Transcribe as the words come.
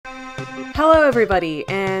Hello everybody,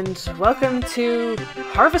 and welcome to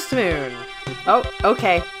Harvest Moon. Oh,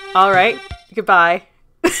 okay. Alright. Goodbye.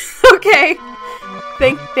 Okay.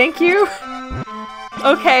 Thank you.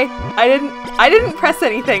 Okay. I didn't press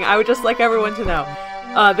anything. I would just like everyone to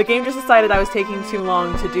know. The game just decided I was taking too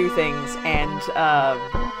long to do things, and,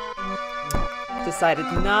 decided,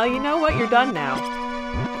 no, you know what? You're done now.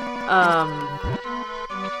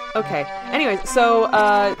 Okay. Anyways, so,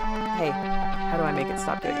 hey. How do I make it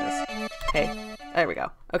stop doing this? Hey, there we go.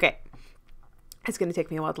 Okay. It's gonna take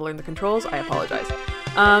me a while to learn the controls. I apologize.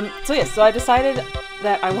 So I decided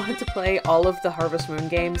that I wanted to play all of the Harvest Moon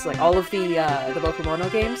games, like all of the BokuMono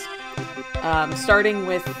games. Starting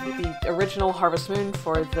with the original Harvest Moon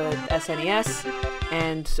for the SNES,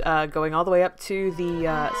 and going all the way up to the,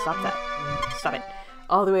 stop it.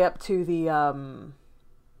 All the way up to the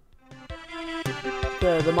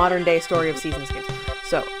modern day Story of Seasons games.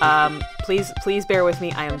 So, please bear with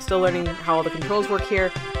me. I am still learning how all the controls work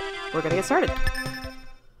here. We're gonna get started.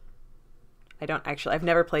 I've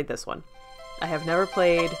never played this one. I've never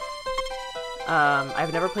played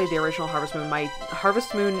the original Harvest Moon. My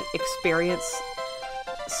Harvest Moon experience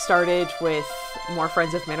started with more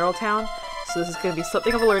Friends of Mineral Town, so this is gonna be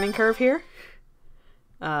something of a learning curve here.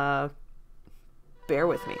 Bear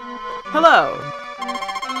with me. Hello!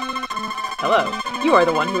 Hello. You are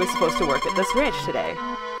the one who is supposed to work at this ranch today.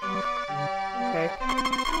 Okay.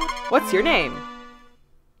 What's your name?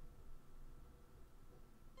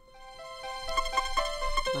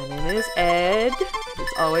 My name is Ed.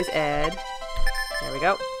 It's always Ed. There we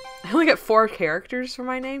go. I only get 4 characters for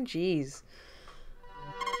my name? Jeez.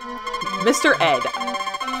 Mr. Ed.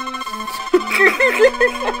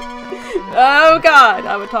 Oh god,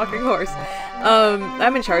 I'm a talking horse.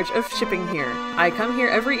 I'm in charge of shipping here. I come here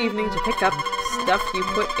every evening to pick up stuff you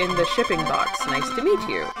put in the shipping box. Nice to meet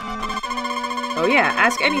you. Oh yeah,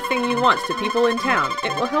 ask anything you want to people in town.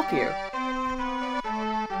 It will help you.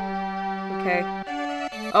 Okay.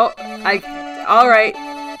 Oh, alright.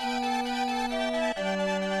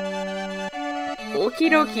 Okie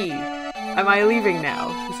dokie. Am I leaving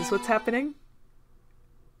now? Is this what's happening?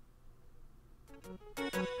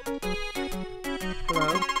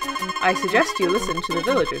 Hello? I suggest you listen to the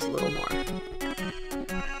villagers a little more.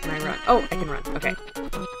 Can I run? Oh, I can run. Okay.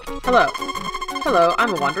 Hello. Hello,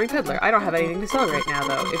 I'm a wandering peddler. I don't have anything to sell right now,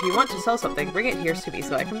 though. If you want to sell something, bring it here to me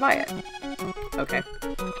so I can buy it. Okay.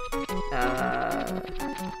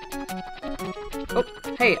 Oh,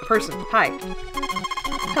 hey, a person. Hi.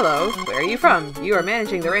 Hello, where are you from? You are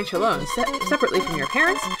managing the ranch alone, separately from your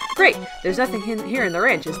parents? Great! There's nothing here in the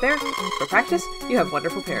ranch, is there? For practice, you have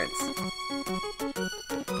wonderful parents.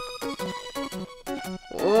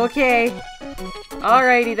 Okay.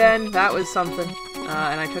 Alrighty then, that was something.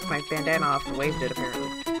 And I took my bandana off and waved it, apparently.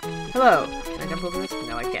 Hello. Can I jump over this?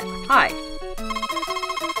 No, I can't. Hi.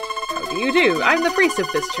 How do you do? I'm the priest of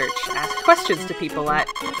this church. Ask questions to people at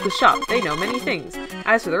the shop. They know many things.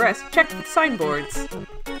 As for the rest, check the signboards.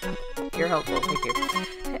 You're helpful. Thank you.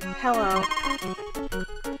 Hello.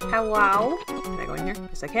 Hello? Can I go in here?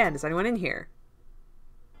 Yes, I can. Is anyone in here?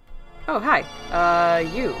 Oh, hi.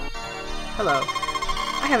 You. Hello.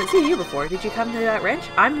 I haven't seen you before. Did you come to that ranch?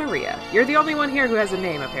 I'm Maria. You're the only one here who has a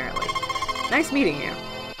name, apparently. Nice meeting you.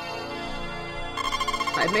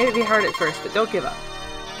 I've made it be hard at first, but don't give up.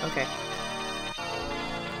 Okay.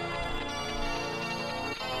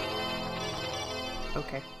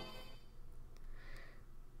 Okay.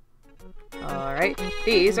 Alright.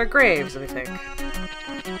 These are graves, I think.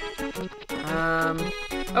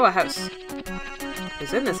 Oh, a house.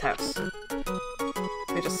 Who's in this house?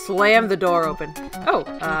 I just slammed the door open. Oh,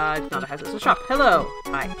 it's not a house, it's a shop. Hello.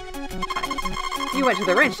 Hi. Hi. You went to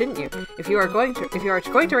the ranch, didn't you? If you are going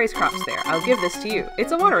to raise crops there, I'll give this to you.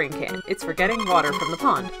 It's a watering can. It's for getting water from the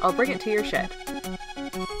pond. I'll bring it to your shed.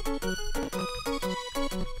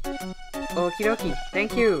 Okie dokie.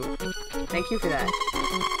 Thank you. Thank you for that.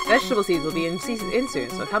 Vegetable seeds will be in soon,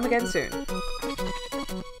 so come again soon.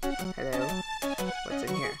 Hello. What's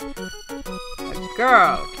in here? A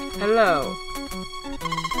girl. Hello.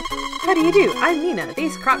 How do you do? I'm Nina.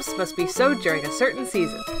 These crops must be sowed during a certain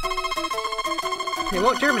season. They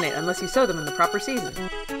won't germinate unless you sow them in the proper season.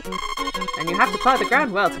 And you have to plow the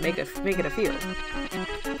ground well to make it a field.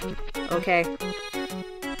 Okay.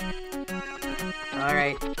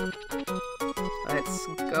 Alright. Let's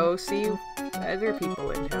go see other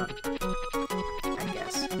people in town. I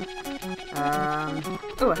guess.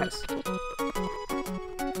 Oh, a house.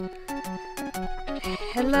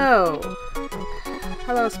 Hello.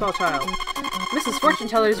 Hello, small child. Mrs. Fortune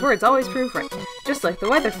Teller's words always prove right, just like the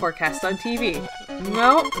weather forecast on TV.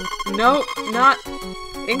 No, not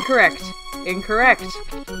incorrect. Incorrect.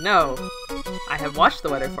 No. I have watched the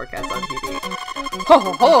weather forecast on TV. Ho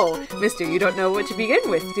ho ho! Mister, you don't know what to begin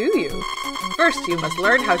with, do you? First, you must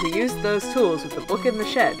learn how to use those tools with the book in the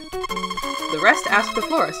shed. The rest ask the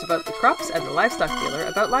florist about the crops and the livestock dealer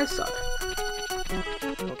about livestock.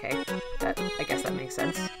 Okay, I guess that makes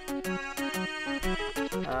sense.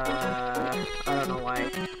 I don't know why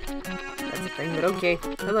that's a thing, but okay.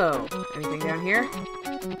 Hello. Anything down here?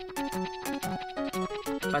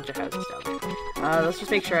 Bunch of houses down there. Let's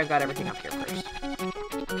just make sure I've got everything up here first.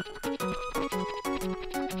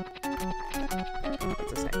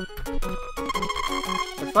 What's it say?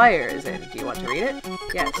 The flyer is in. Do you want to read it?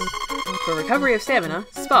 Yes. For recovery of stamina,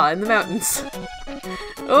 spa in the mountains.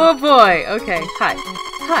 Oh boy! Okay, hi.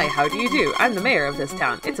 Hi, how do you do? I'm the mayor of this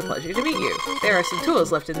town. It's a pleasure to meet you. There are some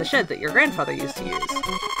tools left in the shed that your grandfather used to use.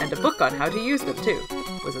 And a book on how to use them, too.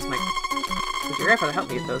 Would your grandfather help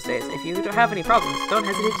me in those days? If you don't have any problems, don't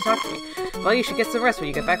hesitate to talk to me. Well, you should get some rest when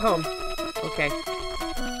you get back home. Okay.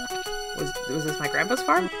 Was this my grandpa's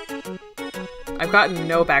farm? I've gotten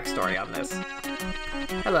no backstory on this.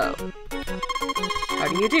 Hello. How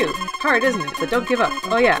do you do? Hard, isn't it? But don't give up.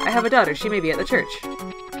 Oh yeah, I have a daughter. She may be at the church.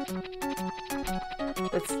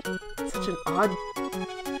 That's such an odd...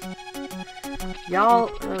 Y'all...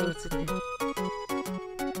 Oh, what's his name?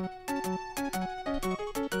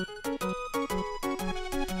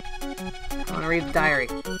 I want to read the diary.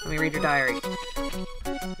 Let me read your diary.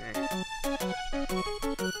 Okay.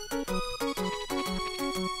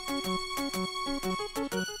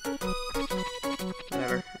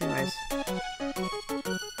 Whatever. Anyways.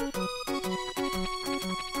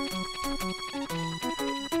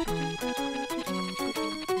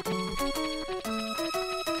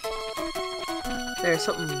 There's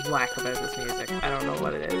something whack about this music. I don't know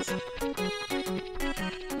what it is.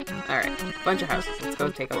 Alright, bunch of houses. Let's go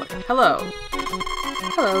take a look. Hello!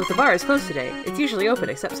 Hello, the bar is closed today. It's usually open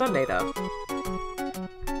except Sunday, though.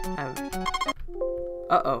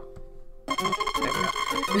 Uh-oh. There we go.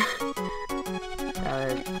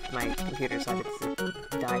 My computer decided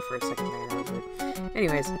to die for a second there. That was weird.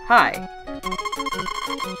 Anyways, hi!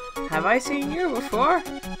 Have I seen you before?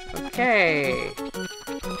 Okay.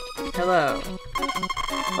 Hello.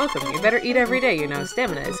 Welcome. You better eat every day, you know.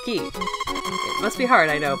 Stamina is key. It must be hard,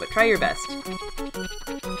 I know, but try your best.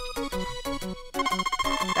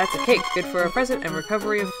 That's a cake. Good for a present and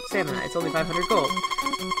recovery of stamina. It's only 500 gold.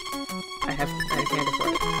 I can't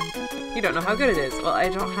afford it. You don't know how good it is. Well, I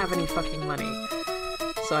don't have any fucking money.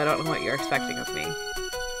 So I don't know what you're expecting of me.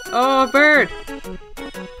 Oh, a bird!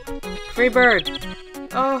 Free bird!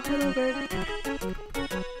 Oh, hello, bird.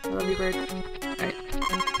 I love you, bird. Alright.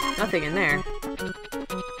 Nothing in there.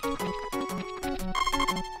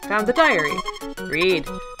 Found the diary. Read.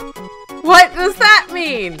 What does that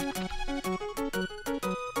mean?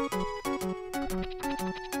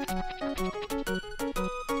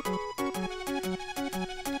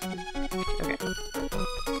 Okay.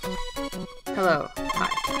 Hello. Hi.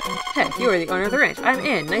 Hey, you are the owner of the ranch. I'm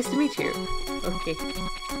Ann. Nice to meet you. Okay.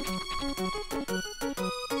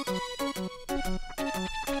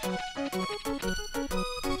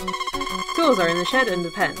 Tools are in the shed and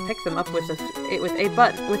the pen. Pick them up with a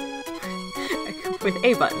button. With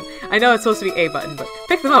a button. I know it's supposed to be a button, but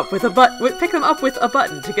pick them up with a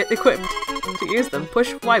button to get equipped. To use them,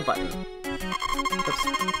 push Y button. Oops.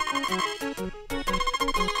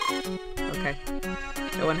 Okay.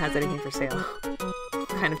 No one has anything for sale. What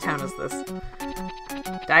kind of town is this?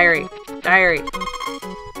 Diary. Diary.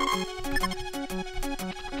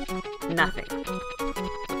 Nothing.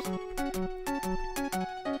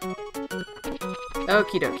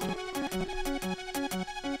 Okie dokie.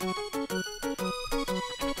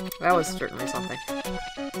 That was certainly something.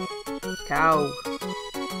 Cow.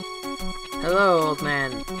 Hello, old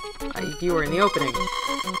man. You were in the opening.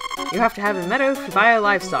 You have to have a meadow to buy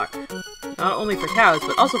livestock. Not only for cows,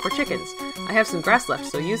 but also for chickens. I have some grass left,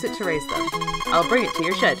 so use it to raise them. I'll bring it to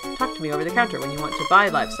your shed. Talk to me over the counter when you want to buy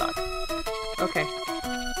livestock. Okay.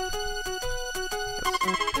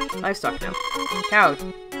 Oops. Livestock now. Cow.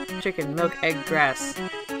 Chicken, milk, egg, grass.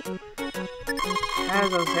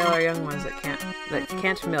 Cows on sale are young ones that can't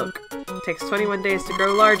milk. It takes 21 days to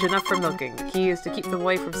grow large enough for milking. The key is to keep them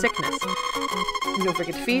away from sickness. Don't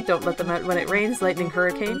forget to feed. Don't let them out when it rains, lightning,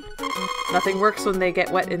 hurricane. Nothing works when they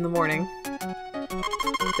get wet in the morning.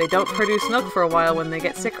 They don't produce milk for a while when they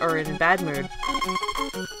get sick or in a bad mood.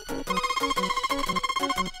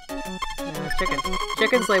 Chicken.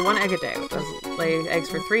 Chickens lay 1 egg a day. Those lay eggs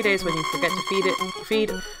for 3 days when you forget to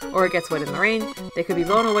feed, or it gets wet in the rain. They could be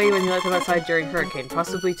blown away when you let them outside during hurricane,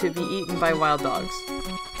 possibly to be eaten by wild dogs.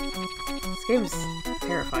 This game's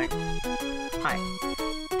terrifying. Hi.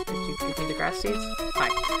 Did you give Need the grass seeds? Hi.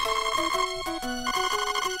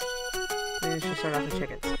 Maybe I should start off with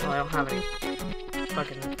chickens. Well, I don't have any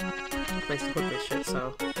fucking place to put this shit,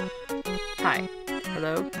 so... Hi.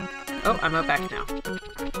 Hello? Oh, I'm out back now.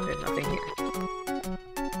 There's nothing here.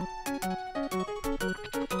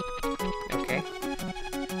 Okay.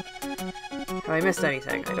 Have I missed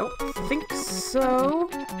anything? I don't think so.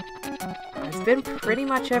 I've been pretty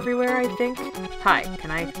much everywhere, I think. Hi,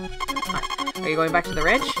 can I... Hi. Are you going back to the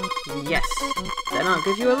ranch? Yes. Then I'll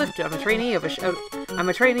give you a lift. I'm a trainee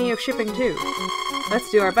of shipping too.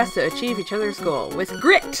 Let's do our best to achieve each other's goal. With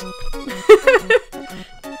grit!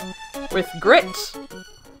 With grit!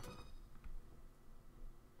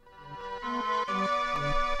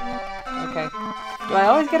 Okay. Do I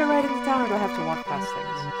always get a ride into town, or do I have to walk past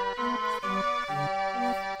things?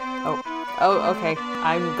 Oh. Oh, okay.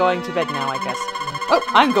 I'm going to bed now, I guess. Oh,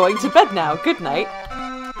 I'm going to bed now. Good night.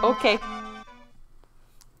 Okay.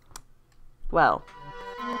 Well.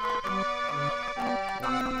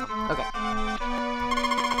 Okay.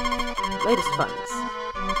 Latest funds.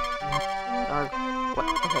 What?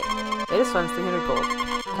 Okay. Latest funds, 300 gold.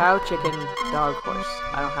 Cow, chicken, dog, horse.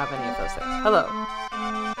 I don't have any of those things. Hello.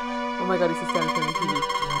 Oh my god, he sits down in front of the TV.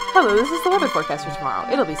 Hello, this is the weather forecast for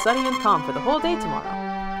tomorrow. It'll be sunny and calm for the whole day tomorrow.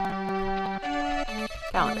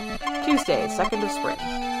 Calendar. Tuesday, 2nd of spring.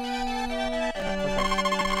 Okay.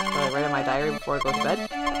 Will I write in my diary before I go to bed?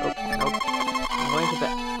 Oh, nope. I'm going to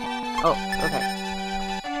bed. Oh, okay.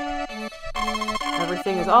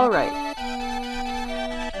 Everything is alright.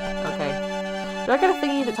 Okay. Do I get a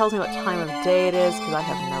thingy that tells me what time of day it is? Because I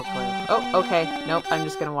have no clue. Oh, okay. Nope, I'm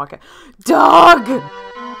just gonna walk it. Dog!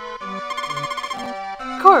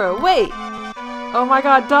 Cora, wait! Oh my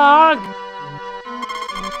god, dog!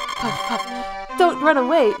 Puff, puff. Don't run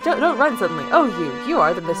away! Don't run suddenly! Oh, you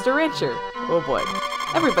are the Mr. Rancher! Oh boy.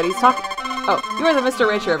 Everybody's talking- Oh, you are the Mr.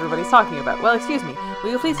 Rancher everybody's talking about. Well, excuse me. Will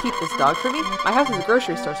you please keep this dog for me? My house is a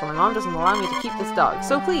grocery store, so my mom doesn't allow me to keep this dog.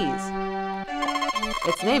 So please!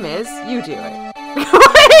 Its name is You Do It.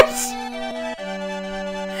 What?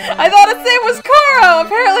 I thought its name was Cora!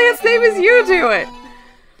 Apparently its name is You Do It!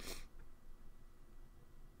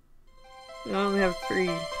 I only have 3.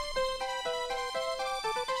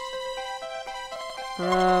 I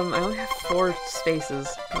only have 4 spaces.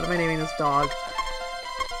 What am I naming this dog?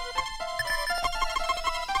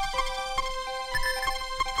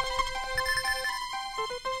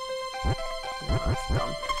 No, that's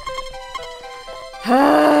dumb.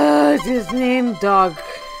 It's his name, dog.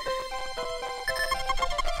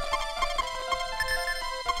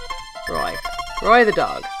 Roy. Roy the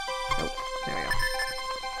dog. Oh, there we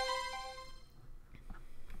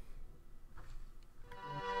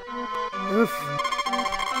go. Oof.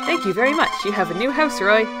 Thank you very much. You have a new house,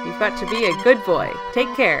 Roy. You've got to be a good boy.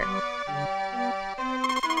 Take care.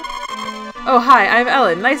 Oh, hi, I'm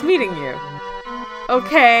Ellen. Nice meeting you.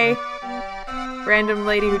 Okay. Random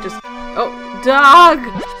lady who just... Oh, dog!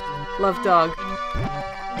 Love dog.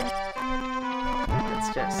 Let's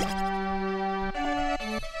just...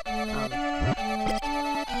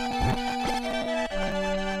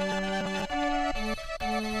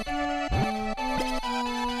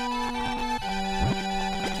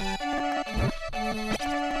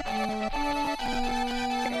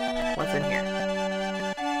 What's in here?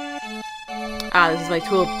 Ah, this is my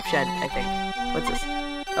tool shed, I think. What's this?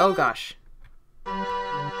 Oh gosh.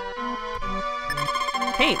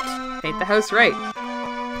 Paint. Paint the house right.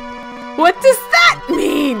 What does that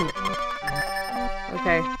mean?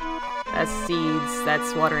 Okay. That's seeds,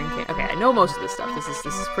 that's watering can. Okay, I know most of this stuff. This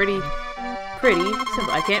is pretty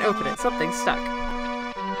simple. I can't open it. Something's stuck.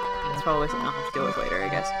 That's probably something I'll have to deal with later, I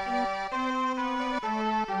guess.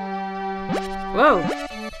 Whoa!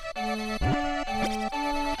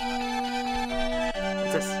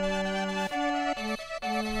 What's this?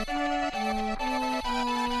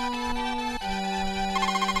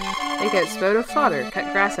 Take out spout of fodder.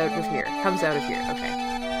 Cut grass out of here. Comes out of here. Okay.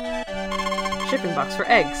 Shipping box for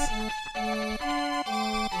eggs.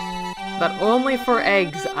 But only for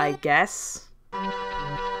eggs, I guess.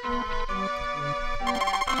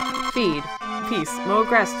 Feed. Peace. Mow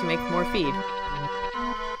grass to make more feed.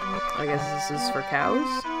 I guess this is for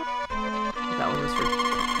cows? That one was for...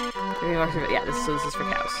 Yeah, this is for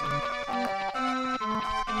cows.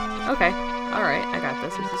 Okay. Alright, I got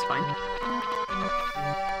this. This is fine.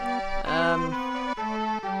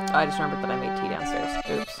 I just remembered that I made tea downstairs.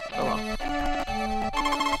 Oops. Oh well.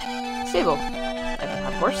 Stable. I can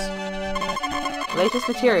have horse. Latest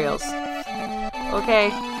materials.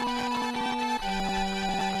 Okay.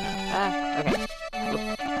 Okay.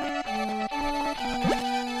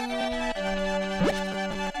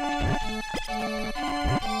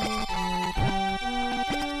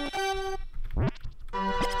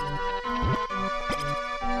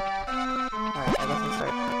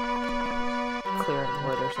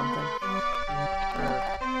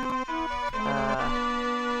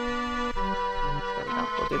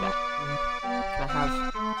 Can I have...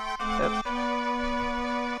 Oh.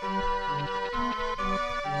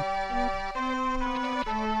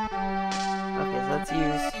 Okay, so let's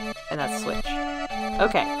use... And that's switch.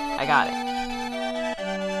 Okay, I got it.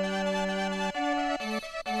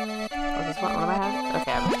 What's this one? What do I have?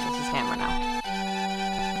 Okay, this is hammer now.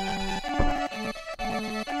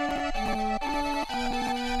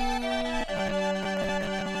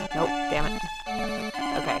 Nope, damn it.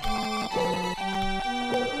 Okay.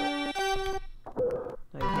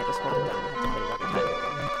 No, you can't just hold it down. You have to hit it every time.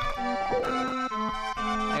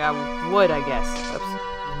 I got wood, I guess. Oops.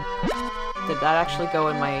 Did that actually go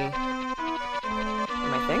in my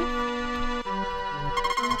thing?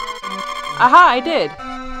 Aha! I did.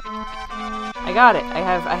 I got it.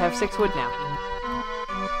 I have 6 wood now.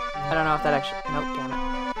 I don't know if that actually. Nope, damn it.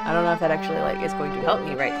 I don't know if that actually like is going to help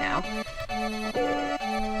me right now.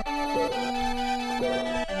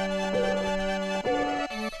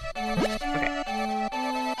 Okay.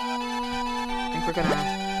 I think we're gonna.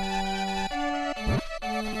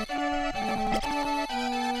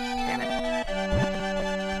 Damn it.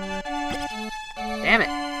 Damn it!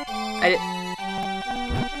 I did.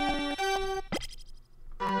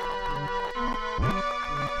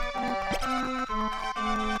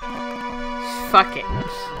 Fuck it. I'm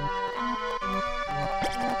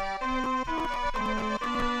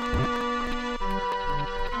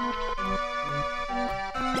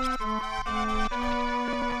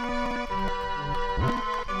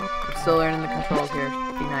still learning the controls here.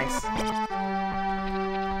 Be nice.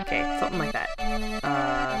 Okay, something like that.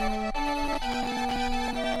 Alright.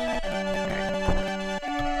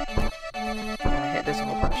 I'm gonna hit this a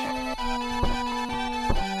whole bunch.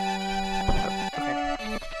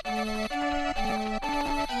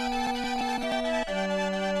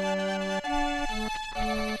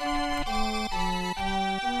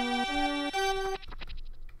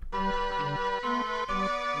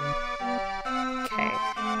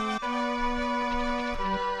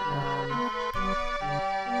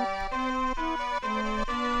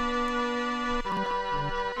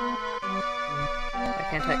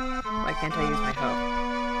 Why can't I use my hoe?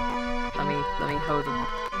 Let me hoe the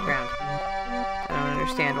ground. I don't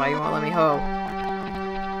understand why you won't let me hoe.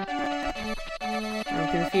 I'm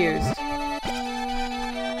confused.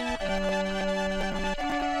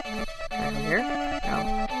 Can I hoe here? No.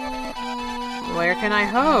 Where can I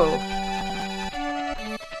hoe?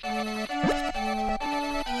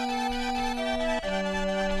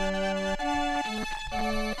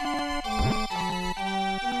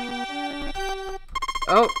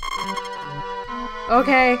 Oh.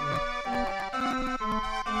 Okay.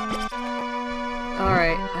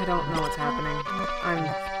 Alright, I don't know what's happening. I'm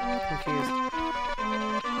confused.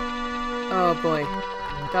 Oh boy.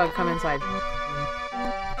 Dog, come inside.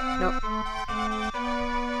 Nope.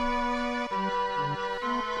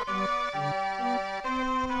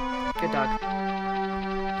 Good dog.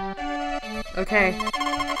 Okay.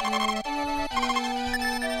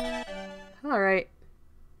 Alright.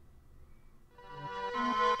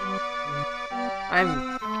 I'm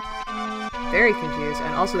very confused,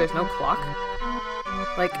 and also there's no clock.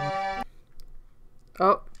 Like,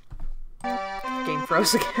 oh, game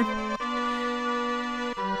froze again.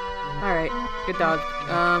 Alright, good dog.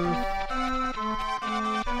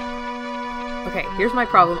 Okay, here's my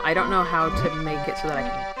problem. I don't know how to make it so that I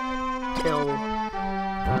can till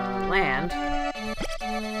land.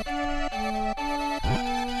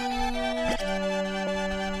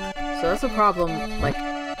 So that's a problem, like,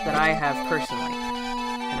 that I have personally.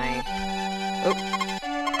 Can I... Oh!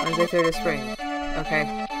 Wednesday, 3rd of spring. Okay.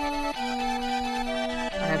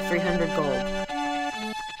 I have 300 gold.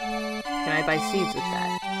 Can I buy seeds with that?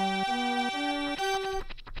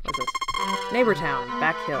 What's this? Neighbor town.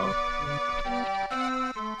 Back hill.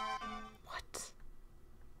 What?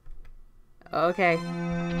 Okay.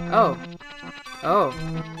 Oh. Oh.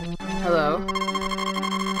 Hello.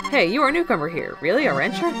 Hey, you are a newcomer here. Really? A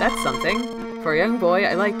rancher? That's something. For a young boy,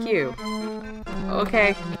 I like you.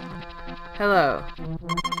 Okay. Hello.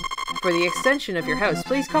 For the extension of your house,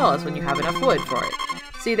 please call us when you have enough wood for it.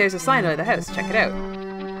 See, there's a sign by the house. Check it out.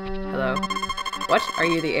 Hello. What? Are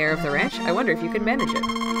you the heir of the ranch? I wonder if you can manage it.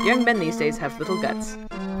 Young men these days have little guts.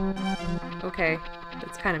 Okay.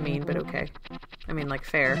 That's kind of mean, but okay. I mean, like,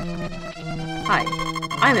 fair. Hi.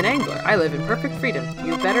 I'm an angler. I live in perfect freedom.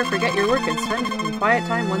 You better forget your work and spend some quiet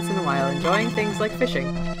time once in a while enjoying things like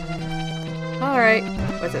fishing. Alright.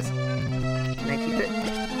 What's this? Can I keep it?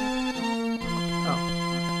 Oh.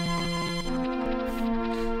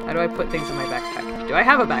 How do I put things in my backpack? Do I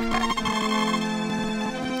have a backpack?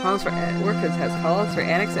 Calls for workers has calls for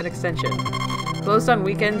annex and extension. Closed on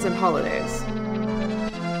weekends and holidays.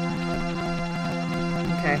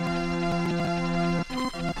 Okay.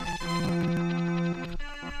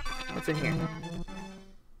 What's in here?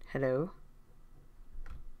 Hello?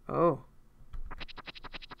 Oh.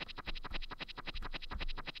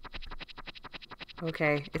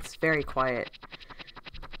 Okay, it's very quiet.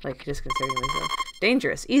 Like, disconcertingly so.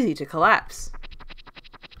 Dangerous, easy to collapse.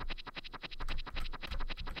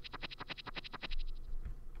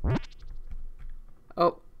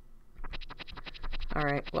 Oh.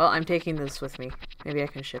 Alright, well, I'm taking this with me. Maybe I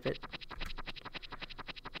can ship it.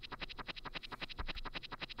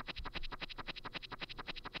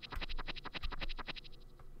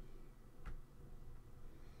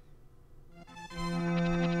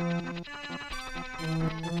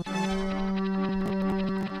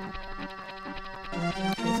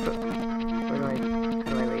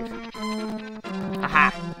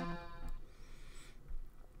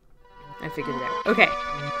 I figured it out. Okay.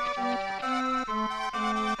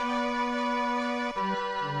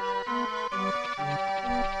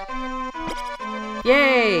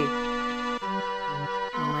 Yay!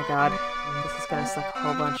 Oh my god. This is gonna suck a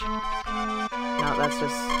whole bunch. No, that's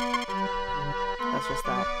just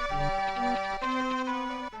that.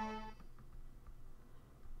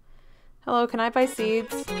 Hello, can I buy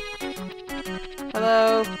seeds?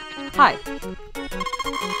 Hello? Hi.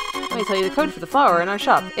 Let me tell you the code for the flower in our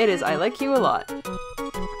shop. It is I like you a lot.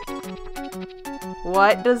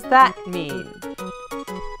 What does that mean?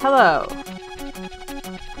 Hello.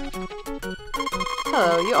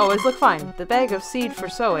 Hello, you always look fine. The bag of seed for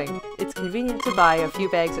sowing. It's convenient to buy a few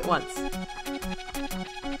bags at once.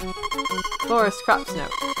 Florist crops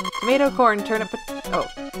note. Tomato, corn, turnip, turnip,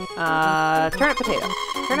 potato.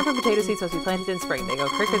 Turnip and potato seeds must be planted in spring. They go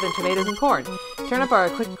quicker than tomatoes and corn. Turnip are a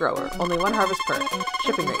quick grower. Only one harvest per.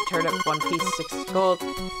 Shipping rate. Turnip, 1 piece, 6 gold.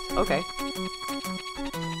 Okay.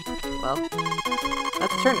 Well,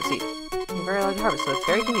 that's a turnip seed. A very large harvest, so it's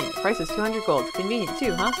very convenient. Price is 200 gold. Convenient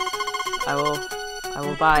too, huh? I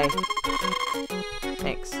will buy.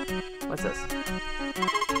 Thanks. What's this?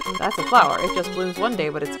 That's a flower. It just blooms one day,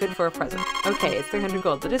 but it's good for a present. Okay, it's 300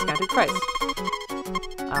 gold, the discounted price.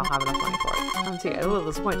 I don't have enough money for it. I'm a little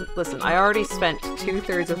disappointed. Listen, I already spent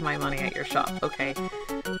 2/3 of my money at your shop, okay?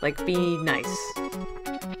 Like, be nice.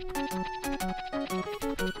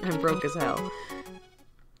 I'm broke as hell.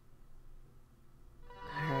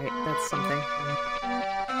 Alright, that's something.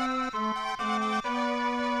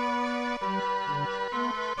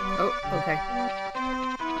 Oh, okay.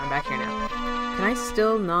 I'm back here now. Can I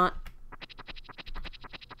still not...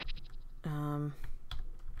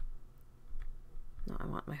 No, I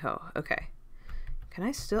want my hoe. Okay. Can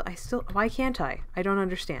I still... Why can't I? I don't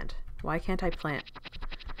understand. Why can't I plant?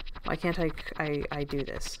 Why can't I do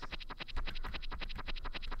this?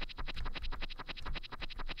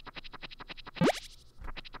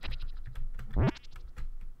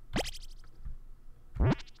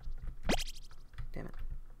 Damn it.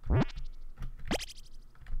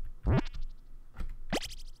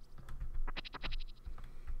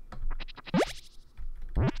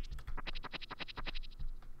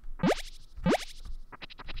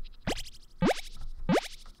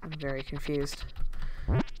 I'm very confused.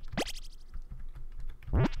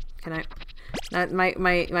 Can I... Now,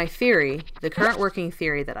 my theory, the current working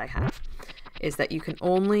theory that I have, is that you can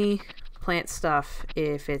only plant stuff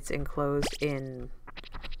if it's enclosed in,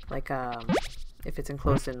 like, if it's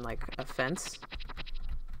enclosed in, like, a fence.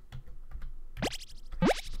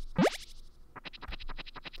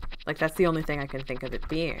 Like, that's the only thing I can think of it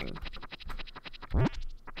being.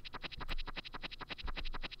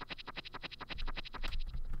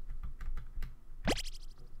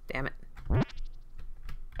 Damn it.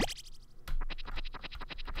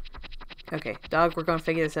 Okay, dog, we're gonna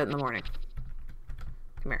figure this out in the morning.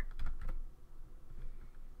 Come here.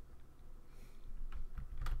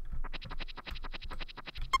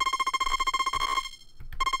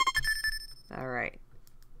 Alright.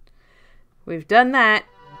 We've done that.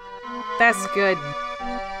 That's good.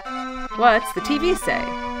 What's the TV say?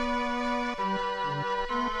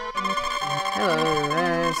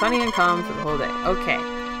 Hello, sunny and calm for the whole day. Okay.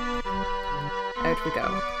 Out we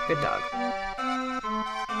go. Good dog.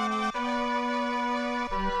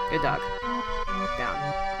 Good dog. Down.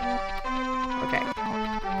 Okay.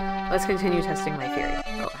 Let's continue testing my theory.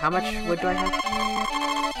 Oh, how much wood do I have?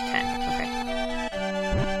 10. Okay.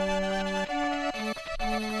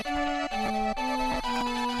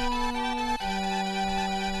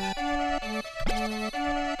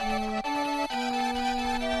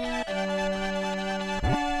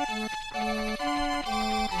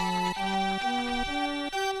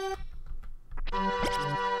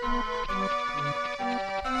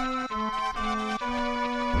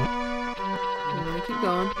 keep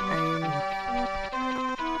going. I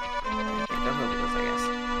can't jump over those, I guess.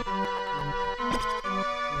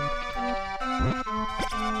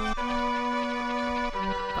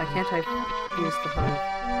 Why can't I use the hook?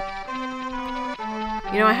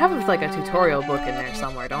 You know, I have like a tutorial book in there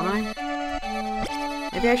somewhere, don't I?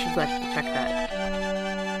 Maybe I should like check that.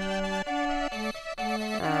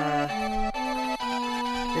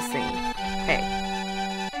 This thing. Hey.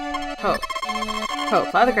 Hoe. Hoe.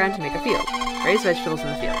 Plow the ground to make a field. Raise vegetables in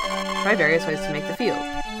the field. Try various ways to make the field.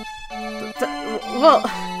 Well...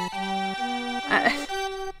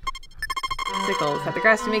 Sickle. Cut the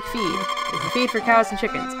grass to make feed. It's the feed for cows and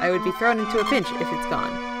chickens. I would be thrown into a pinch if it's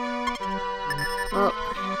gone. Well...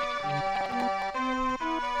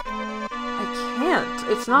 I can't.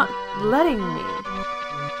 It's not letting me.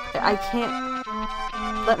 I can't...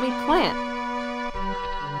 Let me plant.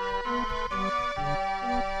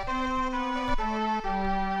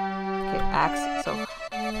 Okay, axe. So,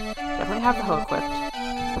 definitely have the hoe equipped.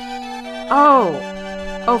 Oh!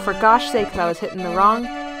 Oh, for gosh sakes, I was hitting the wrong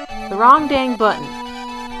dang button.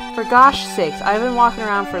 For gosh sakes, I've been walking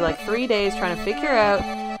around for like 3 days trying to figure out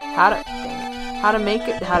how to make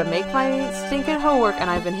my stinking hoe work, and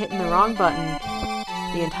I've been hitting the wrong button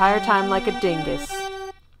the entire time like a dingus.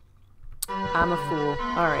 I'm a fool.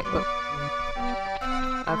 Alright, look.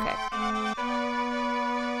 Okay.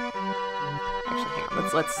 Actually, hang on.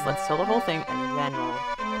 Let's kill the whole thing, and then we'll...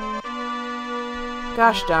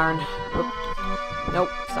 Gosh darn. Oop. Nope,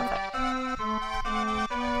 stop that.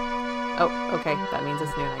 Oh, okay. That means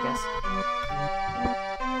it's noon, I guess.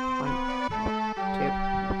 1, 2...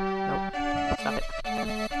 Nope. Stop it.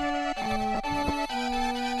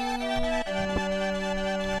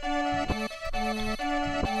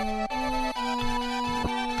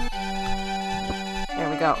 There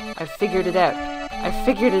we go. I figured it out. I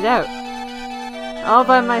figured it out. All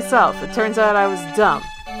by myself. It turns out I was dumb.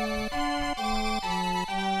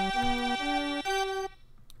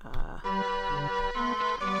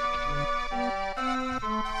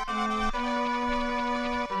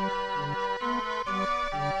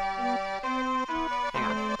 Hang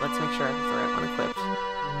on. Let's make sure I have the right one equipped.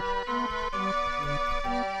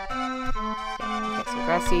 Okay, so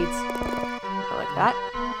grass seeds. Go like that.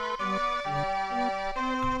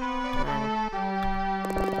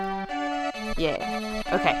 Yeah.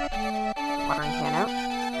 Okay. Watering can out.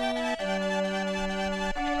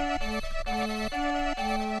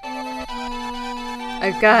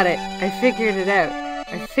 I got it. I figured it out.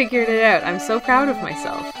 I figured it out. I'm so proud of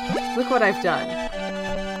myself. Look what I've done.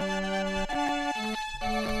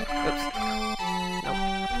 Oops. Nope.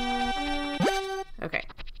 Okay.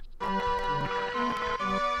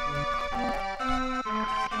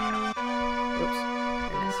 Oops. I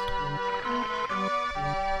missed.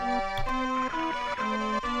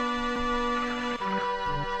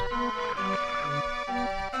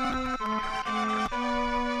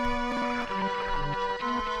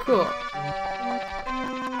 Cool.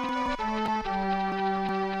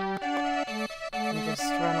 Just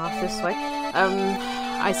run off this way.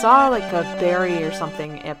 I saw like a berry or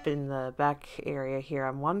something up in the back area here.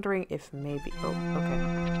 I'm wondering if maybe... Oh,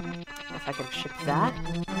 okay. If I can ship that?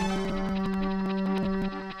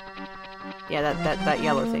 Yeah, that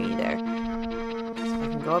yellow thingy there. So if I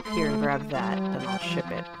can go up here and grab that, then I'll ship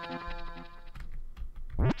it.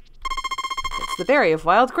 It's the berry of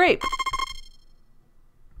wild grape!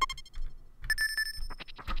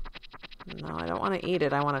 No, I don't want to eat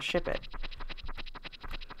it. I want to ship it.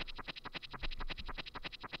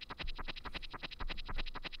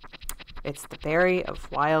 It's the berry of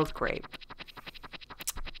wild grape.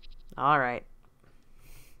 Alright.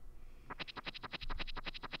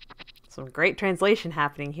 Some great translation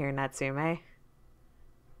happening here, Natsume. There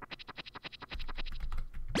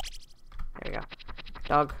we go.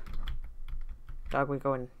 Dog. Dog, we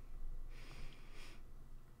going.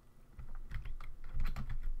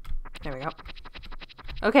 There we go.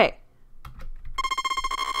 Okay.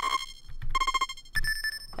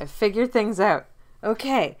 I figured things out.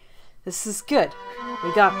 Okay. This is good.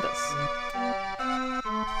 We got this.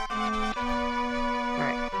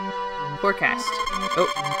 Alright. Forecast. Oh.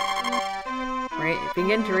 Right. It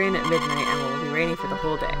began to rain at midnight and will be raining for the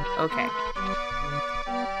whole day. Okay.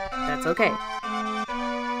 That's okay.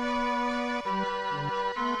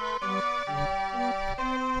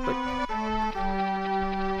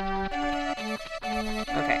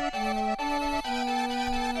 Okay.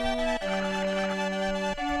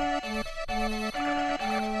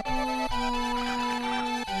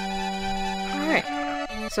 Alright.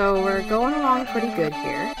 So we're going along pretty good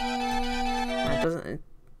here.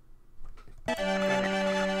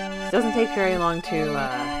 It doesn't take very long to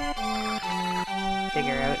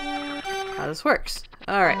figure out how this works.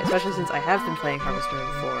 Alright, especially since I have been playing Harvest Moon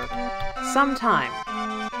for some time.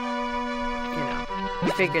 You know,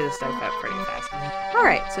 you figure this stuff out pretty fast.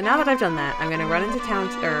 Alright, so now that I've done that, I'm gonna run into town,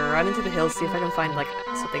 or run into the hills, see if I can find, like,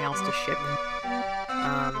 something else to ship.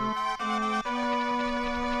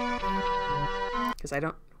 Because I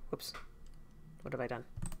don't... Whoops. What have I done?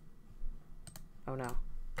 Oh no.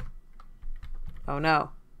 Oh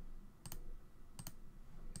no.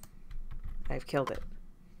 I've killed it.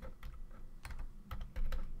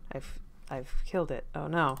 I've killed it. Oh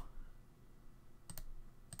no.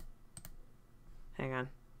 Hang on.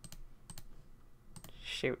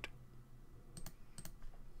 Shoot.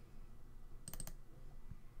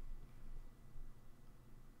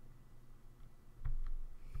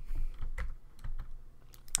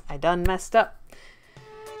 I done messed up.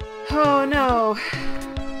 Oh no.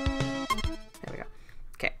 There we go.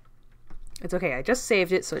 Okay. It's okay. I just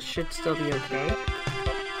saved it, so it should still be okay.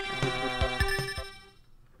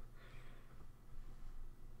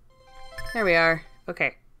 There we are.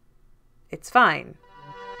 Okay. It's fine.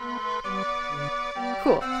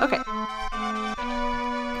 Cool. Okay.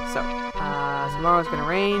 So, tomorrow's gonna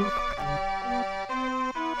rain. Make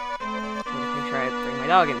sure I bring my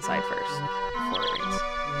dog inside first before it rains.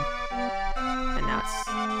 And now it's...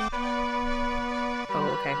 Oh,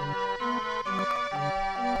 okay.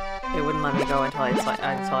 It wouldn't let me go until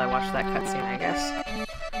I watched that cutscene, I guess.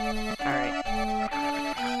 Alright.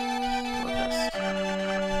 We'll just...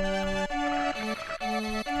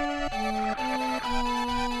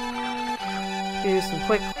 do some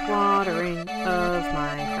quick watering of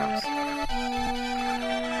my crops.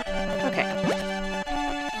 Okay.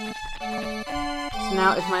 So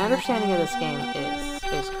now, if my understanding of this game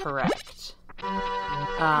is correct,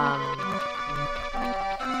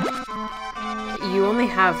 you only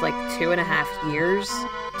have like 2.5 years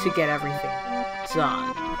to get everything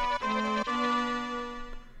done.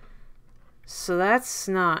 So that's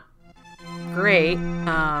not great.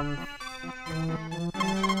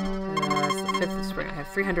 It's the 5th of spring. I have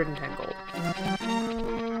 310 gold.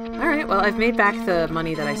 Alright, well, I've made back the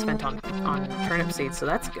money that I spent on turnip seeds, so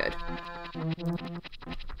that's good.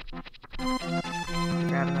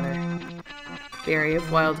 Grab another berry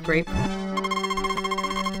of wild grape.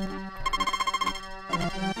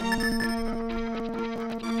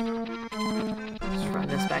 Just run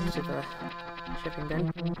this back to the shipping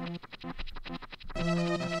bin.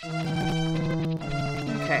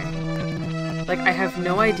 Okay. Like, I have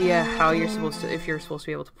no idea how you're supposed to, if you're supposed to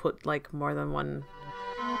be able to put, like, more than one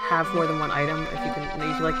item, if you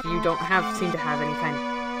can, like, you don't seem to have any kind of,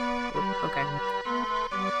 okay.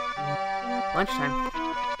 Lunchtime.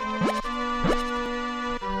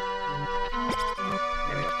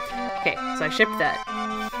 There we go. Okay, so I shipped that.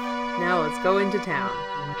 Now let's go into town.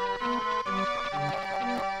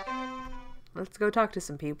 Let's go talk to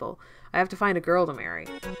some people. I have to find a girl to marry.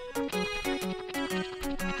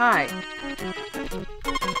 Hi.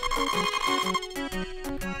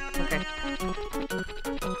 Okay.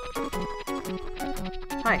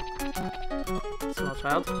 Hi. Small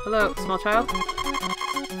child. Hello, small child.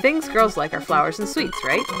 Things girls like are flowers and sweets,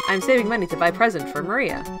 right? I'm saving money to buy a present for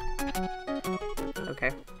Maria.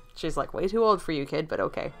 Okay. She's like way too old for you, kid, but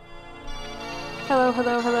okay. Hello,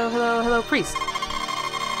 hello, hello, hello, hello, priest.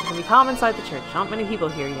 It can be calm inside the church. Not many people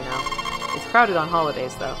here, you know. It's crowded on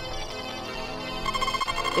holidays, though.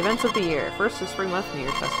 Events of the year. 1st of Spring Month, New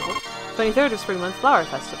Year's Festival. 23rd of Spring Month, Flower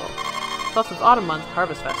Festival. 12th of Autumn Month,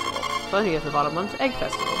 Harvest Festival. 20th of Autumn Month, Egg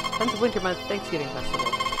Festival. 10th of Winter Month, Thanksgiving Festival.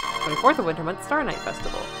 24th of Winter Month, Star Night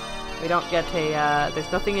Festival. We don't get a,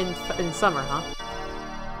 there's nothing in summer, huh?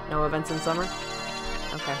 No events in summer?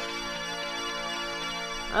 Okay.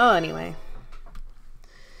 Oh, anyway.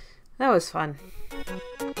 That was fun.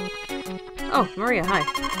 Oh, Maria, hi.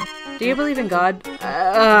 Do you believe in God?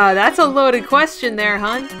 That's a loaded question there,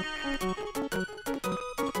 hun.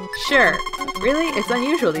 Sure. Really? It's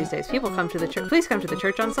unusual these days. People come to the church. Please come to the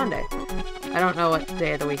church on Sunday. I don't know what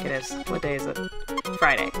day of the week it is. What day is it?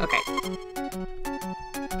 Friday. Okay.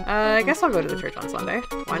 I guess I'll go to the church on Sunday.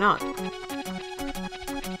 Why not?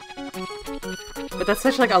 But that's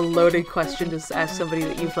such, like, a loaded question to ask somebody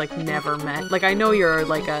that you've, like, never met. Like, I know you're,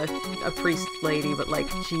 like, a priest lady, but, like,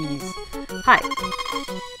 jeez. Hi.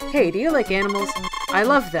 Hey, do you like animals? I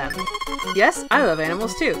love them. Yes, I love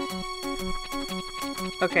animals, too.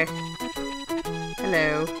 Okay.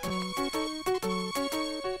 Hello.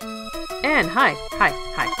 Anne, hi. Hi.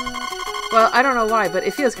 Hi. Well, I don't know why, but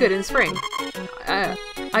it feels good in spring.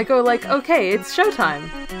 I go like, okay, it's showtime.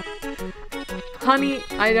 Honey,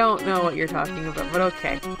 I don't know what you're talking about, but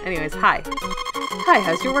okay. Anyways, hi. Hi,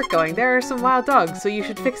 how's your work going? There are some wild dogs, so you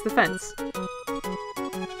should fix the fence.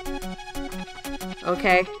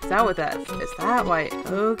 Okay, is that what that is? Is that why?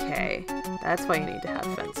 Okay, that's why you need to have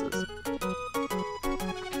fences.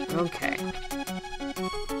 Okay.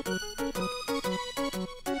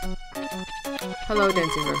 Hello,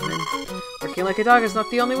 dancing Roseman. Working like a dog is not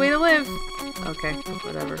the only way to live. Okay,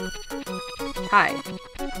 whatever. Hi,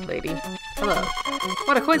 lady. Hello.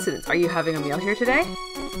 What a coincidence. Are you having a meal here today?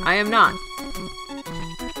 I am not.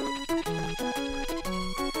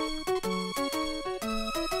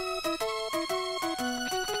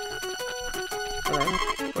 Hello.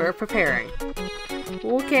 We're preparing.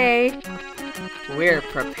 Okay. We're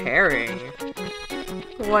preparing.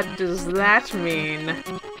 What does that mean?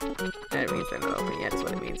 It means they're not open yet, is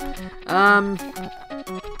what it means.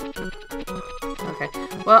 Okay.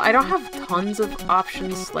 Well, I don't have tons of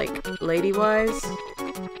options, like, lady-wise.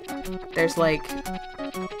 There's, like...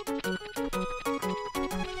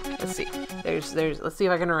 Let's see. Let's see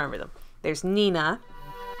if I can remember them. There's Nina.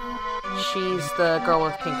 She's the girl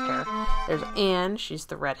with pink hair. There's Anne. She's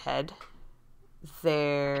the redhead.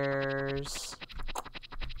 There's...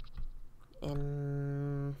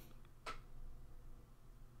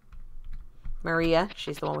 Maria.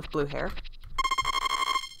 She's the one with blue hair.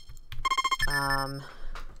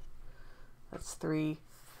 That's 3.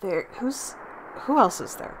 There. Who else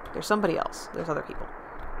is there? There's somebody else. There's other people.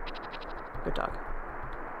 Good dog.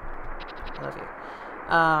 I love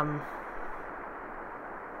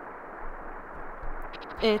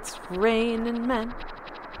you. It's raining men.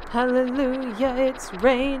 Hallelujah, it's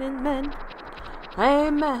raining men.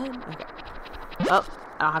 Amen. Okay. Well,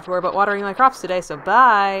 I don't have to worry about watering my crops today, so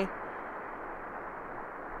bye.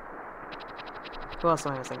 Who else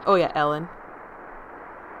am I missing? Oh yeah, Ellen.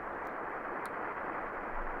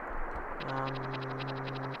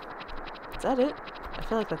 Is that it? I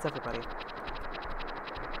feel like that's everybody.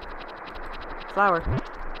 Flower.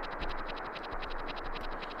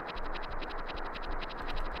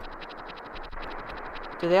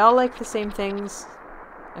 Do they all like the same things?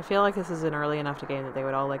 I feel like this is an early enough game that they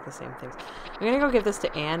would all like the same things. I'm gonna go give this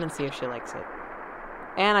to Anne and see if she likes it.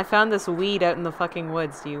 Anne, I found this weed out in the fucking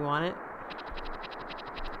woods. Do you want it?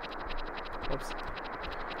 Oops.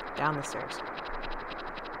 Down the stairs.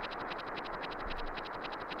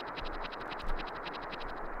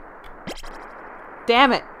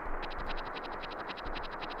 Damn it!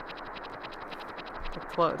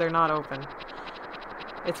 They're not open.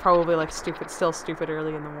 It's probably like still stupid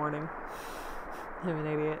early in the morning. I'm an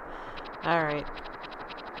idiot. Alright.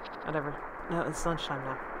 Whatever. No, it's lunchtime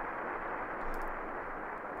now.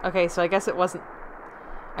 Okay, so I guess it wasn't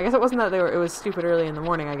that it was stupid early in the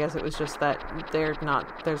morning. I guess it was just that there's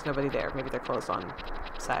nobody there. Maybe they're closed on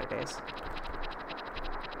Saturdays.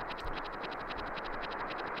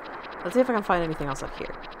 Let's see if I can find anything else up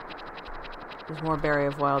here. There's more berry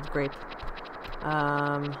of wild grape.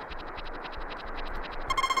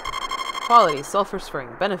 Quality, sulfur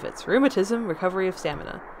spring. Benefits, rheumatism, recovery of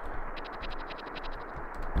stamina.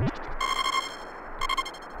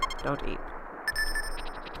 Don't eat.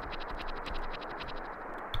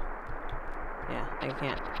 Yeah, I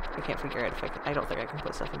can't figure out if I don't think I can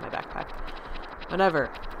put stuff in my backpack. Whatever.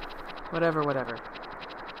 Whatever.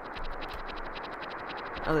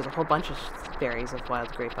 Oh, there's a whole bunch of berries of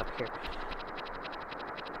wild grape up here.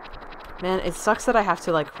 Man, it sucks that I have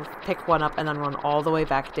to, like, pick one up and then run all the way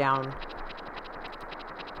back down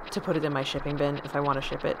to put it in my shipping bin if I want to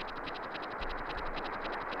ship it.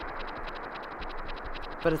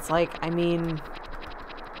 But it's like, I mean,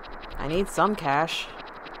 I need some cash.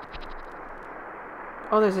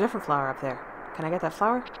 Oh, there's a different flower up there. Can I get that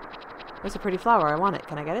flower? There's a pretty flower. I want it.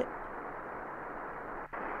 Can I get it?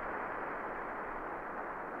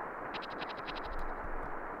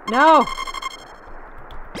 No!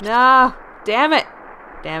 No! Damn it!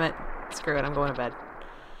 Damn it. Screw it. I'm going to bed.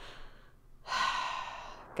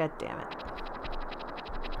 God damn it.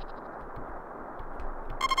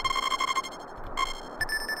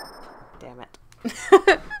 Damn it.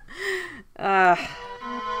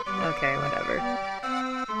 Okay, whatever.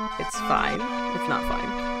 It's fine. It's not fine.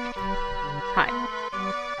 Hi.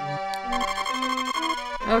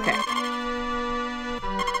 Okay.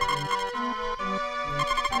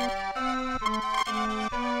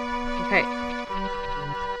 Okay.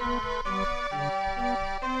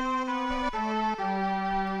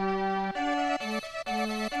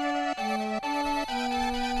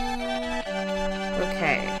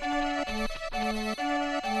 Okay.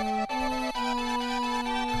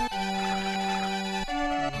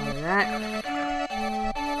 That.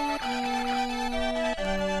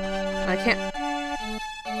 I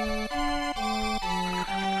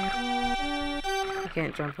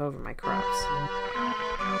can't jump over my crops.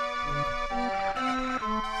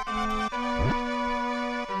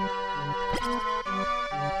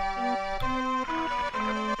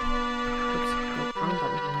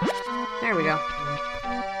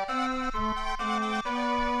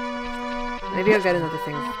 Maybe I'll get another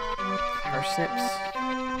thing of parsnips.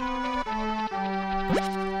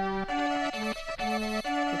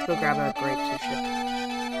 Let's go grab a grape to ship.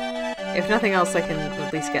 If nothing else, I can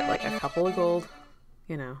at least get like a couple of gold.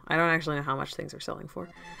 You know, I don't actually know how much things are selling for.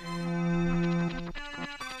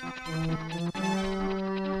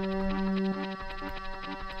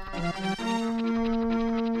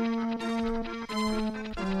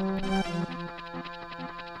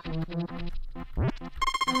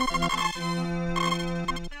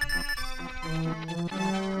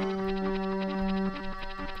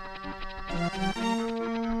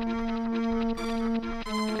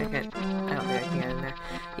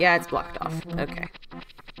 Yeah, it's blocked off. Okay.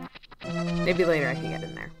 Maybe later I can get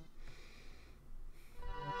in there.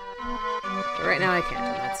 But right now I can't,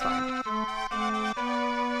 and that's fine.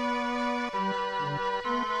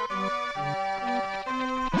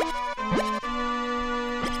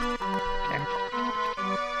 There.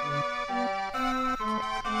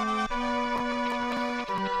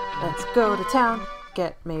 Let's go to town.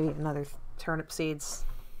 Get maybe another turnip seeds.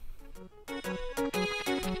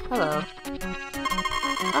 Hello.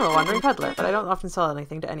 I'm a wandering peddler, but I don't often sell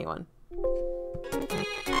anything to anyone.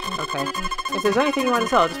 Okay. If there's anything you want to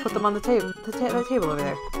sell, just put them on the table. The table over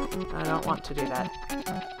there. I don't want to do that.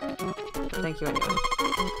 But thank you anyway.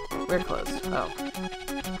 We're closed. Oh.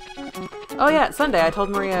 Oh yeah, it's Sunday. I told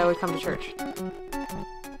Maria I would come to church.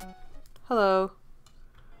 Hello.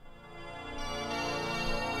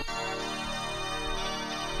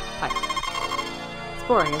 Hi. It's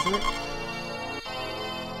boring, isn't it?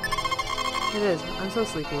 It is. I'm so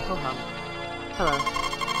sleepy. Ho hum. Hello.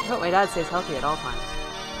 I hope my dad stays healthy at all times.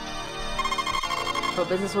 Hope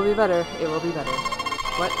business will be better. It will be better.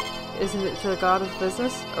 What? Isn't it to the god of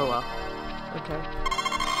business? Oh well. Okay.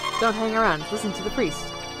 Don't hang around. Listen to the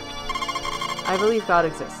priest. I believe God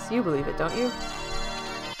exists. You believe it, don't you?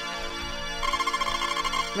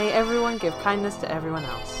 May everyone give kindness to everyone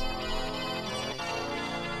else.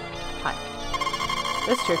 Hi.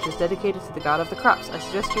 This church is dedicated to the god of the crops. I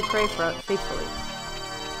suggest you pray for it faithfully.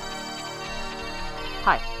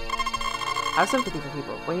 Hi. Have sympathy for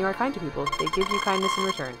people. When you are kind to people, they give you kindness in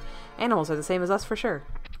return. Animals are the same as us for sure.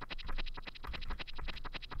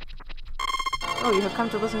 Oh, you have come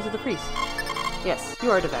to listen to the priest. Yes, you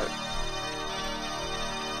are devout.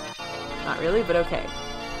 Not really, but okay.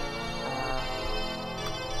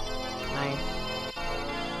 Can I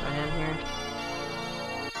run in here?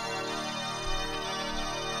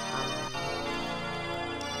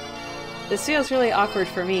 This feels really awkward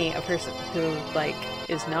for me, a person who, like,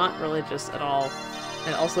 is not religious at all,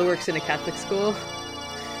 and also works in a Catholic school.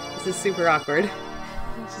 This is super awkward.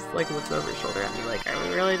 He just, like, looks over his shoulder at me like, are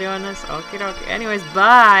we really doing this? Okie dokie. Anyways,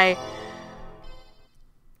 bye!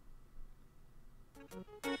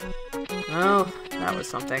 Oh, that was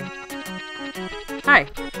something. Hi.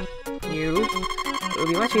 You. It would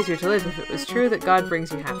be much easier to live if it was true that God brings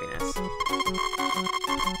you happiness.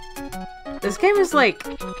 This game is like...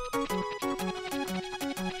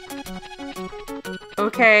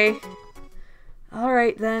 Okay.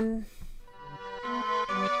 Alright then.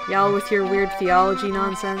 Y'all with your weird theology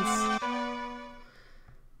nonsense.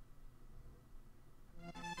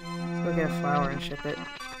 Let's go get a flower and ship it.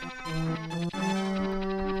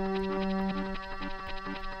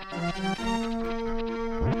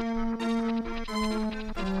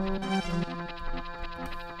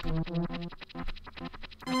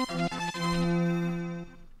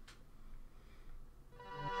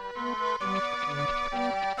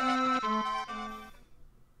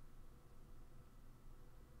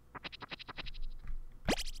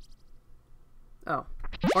 Oh.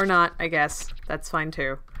 Or not, I guess. That's fine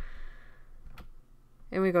too.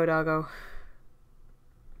 In we go, doggo.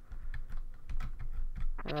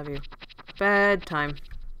 I love you. Bedtime.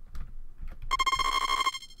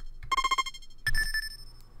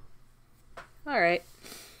 Alright.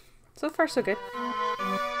 So far, so good.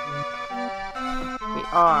 We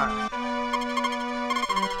are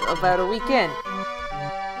about a week in.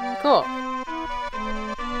 Cool.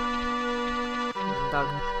 Dog.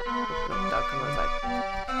 No, dog, come outside.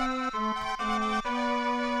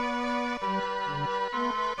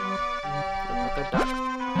 Good dog.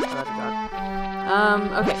 I love you, dog.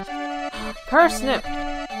 Okay. Parsnip!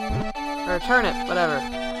 Or turnip, whatever.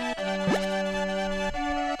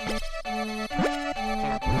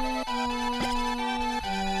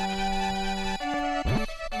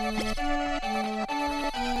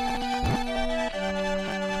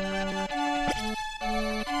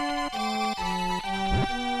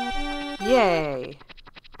 Yay!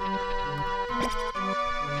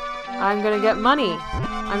 I'm gonna get money!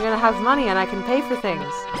 I'm gonna have money and I can pay for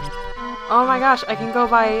things! Oh my gosh, I can go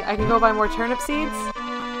buy more turnip seeds?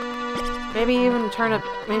 Maybe even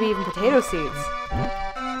potato seeds.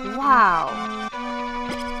 Wow.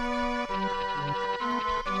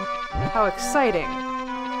 How exciting.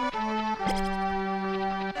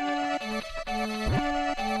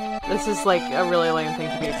 This is like a really lame thing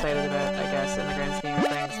to be excited about, I guess, in the grand scheme of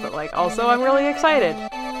things, but like also I'm really excited.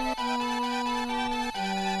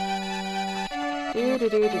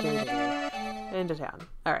 Into town.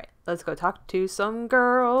 Alright, let's go talk to some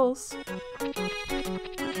girls.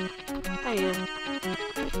 Hi, Ian.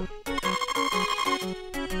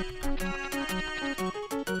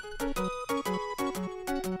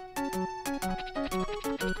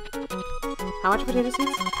 How much potato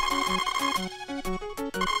seeds?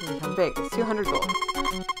 They become big. It's 200 gold.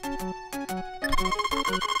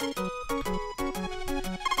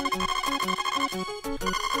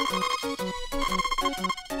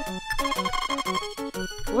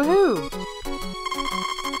 Woohoo!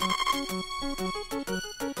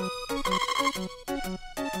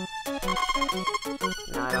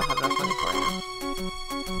 No, I don't have enough money for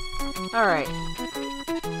it. Alright.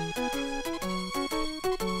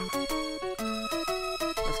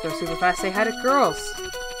 Let's go super fast say hi to girls.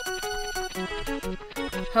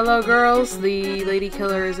 Hello, girls. The lady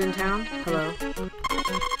killer is in town. Hello.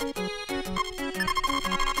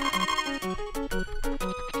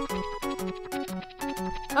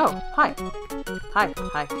 Oh, hi. Hi,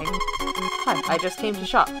 I just came to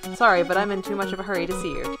shop. Sorry, but I'm in too much of a hurry to see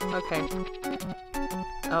you. Okay.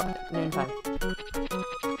 Oh, noontime.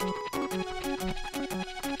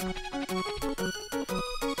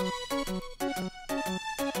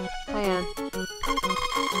 Hi, Anne.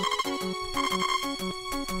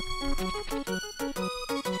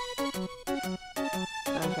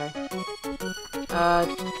 Okay.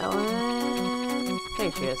 Ellen...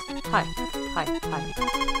 There she is. Hi.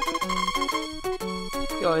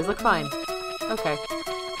 You always look fine. Okay.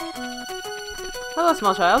 Hello,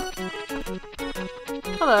 small child.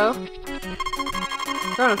 Hello.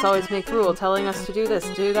 Grown-ups always make rule telling us to do this,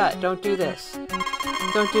 do that, don't do this.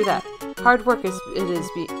 Don't do that.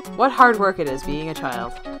 What hard work it is being a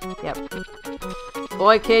child. Yep.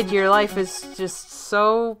 Boy, kid, your life is just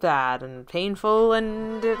so bad and painful,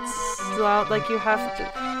 and it's like you have to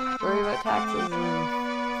worry about taxes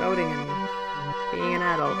and voting and being an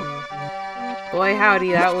adult. And boy,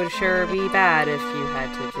 howdy, that would sure be bad if you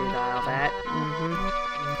had to do all that.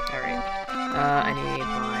 Alright. I need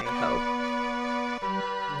my hoe.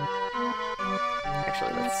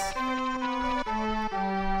 Actually, let's...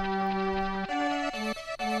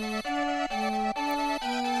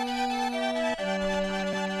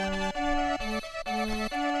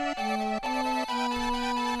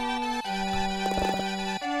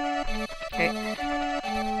 Okay.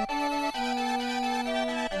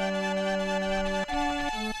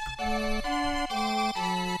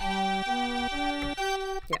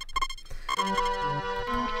 Yeah.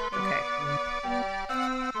 Okay.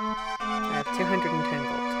 I have 210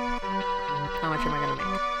 gold. How much am I gonna make?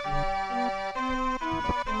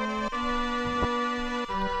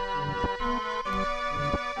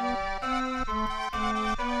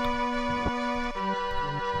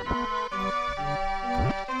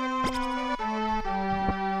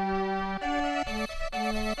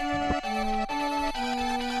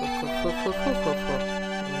 Cool.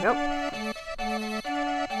 There we go.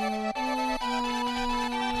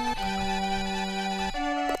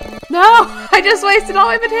 No! I just wasted all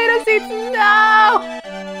my potato seeds! No!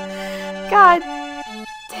 God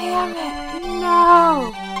damn it!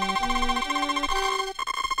 No!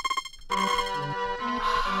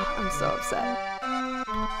 I'm so upset. I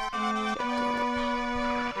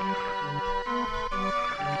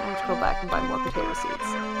have to go back and buy more potato seeds.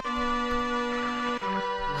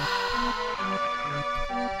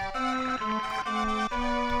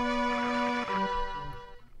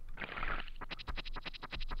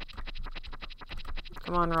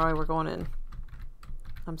 Come on, Roy, we're going in.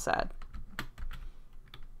 I'm sad.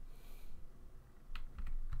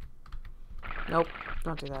 Nope,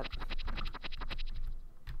 don't do that.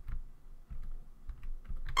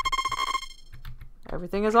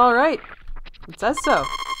 Everything is alright. It says so.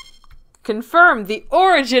 Confirm the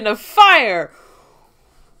origin of fire!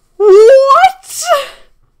 What?!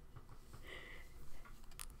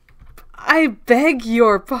 I beg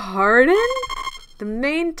your pardon? The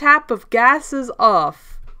main tap of gas is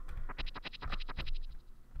off.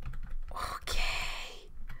 Okay.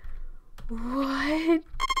 What?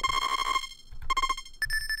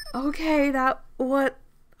 Okay,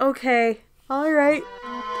 okay. Alright.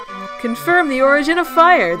 Confirm the origin of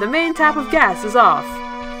fire. The main tap of gas is off.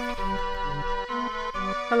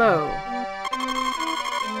 Hello.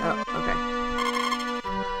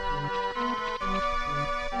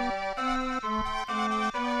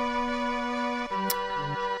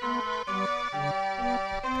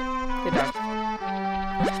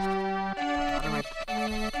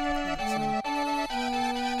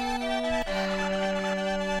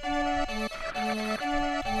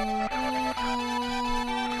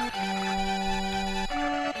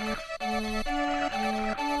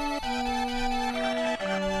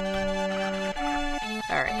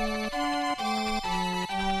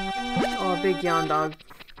 Oh, a big yawn dog.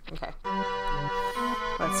 Okay.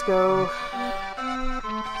 Let's go.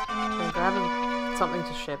 Gonna grab something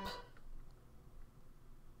to ship.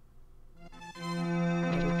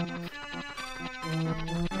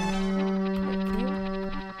 Maybe.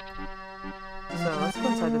 So let's go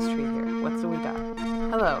inside this tree here. What do we got?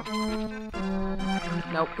 Hello.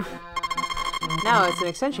 Nope. Now it's an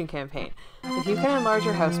extension campaign. If you can enlarge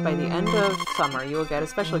your house by the end of summer, you will get a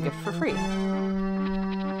special gift for free.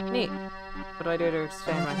 Neat. What do I do to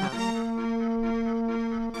expand my house?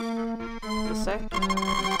 Does this say?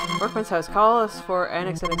 Workman's House. Call us for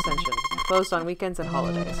annex and extension. Closed on weekends and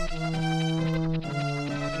holidays.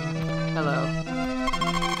 Hello.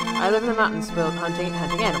 I live in the mountains built hunting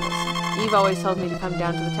animals. Eve always tells me to come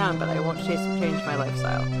down to the town, but I won't change my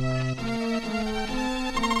lifestyle. You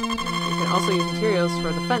can also use materials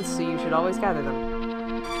for the fence, so you should always gather them.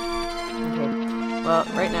 Okay. Well,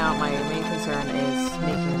 right now my main concern is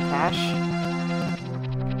making cash.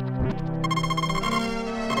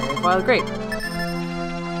 Very wild grape.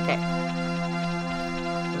 Okay.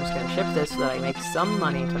 I'm just gonna ship this so that I make some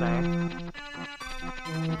money today.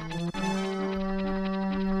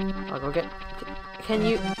 I'll go get... Can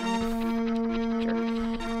you... Sure.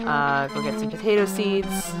 Go get some potato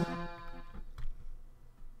seeds.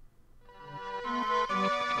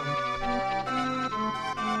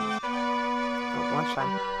 Oh,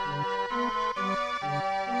 lunchtime.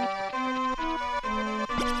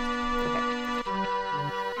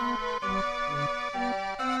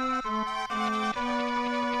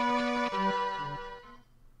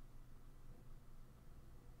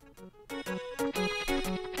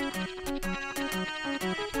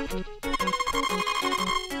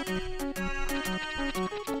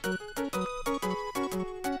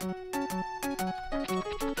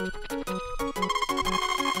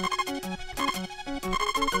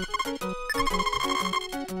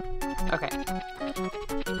 Okay.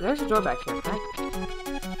 There's a door back here, right?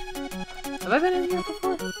 Have I been in here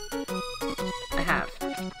before? I have.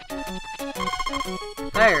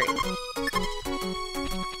 Diary.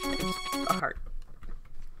 It's a heart.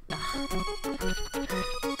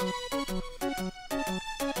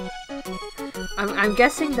 I'm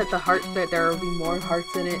guessing that that there will be more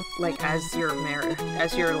hearts in it, like as your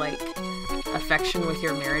like affection with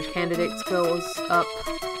your marriage candidates goes up.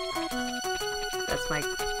 That's my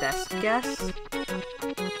best guess.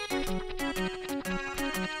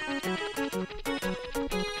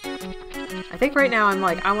 I think right now I'm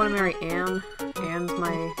like, I want to marry Anne. Anne's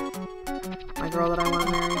my girl that I want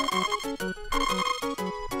to marry.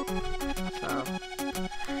 So,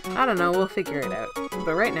 I don't know, we'll figure it out.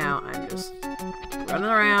 But right now, I'm just running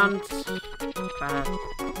around, trying to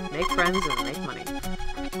make friends and make money.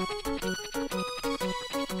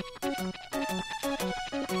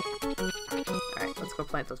 Alright, let's go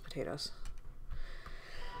plant those potatoes.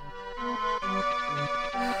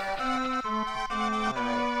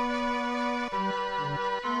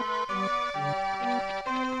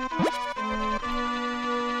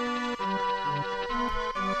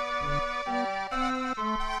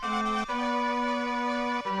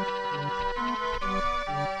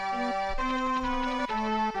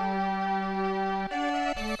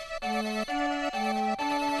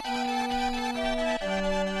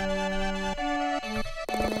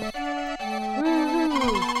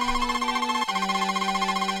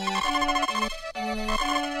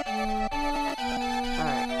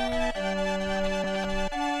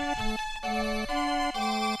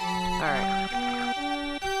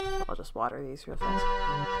 Water these real fast.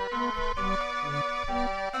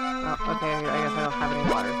 Oh, okay, I guess I don't have any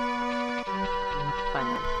water. Fine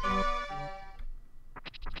then.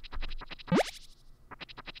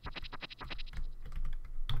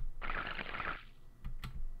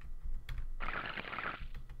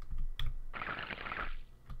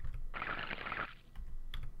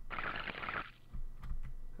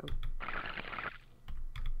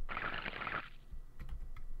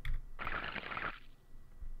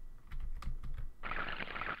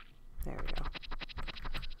 There we go.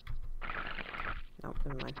 Nope,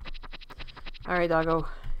 never mind. Alright, doggo.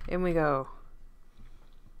 In we go.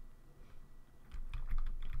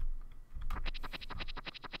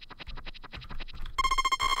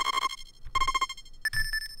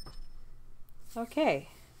 Okay.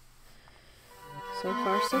 So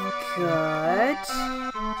far, so good. Alright.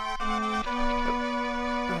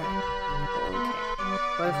 Okay.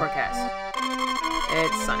 Weather forecast.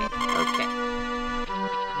 It's sunny. Okay.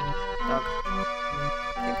 Dog.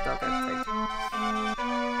 Take dog outside.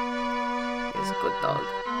 He's a good dog.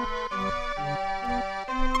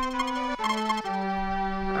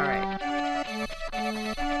 Alright.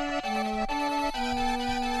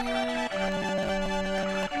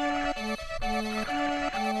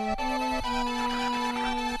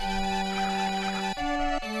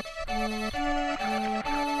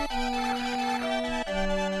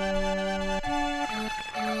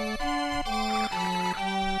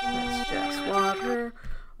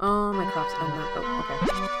 Oh, my crops. I'm not. Oh, okay.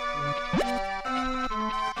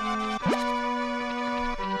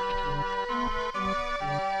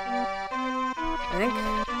 I think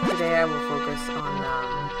today I will focus on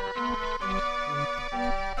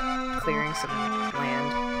clearing some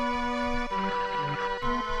land.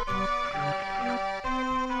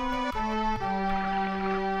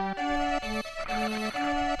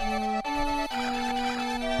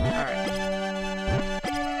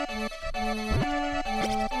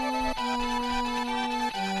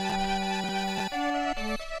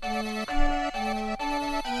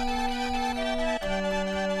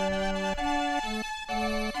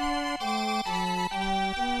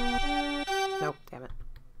 Nope, damn it.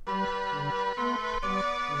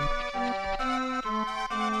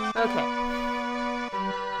 Okay.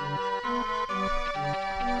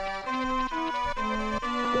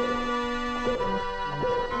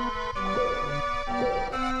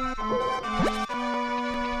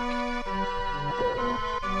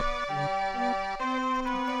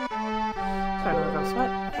 Start a little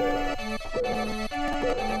sweat.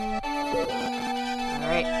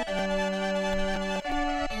 Alright.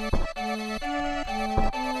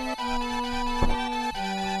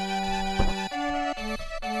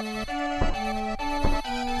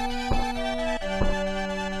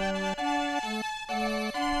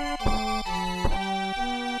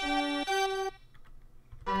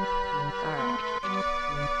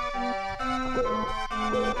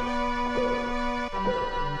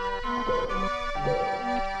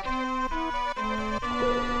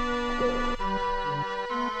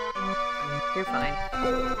 You're fine.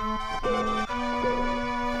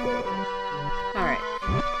 Alright.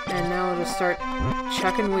 And now we'll just start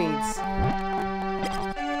chucking weeds. Alright,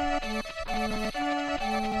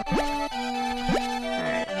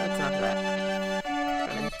 that's enough of that.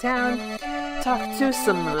 Run into town. Talk to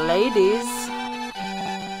some ladies.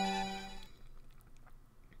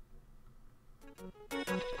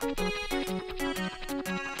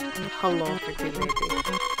 Hello, pretty lady.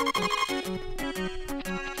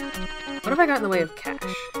 What if I got in the way of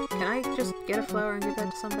cash? Can I just get a flower and give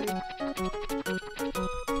that to somebody?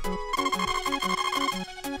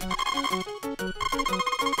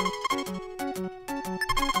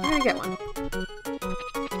 I'm gonna get one.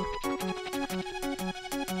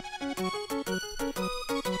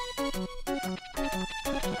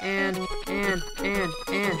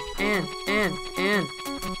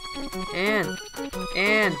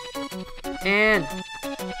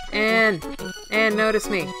 And notice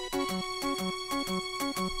me.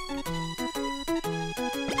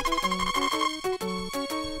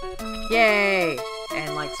 Yay!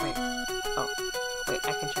 And likes me. Oh, wait,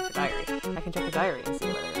 I can check her diary. I can check her diary and see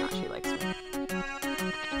whether or not she likes me.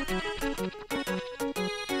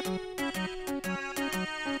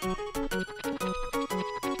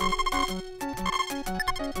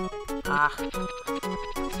 Ah.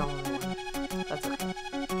 So annoying. That's okay.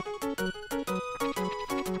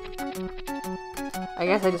 I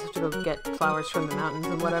guess I just have to go get flowers from the mountains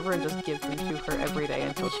and whatever and just give them to her every day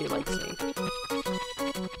until she likes me.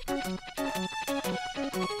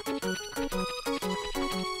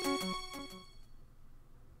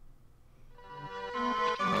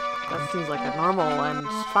 That seems like a normal and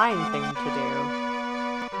fine thing to do.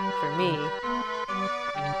 For me.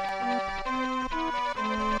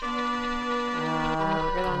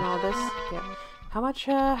 We're good on all this? Yep. How much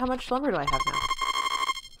lumber do I have now?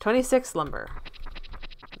 26 lumber.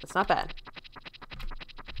 That's not bad.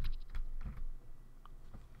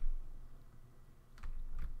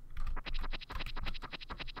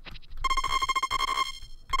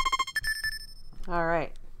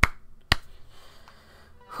 Alright.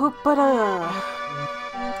 Hoop-a-da!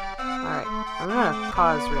 Alright, I'm gonna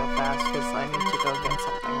pause real fast because I need to go get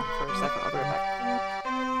something for a second. I'll be right back.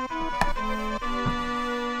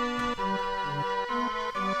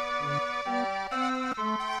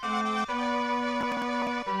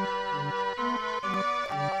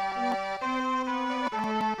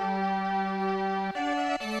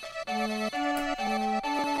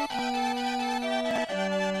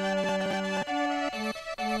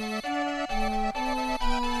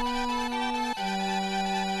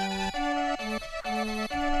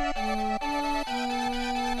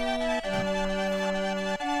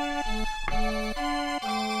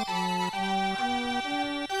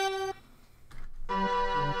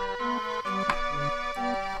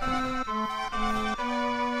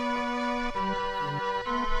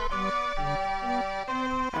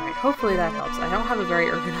 Hopefully that helps. I don't have a very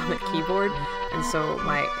ergonomic keyboard, and so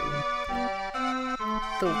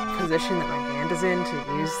the position that my hand is in to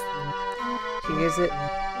use it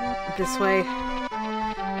this way,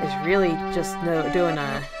 is really just doing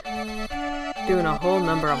a whole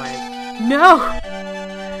number on my... No!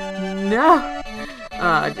 No!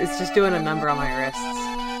 It's just doing a number on my wrists.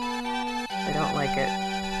 I don't like it.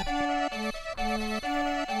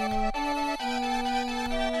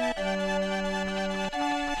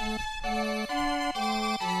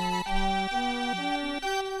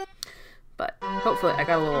 But hopefully, I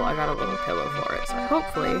got a little pillow for it, so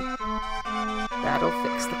hopefully that'll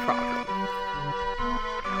fix the problem.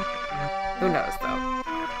 Who knows, though?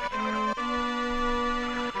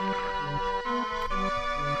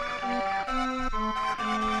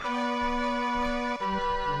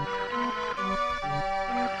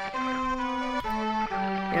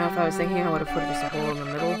 You know, if I was thinking, I would have put just a hole in the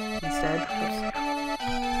middle instead. Oops.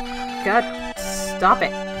 God, stop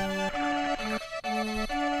it!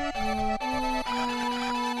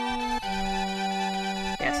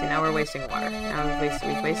 Yeah, see, now we're wasting water. Now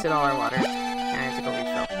we've wasted all our water. Now I have to go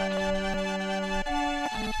refill.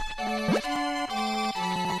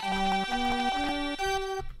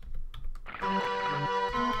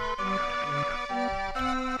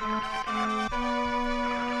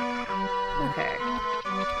 Okay.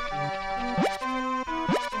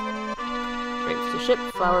 Grapes to ship,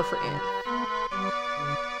 flour for Anne.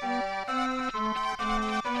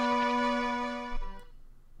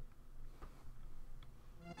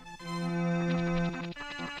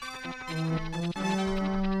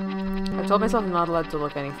 I told myself I'm not allowed to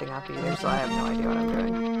look anything up either, so I have no idea what I'm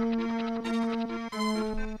doing.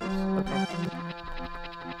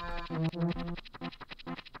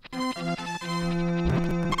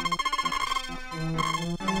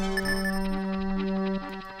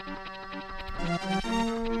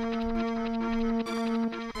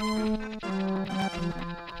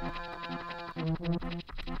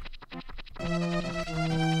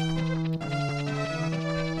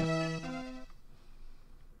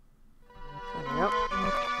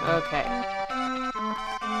 Okay. Okay.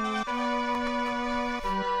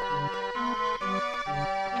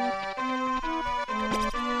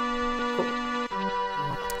 Cool.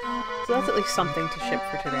 So that's at least something to ship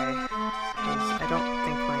for today. I don't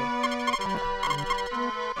think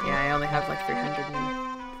yeah, I only have like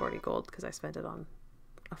 340 gold because I spent it on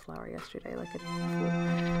a flower yesterday like a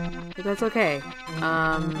fool. But that's okay.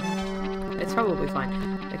 It's probably fine.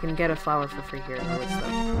 I can get a flower for free here in the woods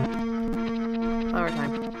though. Flower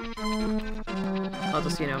time. I'll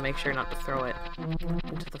just, you know, make sure not to throw it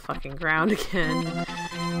into the fucking ground again.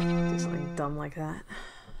 Do something dumb like that.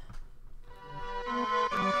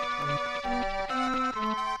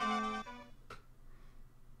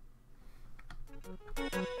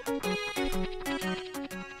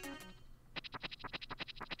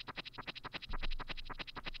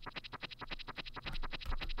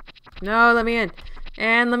 No, let me in.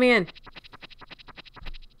 And let me in.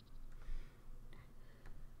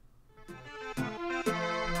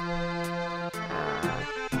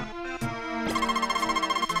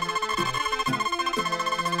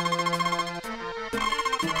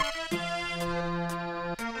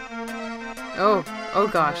 Oh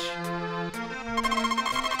gosh.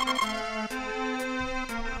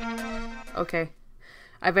 Okay.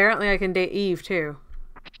 Apparently I can date Eve too.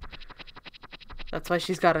 That's why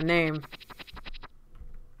she's got a name.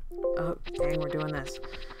 Oh, dang, we're doing this.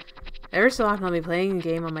 Every so often I'll be playing a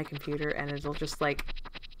game on my computer and it'll just like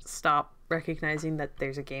stop recognizing that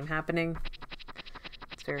there's a game happening.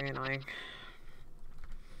 It's very annoying.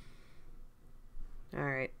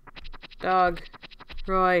 Alright. Dog.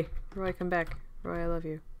 Roy. Roy, come back. Roy, I love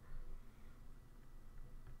you.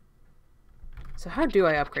 So how do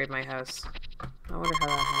I upgrade my house? I wonder how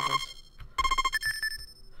that happens.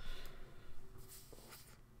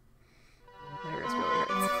 My wrist really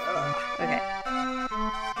hurts. Ugh. Okay.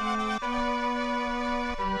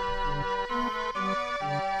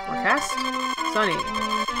 Forecast? Sunny.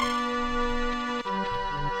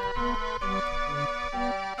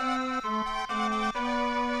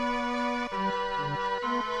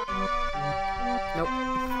 Nope.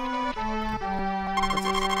 What's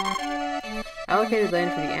this? Allocated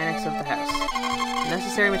land for the annex of the house.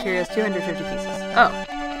 Necessary materials 250 pieces. Oh.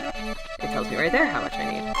 It tells me right there how much I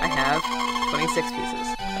need. I have 26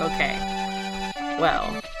 pieces. Okay.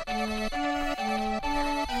 Well.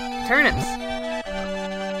 Turnips!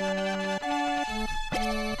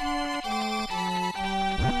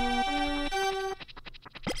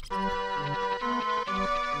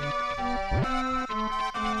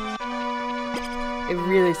 It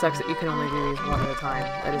really sucks that you can only do these one at a time.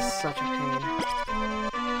 That is such a pain.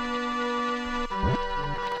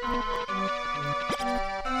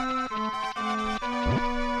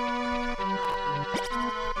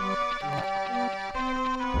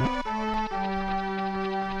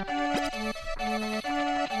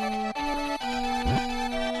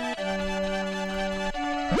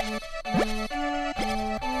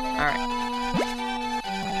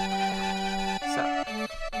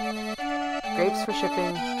 grapes for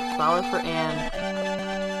shipping, flour for Anne,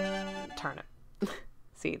 turnip.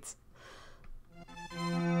 Seeds.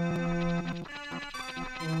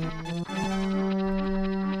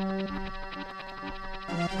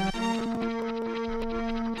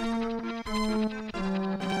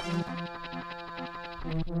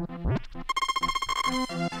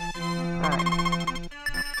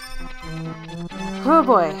 Oh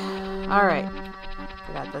boy. Alright.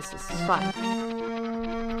 I got this. This is fun.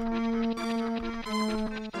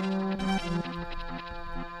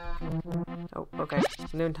 Oh, okay.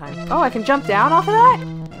 Noontime. Oh, I can jump down off of that?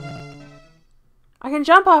 I can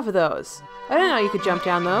jump off of those. I didn't know you could jump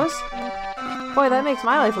down those. Boy, that makes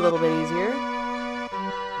my life a little bit easier.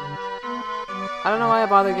 I don't know why I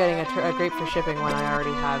bother getting a grape for shipping when I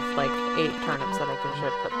already have, like, 8 turnips that I can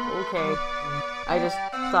ship, but okay. I just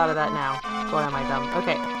thought of that now. Boy, am I dumb.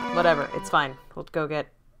 Okay, whatever. It's fine. We'll go get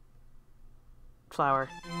flour.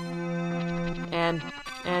 And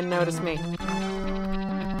notice me.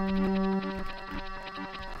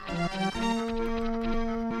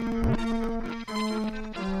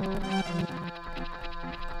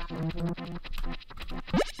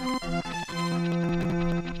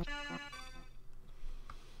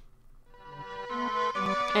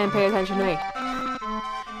 And pay attention to me.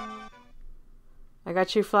 I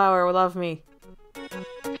got you, flower. Love me.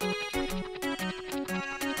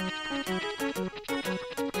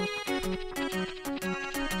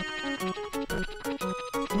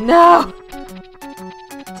 No!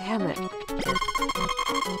 Damn it.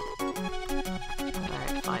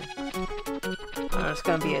 Alright, fine. I'm just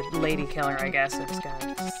gonna be a lady killer, I guess. I'm just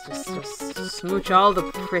gonna just smooch all the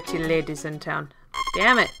pretty ladies in town.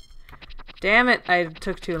 Damn it! Damn it, I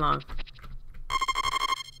took too long.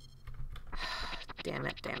 Damn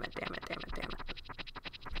it, damn it, damn it, damn it, damn it.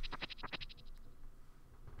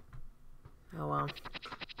 Oh well.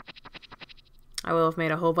 I will have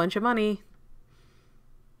made a whole bunch of money.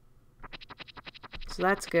 So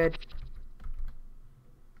that's good.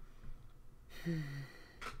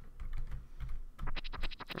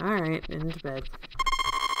 Alright, into bed.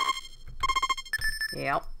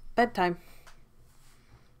 Yep, bedtime.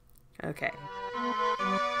 Okay.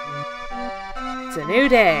 It's a new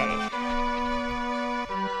day.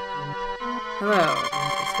 Hello.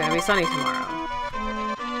 It's gonna be sunny tomorrow.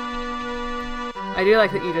 I do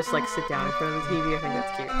like that you just like sit down in front of the TV. I think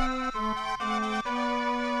that's cute.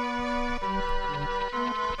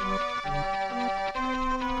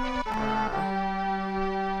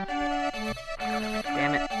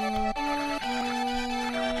 Damn it.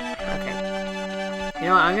 Okay. You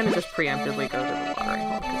know what? I'm gonna just preemptively go to the watering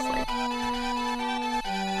hole because like.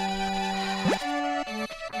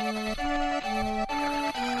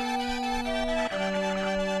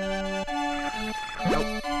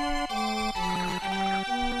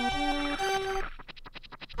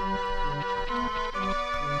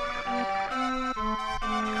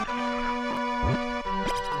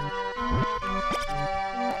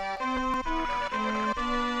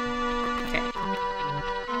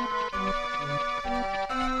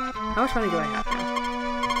 How much money do I have now?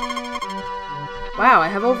 Wow, I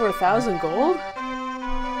have over 1,000 gold?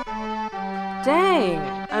 Dang,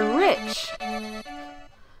 I'm rich!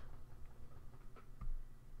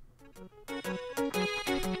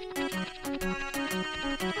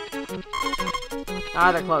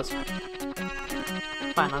 Ah, they're closed.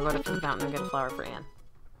 Fine, I'll go to the mountain and get a flower for Anne.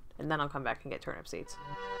 And then I'll come back and get turnip seeds.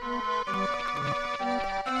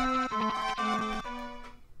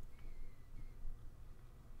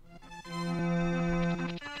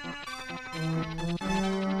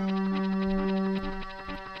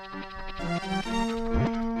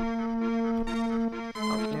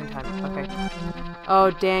 Oh,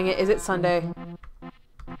 dang it. Is it Sunday?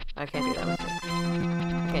 I can't do that with you.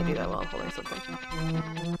 I can't do that while I'm holding something.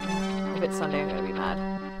 If it's Sunday, I'm gonna be mad.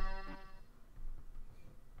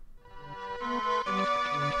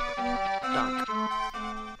 Dunk.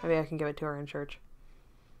 Maybe I can give it to her in church.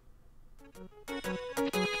 I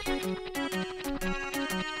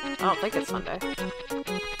don't think it's Sunday.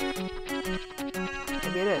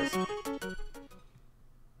 Maybe it is.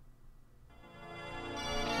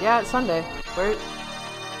 Yeah, it's Sunday. Where?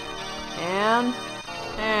 And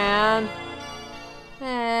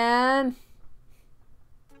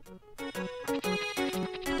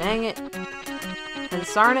dang it. And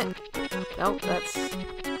sarn it. Nope, that's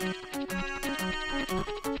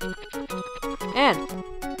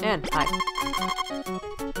and hi.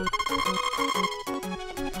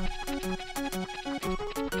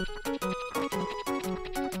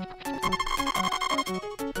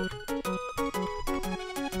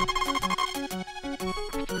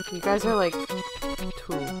 You guys are like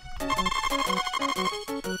two.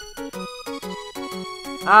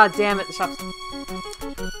 Ah, damn it, the shop's...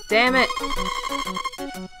 Damn it!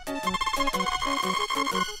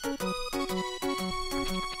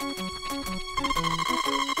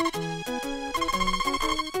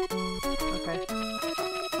 Okay.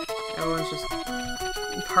 Everyone's just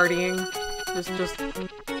partying. Just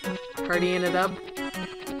partying it up.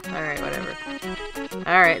 Alright, whatever.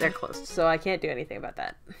 Alright, they're closed, so I can't do anything about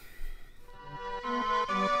that.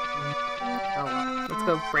 Oh well. Let's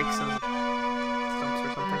go break some stumps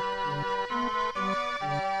or something.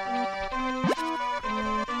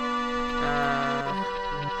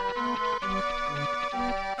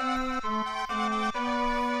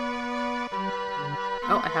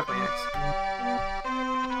 Oh, I have my axe.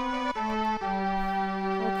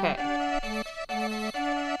 Okay.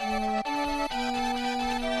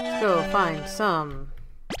 Let's go find some...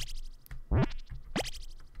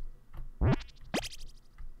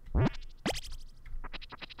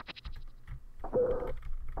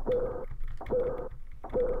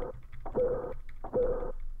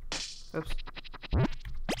 Oops.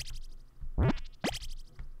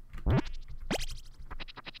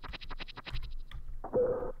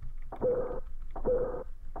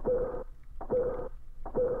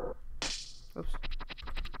 Oops.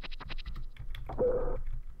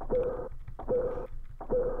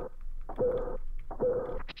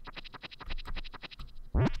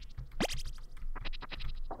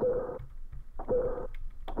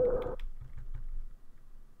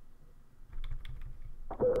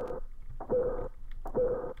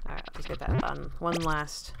 Alright, let's get that done. One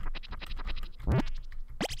last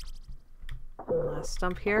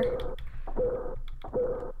stump here.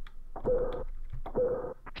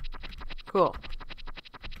 Cool.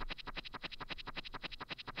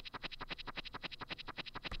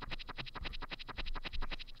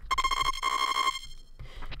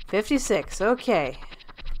 $56, okay.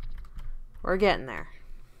 We're getting there.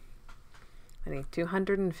 I need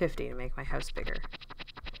 250 to make my house bigger.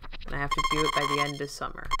 And I have to do it by the end of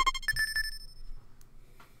summer.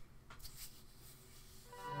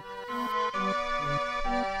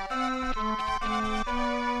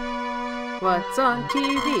 What's on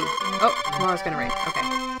TV? Oh, tomorrow's gonna rain. Okay.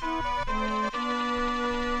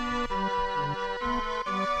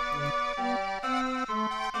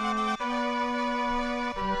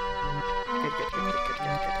 Good.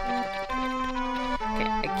 Okay,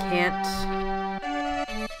 I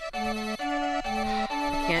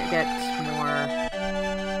can't get more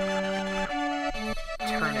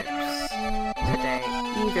turnips today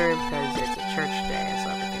either because it's a church day, so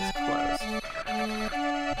everything's closed.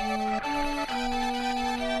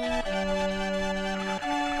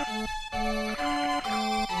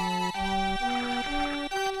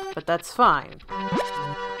 But that's fine.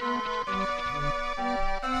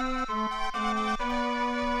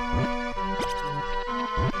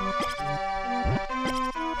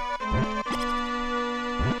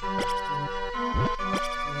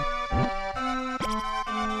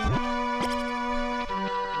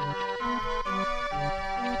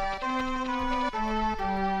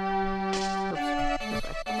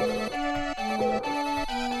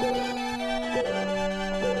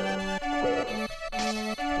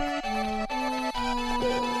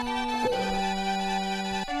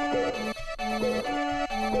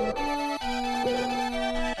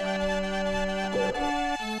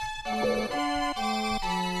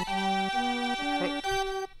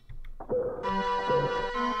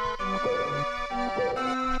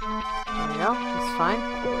 It's fine.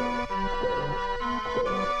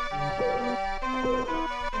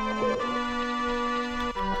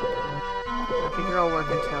 I figure I'll work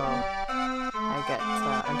until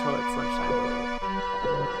until it's lunchtime.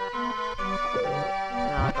 Then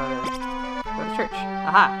I'll go to church.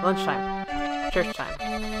 Aha! Lunchtime. Church time.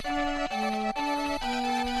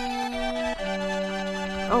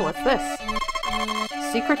 Oh, what's this?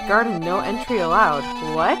 Secret garden, no entry allowed.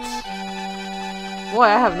 What? Boy,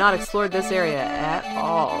 I have not explored this area at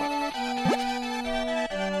all.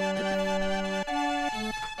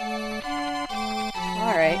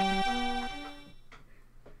 Alright.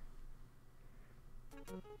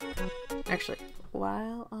 Actually,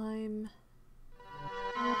 while I'm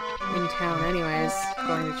in town anyways,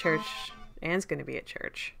 going to church, Anne's gonna be at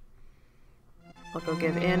church. I'll go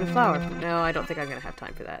give Anne a flower. No, I don't think I'm gonna have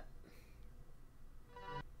time for that.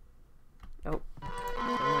 Oh.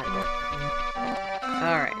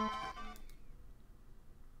 Alright.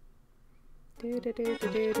 Here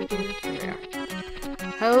we are.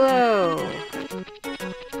 Hello!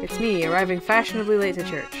 It's me, arriving fashionably late to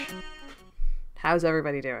church. How's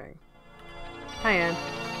everybody doing? Hi, Anne.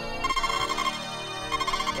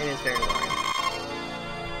 It is very boring.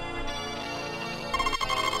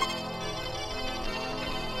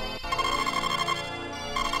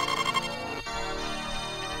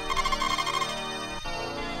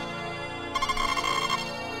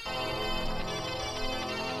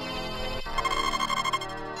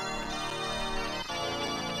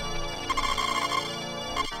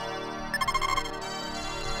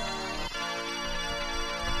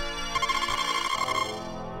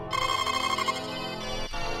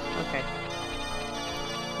 Okay.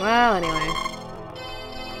 Well, anyway.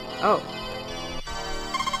 Oh.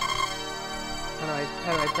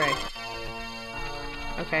 How do I pray?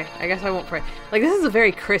 Okay, I guess I won't pray. Like, this is a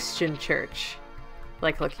very Christian church.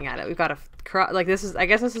 Like, looking at it. We've got a... Like, this is... I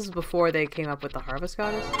guess this is before they came up with the Harvest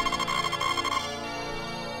Goddess.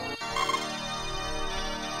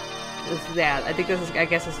 Yeah, I think this is... I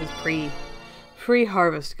guess this is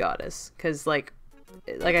pre-Harvest Goddess. Because, like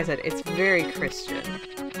I said, it's very Christian.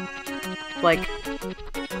 Like,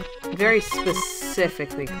 very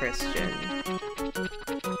specifically Christian.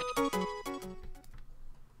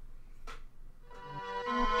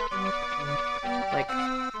 Like...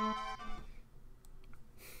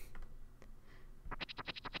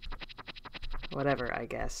 whatever, I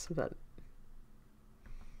guess, but...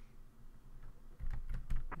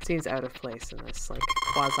 it seems out of place in this, like,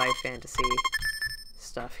 quasi-fantasy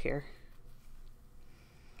stuff here.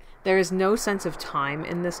 There is no sense of time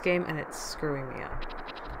in this game, and it's screwing me up.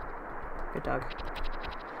 Good dog.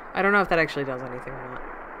 I don't know if that actually does anything or not.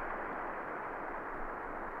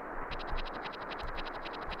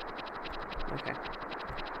 Okay.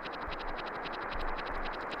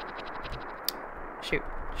 Shoot.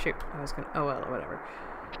 Shoot. I was gonna... oh well, whatever.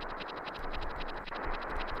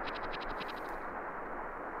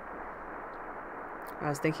 I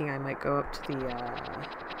was thinking I might go up to the,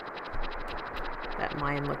 that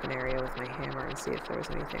Mayan-looking area with my hammer and see if there was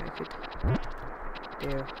anything I could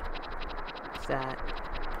do. What's that?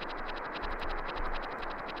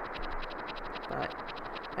 But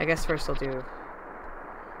I guess first I'll do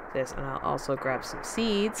this, and I'll also grab some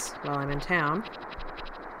seeds while I'm in town.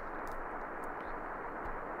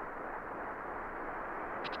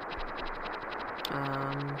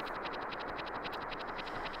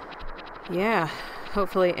 Yeah.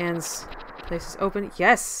 Hopefully Anne's place is open.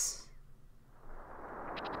 Yes!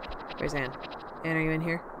 Where's Anne? Anne, are you in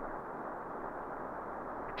here?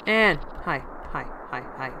 Anne! Hi. Hi. Hi.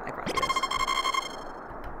 Hi. I brought you this.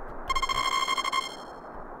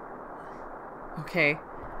 Okay.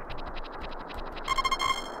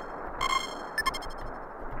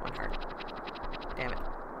 One heart. Damn it.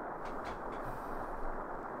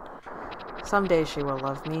 Someday she will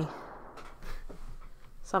love me.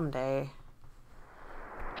 Someday.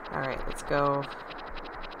 Alright, let's go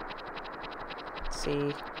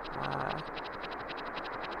see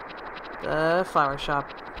the flower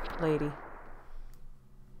shop lady.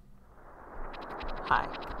 Hi,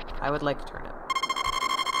 I would like a turnip.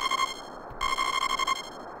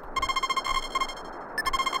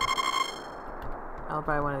 I'll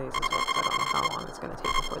buy one of these as well because I don't know how long it's going to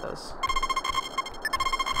take before those.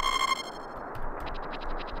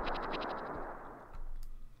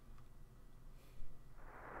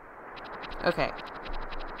 Okay.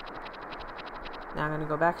 Now I'm gonna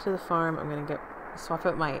go back to the farm. I'm gonna swap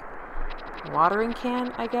out my watering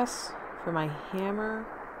can, I guess, for my hammer,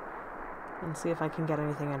 and see if I can get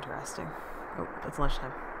anything interesting. Oh, it's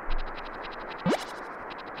lunchtime.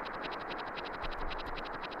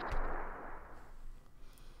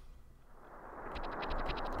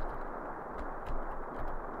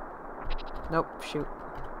 Nope, shoot.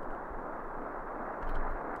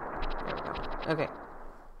 There we go. Okay.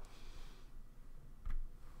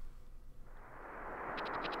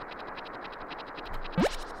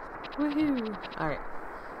 Woohoo! Alright.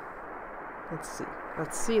 Let's see.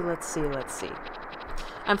 Let's see, let's see, let's see.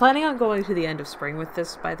 I'm planning on going to the end of spring with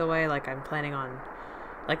this, by the way. Like, I'm planning on,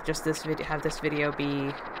 like, just this video, have this video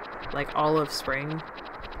be, like, all of spring.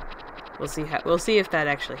 We'll see if that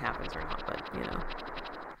actually happens or not, but, you know.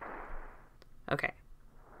 Okay.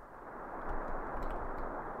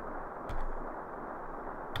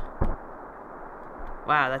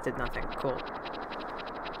 Wow, that did nothing. Cool.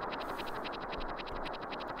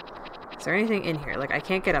 Is there anything in here? Like, I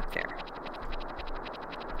can't get up there.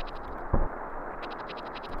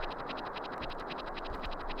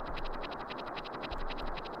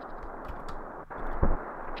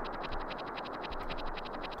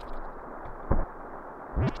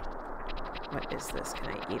 What is this?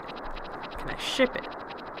 Can I eat it? Can I ship it?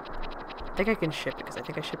 I think I can ship it, because I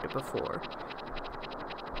think I shipped it before.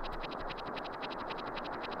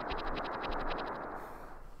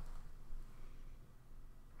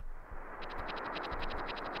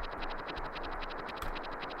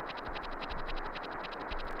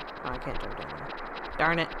 Oh, I can't jump down there.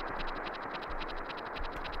 Darn it.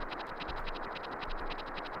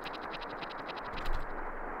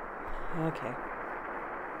 Okay.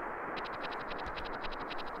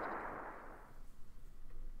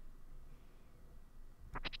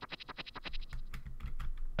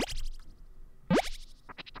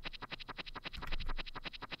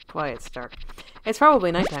 Boy, it's dark. It's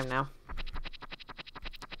probably nighttime now.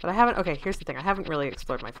 But I haven't... Okay, here's the thing. I haven't really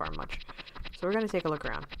explored my farm much. So we're going to take a look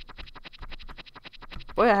around.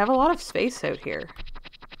 Boy, I have a lot of space out here.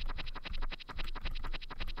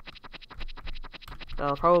 That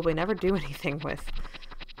I'll probably never do anything with.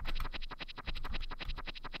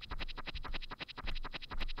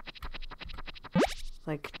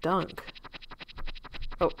 Like dunk.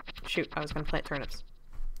 Oh, shoot. I was going to plant turnips.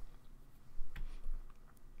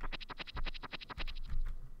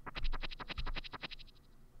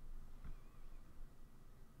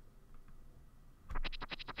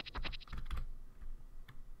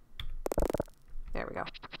 There we go.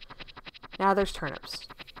 Now there's turnips.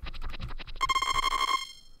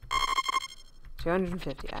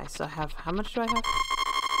 250. I still have... How much do I have?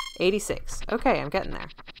 86. Okay, I'm getting there.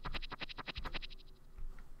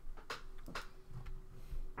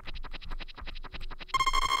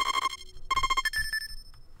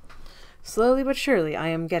 Slowly but surely, I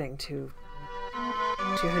am getting to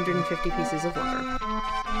 250 pieces of lumber.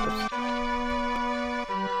 Oops.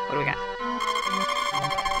 What do we got?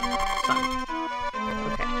 Sun.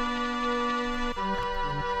 Okay.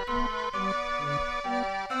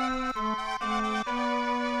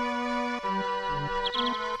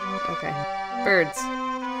 Okay. Birds.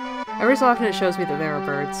 Every so often it shows me that there are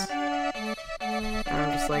birds. And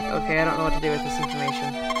I'm just like, okay, I don't know what to do with this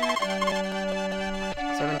information.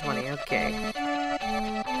 720, okay.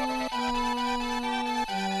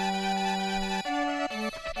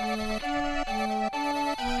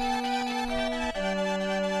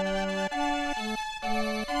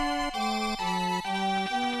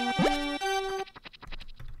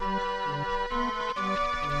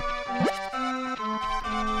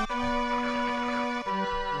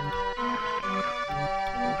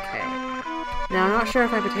 Now, I'm not sure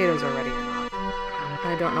if my potatoes are ready or not.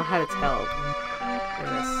 I don't know how to tell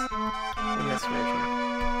in this version.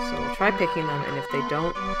 So we'll try picking them, and if they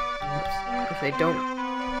don't, oops, if they don't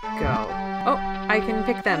go, oh, I can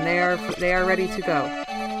pick them. They are ready to go.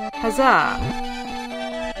 Huzzah!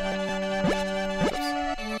 Oops.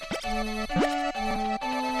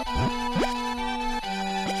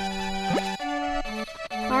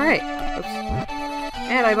 All right. Oops.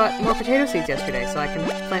 And I bought more potato seeds yesterday, so I can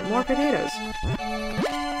plant more potatoes.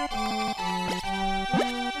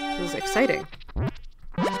 This is exciting.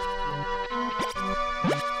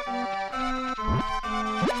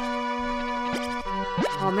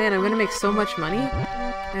 Oh man, I'm gonna make so much money.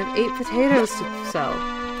 I have 8 potatoes to sell.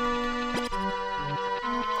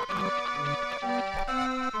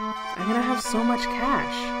 I'm gonna have so much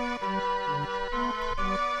cash.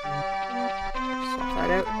 Swap that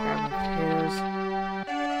out, grab my potatoes.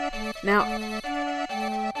 Now,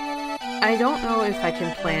 I don't know if I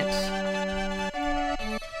can plant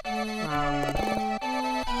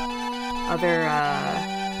other,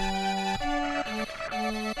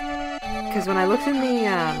 because when I looked in the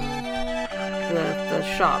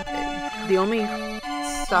shop, the only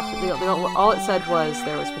stuff, all it said was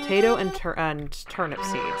there was potato and turnip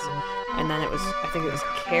seeds, and then it was, I think it was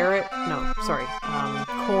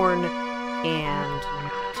corn and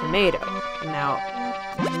tomato. Now,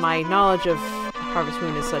 my knowledge of Harvest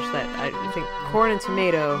Moon is such that I think corn and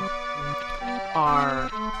tomato are...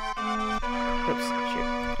 Oops, shoot.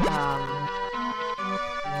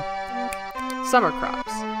 Summer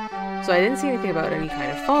crops. So I didn't see anything about any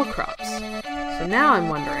kind of fall crops. So now I'm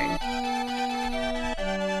wondering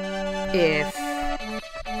if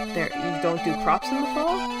you don't do crops in the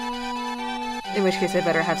fall? In which case I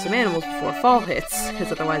better have some animals before fall hits,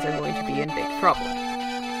 because otherwise I'm going to be in big trouble.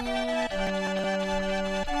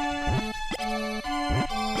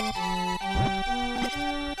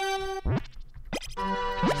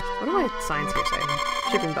 What do my signs here say?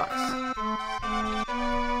 Shipping box.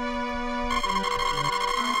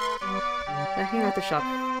 Backing out the shop,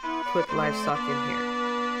 put livestock in here.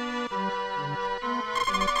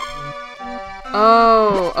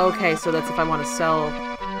 Oh, okay, so that's if I want to sell...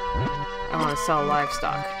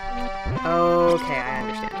 livestock. Okay, I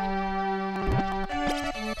understand.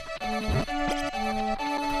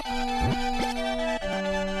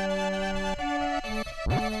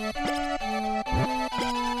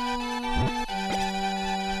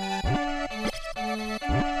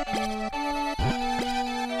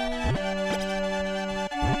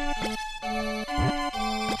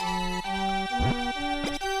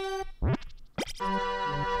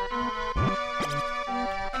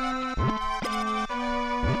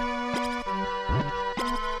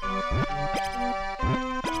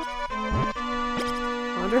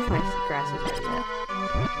 I wonder if my grass is ready yet.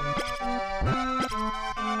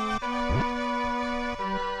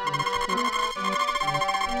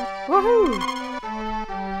 Woohoo!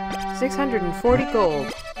 640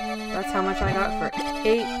 gold. That's how much I got for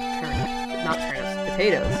 8 turnips. Not turnips,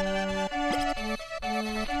 potatoes.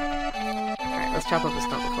 Alright, let's chop up a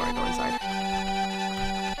stump before I go inside.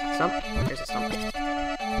 Stump? There's a stump.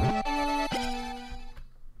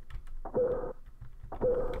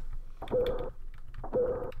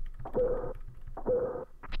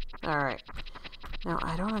 Alright. Now,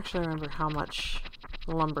 I don't actually remember how much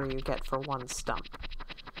lumber you get for one stump.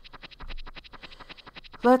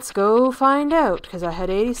 Let's go find out, because I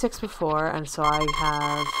had 86 before, and so I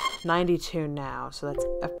have 92 now. So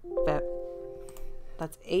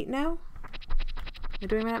that's 8 now? Am I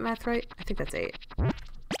doing that math right? I think that's 8.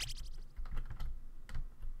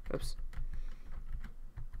 Oops.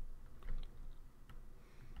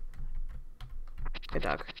 Good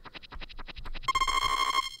dog.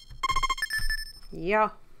 Yeah.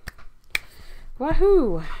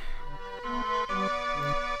 Wahoo!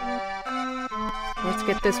 Let's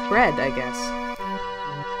get this bread, I guess.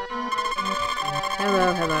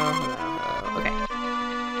 Hello, hello, hello, hello. Okay.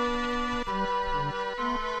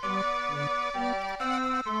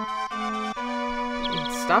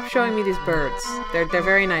 Stop showing me these birds. They're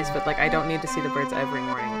very nice, but like I don't need to see the birds every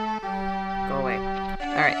morning. Go away.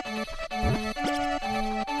 Alright.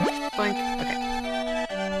 Blank. Okay.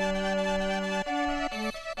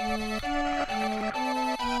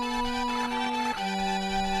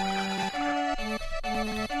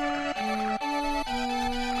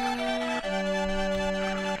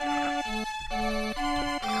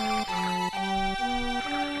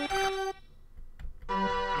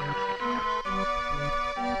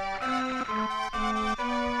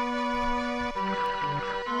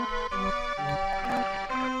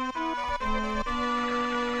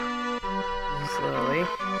 Slowly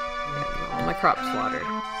getting all my crops watered.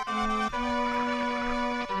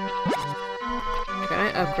 Can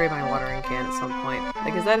I upgrade my watering can at some point?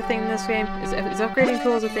 Like, is that a thing in this game? Is upgrading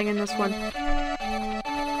tools a thing in this one?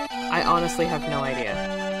 I honestly have no idea.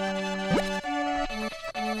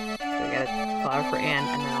 So I get a flower for Anne,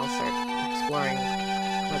 and then I'll start exploring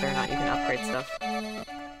whether or not you can upgrade stuff.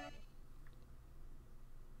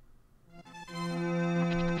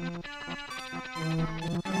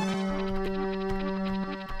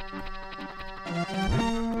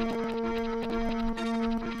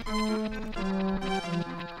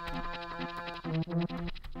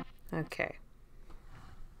 Okay.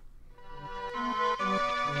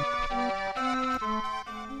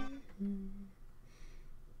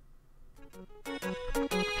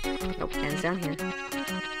 Nope, hands down here.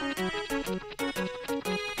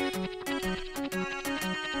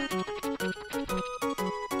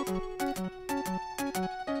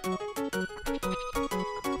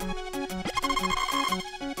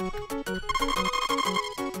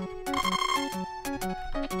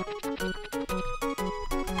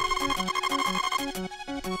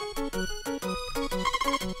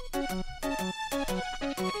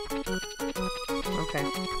 Okay,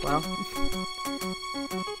 well.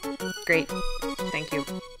 Great. Thank you.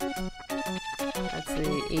 That's the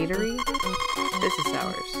eatery. This is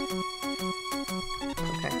ours.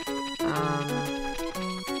 Okay.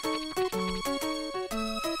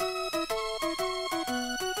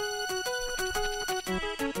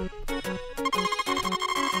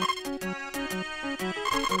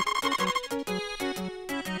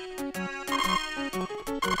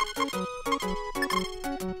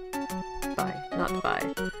 Buy, not buy.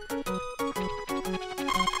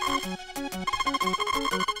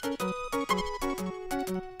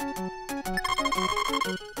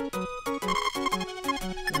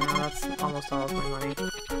 No, that's almost all of my money.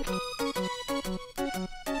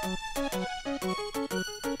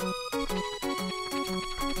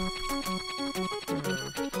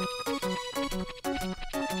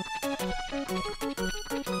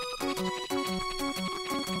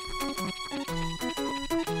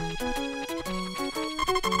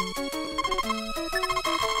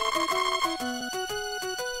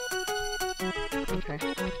 Okay.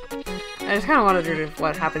 I just kind of wanted to do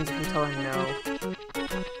what happens if you tell her no.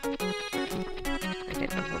 Okay,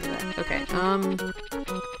 don't go to that. Okay,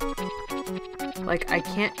 like, I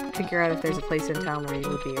can't figure out if there's a place in town where you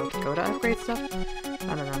would be able to go to upgrade stuff.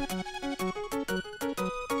 I don't know.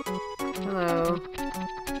 Hello.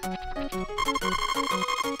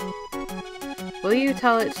 Will you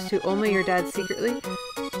tell it to only your dad secretly?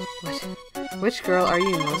 What? Which girl are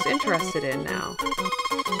you most interested in now?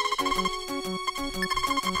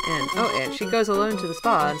 And she goes alone to the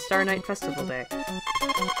spa on Star Night Festival Day.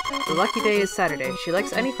 The lucky day is Saturday. She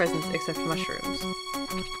likes any presents except mushrooms.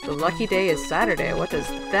 The lucky day is Saturday. What does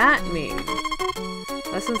that mean?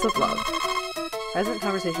 Lessons of love. Present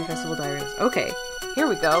conversation festival diaries. Okay. Here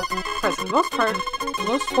we go. Present. Most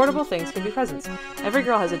portable things can be presents. Every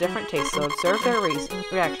girl has a different taste, so observe their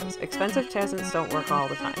reactions. Expensive presents don't work all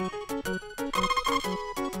the time.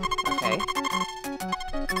 Okay.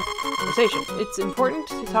 Conversation. It's important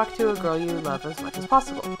to talk to a girl you love as much as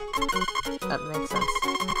possible. That makes sense.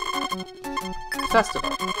 Festival.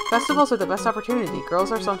 Festivals are the best opportunity.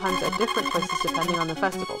 Girls are sometimes at different places depending on the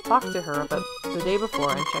festival. Talk to her about the day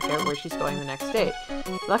before and check out where she's going the next day.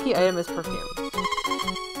 Lucky item is perfume.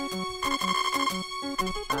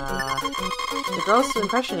 The girl's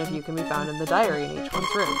impression of you can be found in the diary in each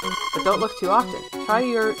one's room. But don't look too often. Try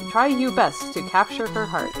you best to capture her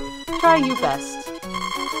heart. Try you best.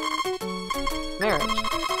 Marriage.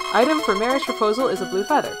 Item for marriage proposal is a blue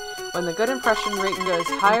feather. When the good impression rate goes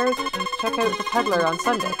higher, check out the peddler on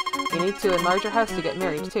Sunday. You need to enlarge your house to get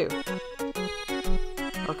married, too.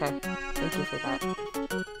 Okay, thank you for that.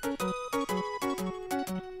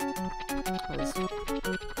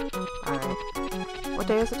 Alright. What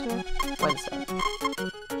day is it today? Wednesday.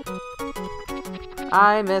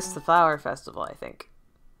 I missed the flower festival, I think.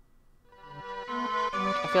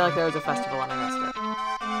 I feel like there was a festival and I missed it.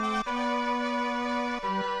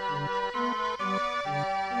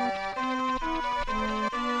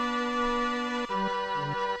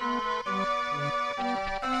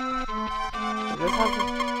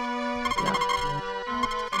 No.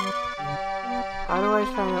 How do I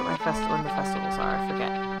find out when the festivals are? I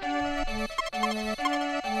forget.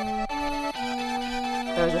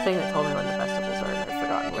 There was a thing that told me when the festivals are, and I've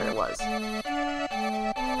forgotten where it was. I'm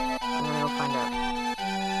gonna go find out.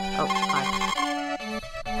 Oh, hi.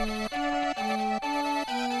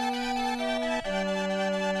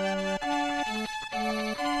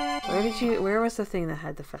 Where was the thing that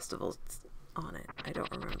had the festivals on it? I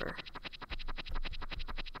don't remember.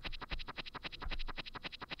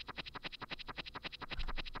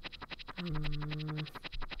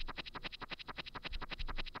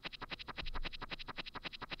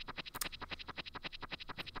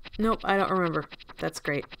 Nope, I don't remember. That's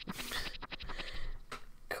great.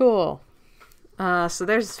 Cool. So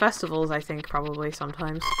there's festivals, I think, probably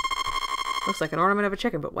sometimes. Looks like an ornament of a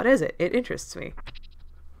chicken, but what is it? It interests me.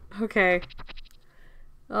 Okay.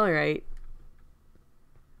 Alright.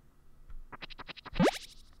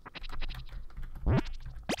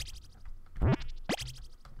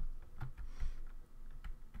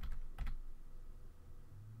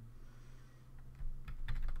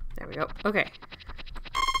 There we go. Okay.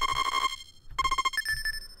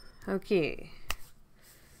 Okay.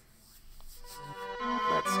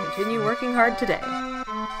 Let's continue working hard today.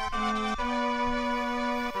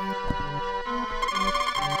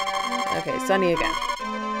 Okay, sunny again.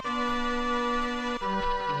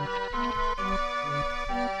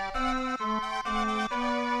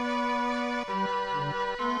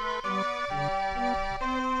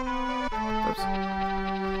 Oops.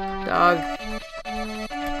 Dog.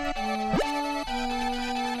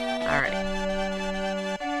 Alright.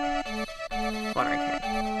 Watering can.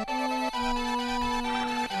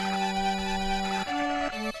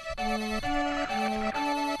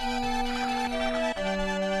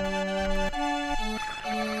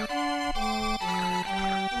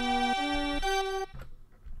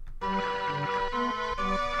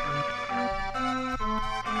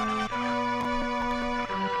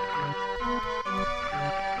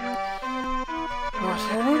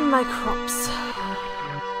 Watering my crops.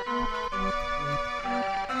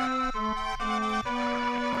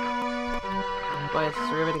 Boy, this is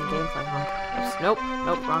riveting gameplay, huh? Oops, nope,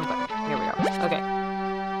 wrong button. Here we go. Okay.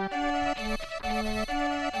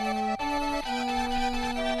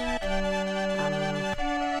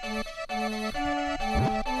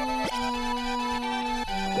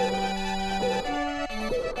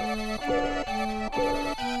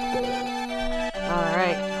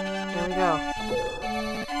 Alright, here we go.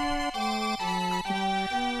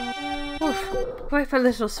 Oof, wipe a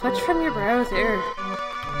little sweat from your brow there.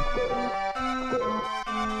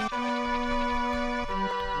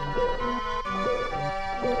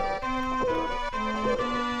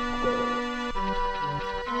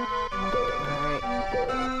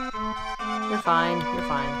 You're fine.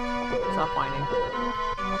 Stop whining.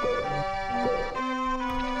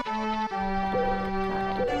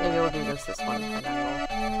 Alright, maybe we'll do this one, and then we'll...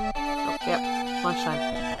 Oh, yep, lunchtime.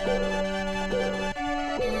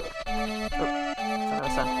 Oh, thought I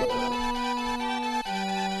was done.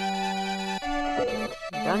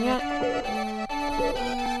 You done yet?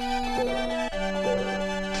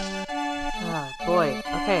 Ah, boy.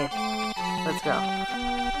 Okay, let's go.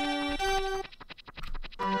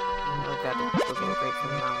 Gotta go get a grate from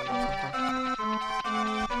the mountain or something.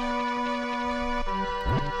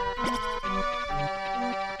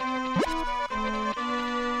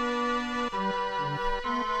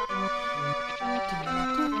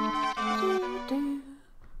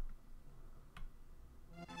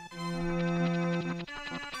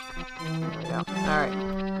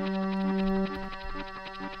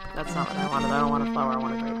 That's not what I wanted. I don't want a flower, I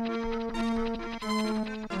want a grape.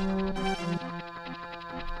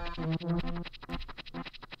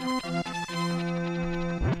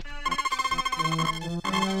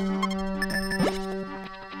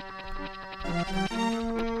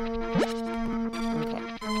 Okay.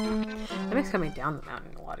 That makes coming down the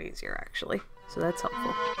mountain a lot easier, actually. So that's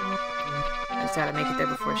helpful. Just gotta make it there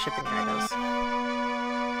before shipping guy does.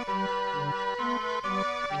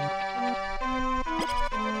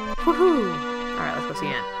 Woohoo! Alright, let's go see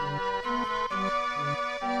Anne.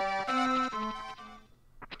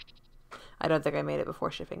 I don't think I made it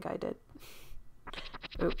before shipping guy did.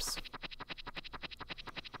 Oops.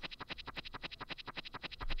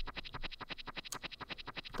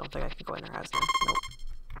 Don't think I can go in her house now. Nope.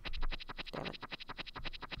 Damn it.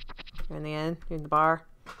 You're in the inn? You're in the bar?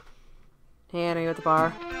 Hey, Anne, are you at the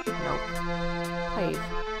bar? Nope. Hi.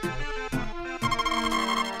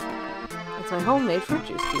 It's my homemade fruit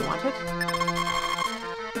juice. Do you want it?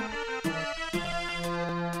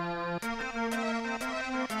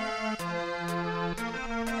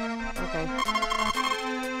 Okay.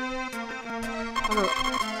 Oh,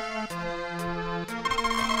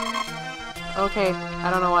 no. Okay, I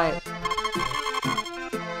don't know why it...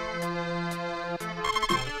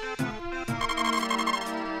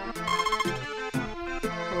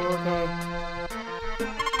 Okay.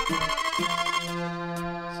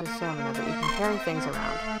 This is stamina, but you can carry things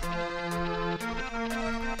around.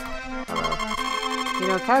 Hello. You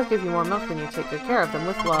know, cows give you more milk when you take good care of them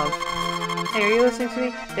with love. Hey, are you listening to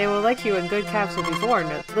me? They will like you and good calves will be born.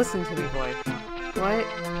 Listen to me, boy. What?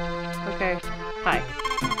 Okay. Hi.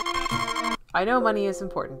 I know money is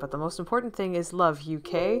important, but the most important thing is love,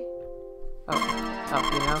 UK? Oh,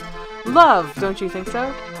 you know? Love! Don't you think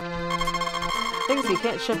so? Things you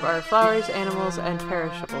can't ship are flowers, animals, and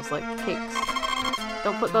perishables like cakes.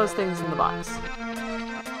 Don't put those things in the box.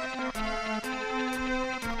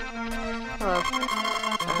 Hello.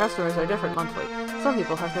 Our customers are different monthly. Some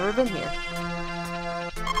people have never been here.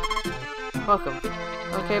 Welcome.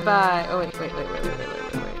 Okay, bye. Oh, wait. Is there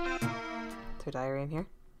a diary in here?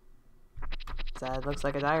 That looks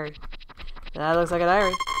like a diary. That looks like a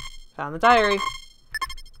diary. Found the diary.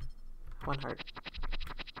 1 heart.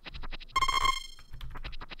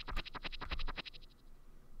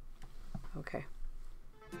 Okay.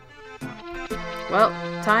 Well,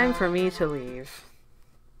 time for me to leave.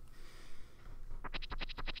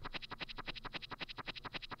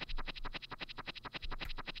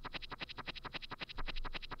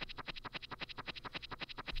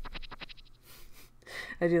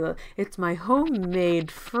 I do love it's my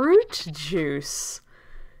homemade fruit juice.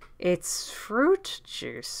 It's fruit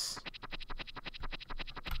juice.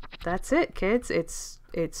 That's it, kids.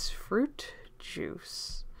 It's fruit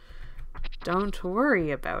juice. Don't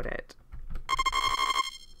worry about it.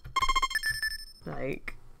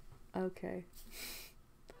 Like, okay.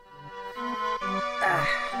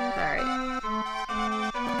 Alright.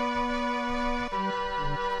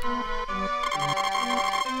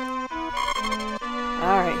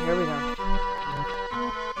 Alright, here we go.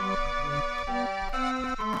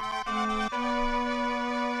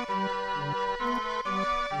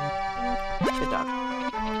 Good dog.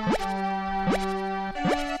 Oops.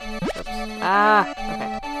 Ah, okay.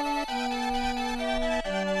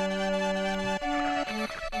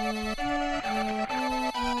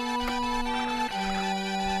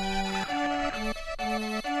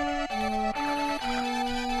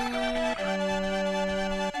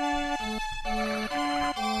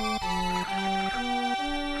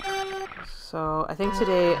 So I think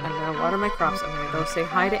today I'm going to water my crops, I'm going to go say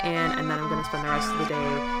hi to Anne, and then I'm going to spend the rest of the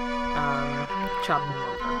day chopping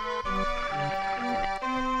lumber.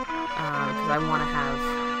 Because I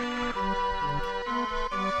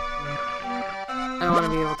want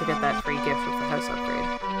to be able to get that free gift with the house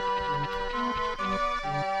upgrade.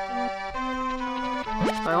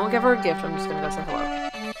 So I won't give her a gift, I'm just going to go say hello.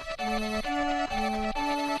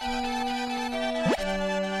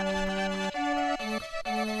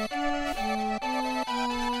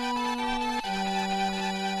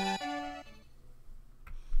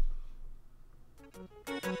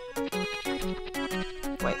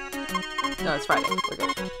 Wait. No, it's Friday. We're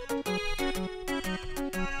good.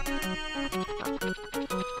 Oh.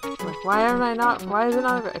 Like, why am I not... Why is it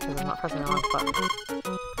not... Because I'm not pressing the wrong button.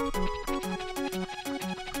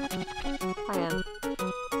 Hi, Anne.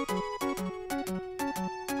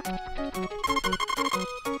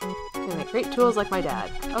 You make great tools like my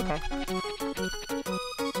dad. Okay.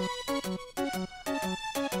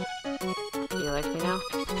 Do you like me now?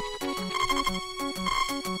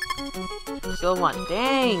 Still one.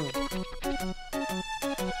 Dang!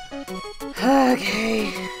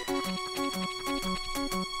 Okay.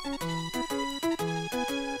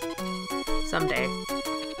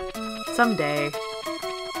 Someday.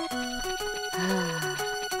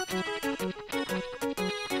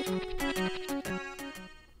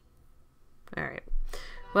 Alright.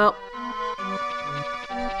 Well.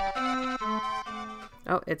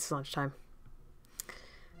 Oh, it's lunchtime.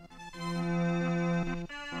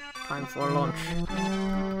 Time for lunch.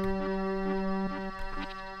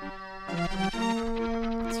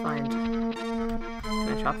 Let's find... Can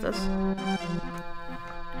I chop this?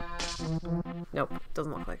 Nope,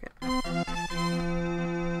 doesn't look like it.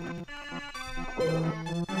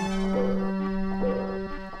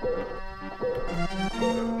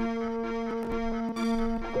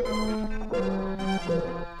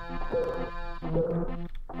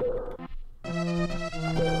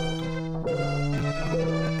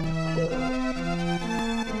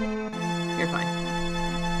 You're fine.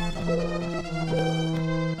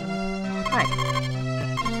 Hi.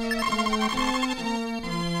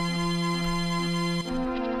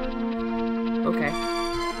 Okay.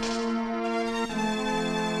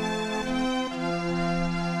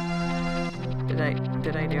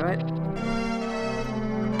 Did I do it?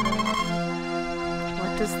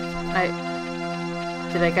 What does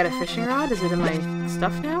did I get a fishing rod? Is it in my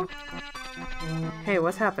stuff now? Hey,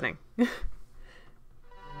 what's happening? Do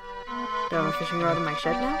I have a fishing rod in my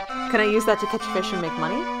shed now? Can I use that to catch fish and make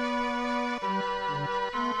money?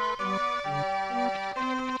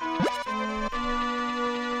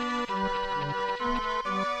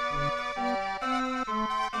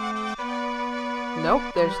 Nope,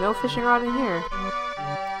 there's no fishing rod in here.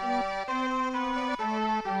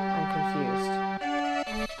 I'm confused.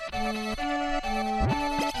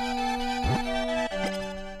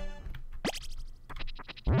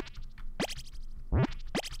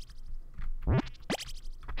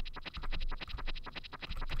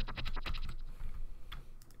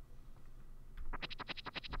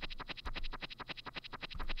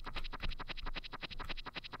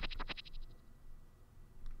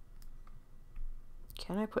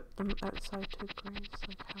 Can I put them outside to graze?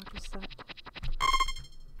 Like, how does that...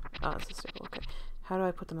 Oh, it's a staple, okay. How do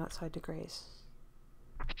I put them outside to graze?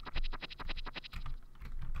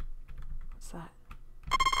 What's that?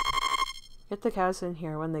 Get the cows in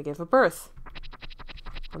here when they give a birth.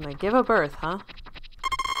 When they give a birth, huh?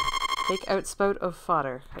 Take out spout of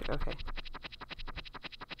fodder. Okay.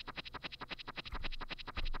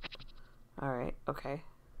 Alright, okay.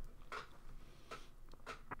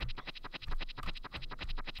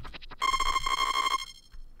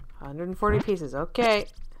 $140 pieces, okay.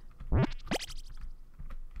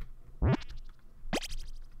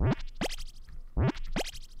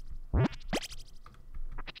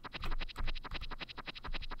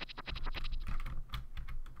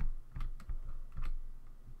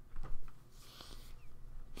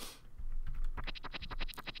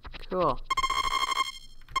 Cool.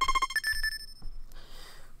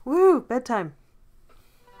 Woo! Bedtime.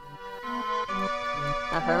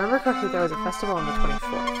 Now, if I remember correctly, there was a festival on the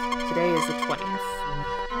 24th. Today is the 20th.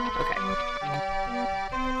 Okay.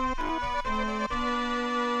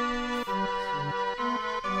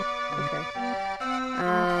 Okay.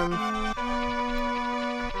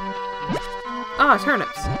 Ah,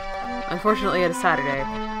 turnips! Unfortunately, it is Saturday,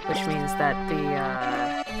 which means that the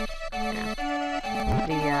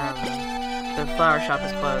flower shop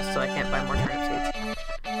is closed, so I can't buy more turnip seeds.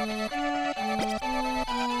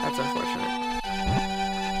 That's unfortunate.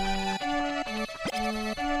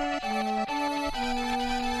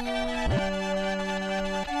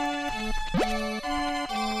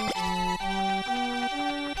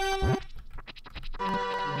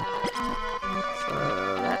 So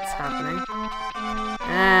that's happening.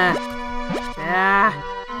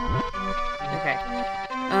 Okay.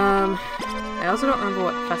 I also don't remember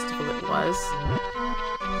what festival it was.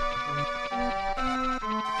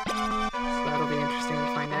 So that'll be interesting to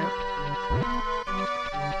find out.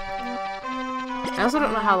 I also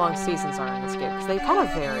don't know how long seasons are in this game, because they kind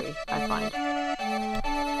of vary, I find.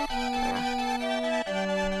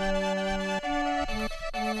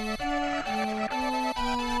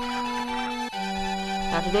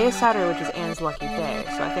 Now today is Saturday, which is Anne's lucky day,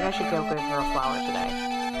 so I think I should go give her a flower today.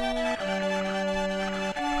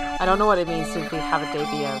 I don't know what it means to have a day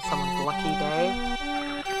be someone's lucky day,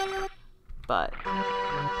 but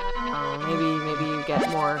maybe you get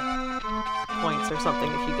more points or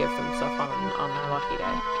something if you give them stuff on their lucky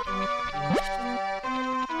day.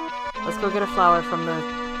 Let's go get a flower from the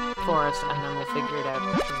forest, and then we'll figure it out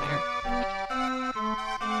from there.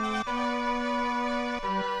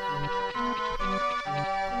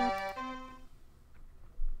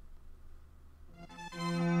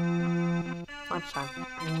 Lunchtime.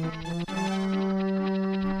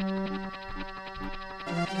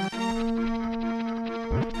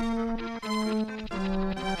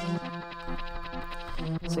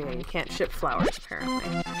 can't ship flowers, apparently.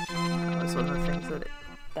 That was one of the things that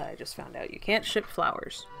I just found out. You can't ship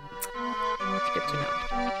flowers. Good to know.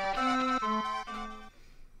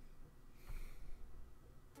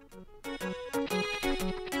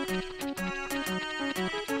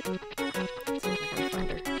 Let's see if I can find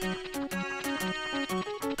her.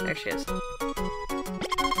 There she is.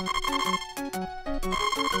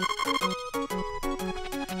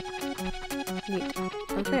 Neat.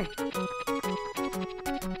 Okay.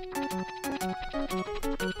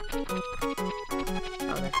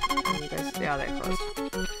 Oh, there. You guys, yeah, they're closed.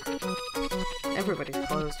 Everybody's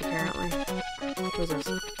closed, apparently. Who's this?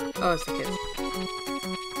 Oh, it's the kids.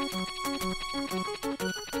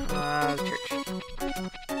 Church.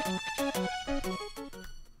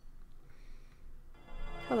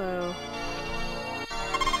 Hello.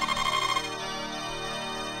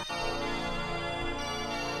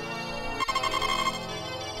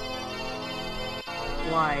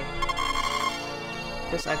 Why?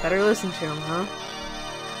 Just, I better listen to him, huh?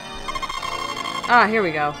 Ah, here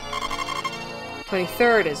we go.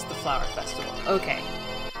 23rd is the flower festival. Okay.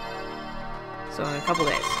 So in a couple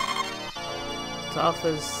days. 12th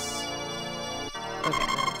is... Okay,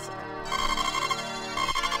 that's...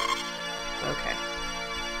 Okay.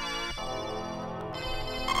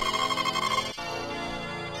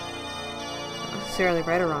 Not necessarily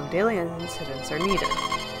right or wrong. Daily incidents are neither.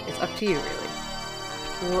 It's up to you, really.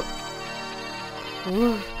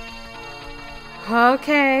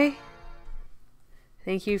 Okay.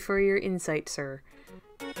 Thank you for your insight, sir.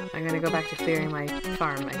 I'm gonna go back to clearing my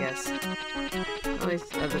farm, I guess. At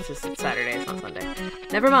least, this is Saturday, it's not Sunday.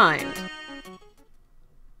 Never mind.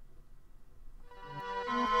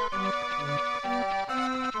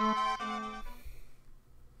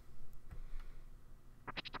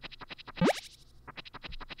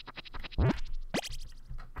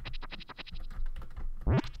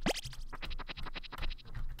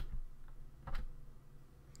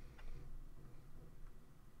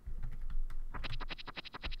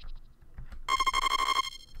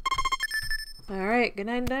 Alright, good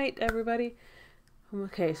night, everybody.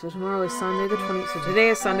 Okay, so tomorrow is Sunday the 20th. So today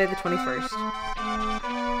is Sunday the 21st. Oops.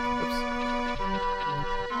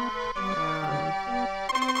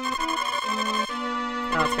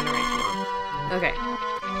 Oh, it's gonna rain tomorrow. Okay.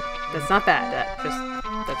 That's not bad.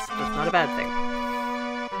 That's not a bad thing.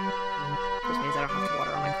 Just means I don't have to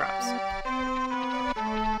water all my crops.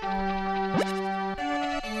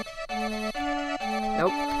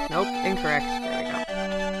 Nope. Nope. Incorrect. There we go.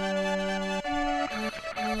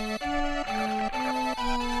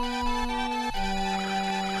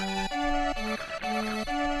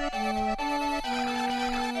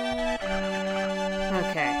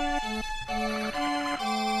 Okay.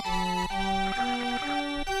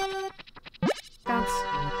 Bounce.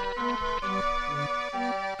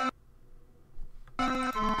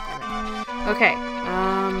 Okay.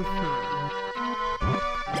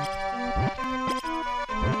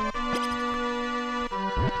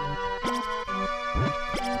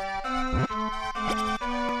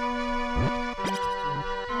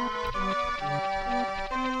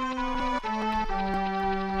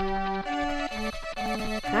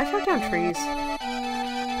 'Can I chop down trees?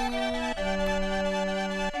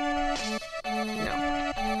 No.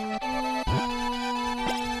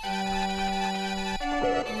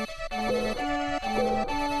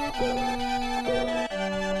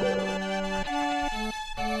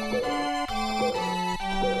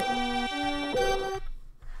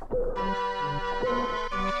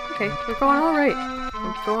 Okay, we're going alright.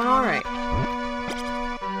 We're going alright.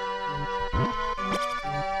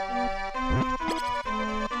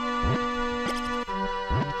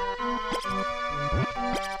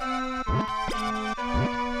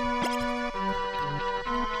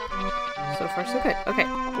 So far, so good. Okay.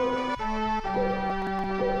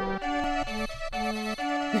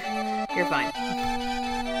 You're fine.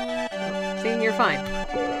 See, you're fine.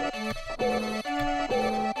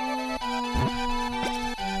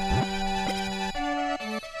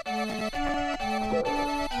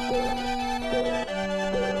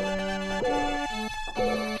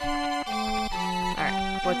 Alright,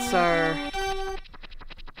 what's our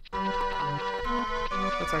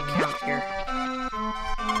count here?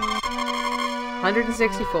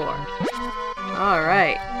 164.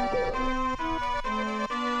 Alright.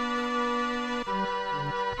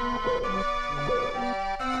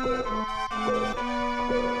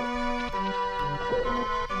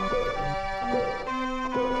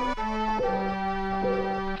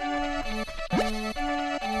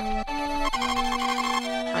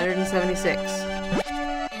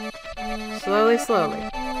 Slowly.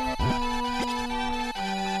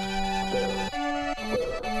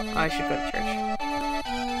 I should go to church.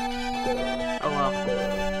 Oh well.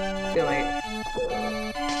 Too late.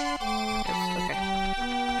 Oops, okay.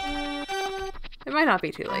 It might not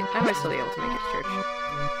be too late. I might still be able to make it to church.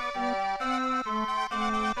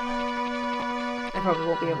 I probably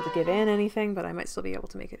won't be able to give in anything, but I might still be able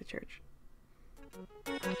to make it to church.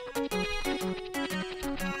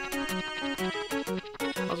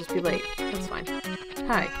 I'll just be late. That's fine.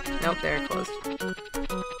 Hi. Nope, they're closed.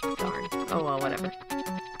 Darn. Oh well, whatever.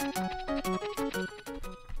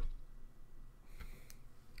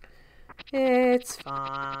 It's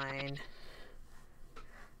fine.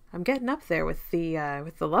 I'm getting up there with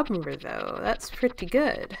the love mover though. That's pretty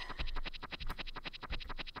good.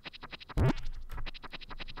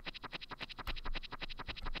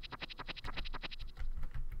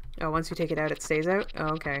 Oh, once you take it out, it stays out? Oh,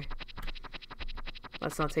 okay.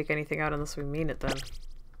 Let's not take anything out unless we mean it then.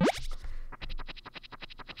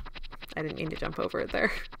 I didn't mean to jump over it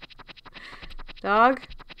there. Dog?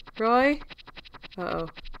 Roy? Uh-oh.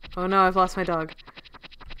 Oh no, I've lost my dog.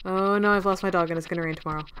 Oh no, I've lost my dog and it's gonna rain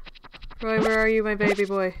tomorrow. Roy, where are you, my baby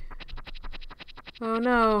boy? Oh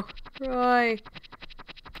no. Roy.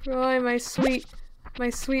 Roy, my sweet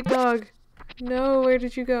dog. No, where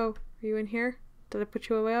did you go? Are you in here? Did I put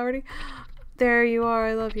you away already? There you are.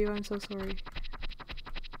 I love you. I'm so sorry.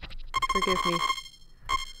 Forgive me.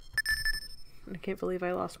 I can't believe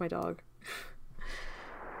I lost my dog.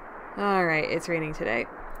 Alright, it's raining today.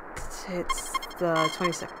 It's the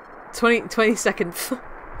 22nd.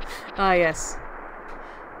 Ah, yes.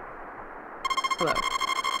 Hello.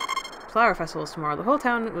 Flower festival's tomorrow. The whole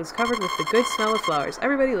town was covered with the good smell of flowers.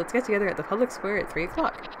 Everybody, let's get together at the public square at 3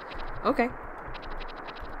 o'clock. Okay.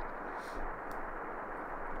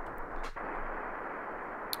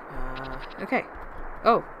 Okay.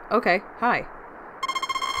 Oh, okay. Hi.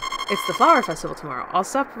 It's the flower festival tomorrow. I'll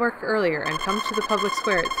stop work earlier and come to the public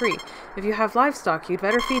square at 3. If you have livestock, you'd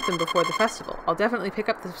better feed them before the festival. I'll definitely pick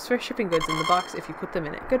up the shipping goods in the box if you put them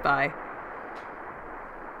in it. Goodbye.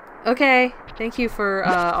 Okay. Thank you for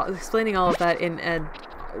explaining all of that in an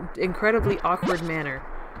incredibly awkward manner.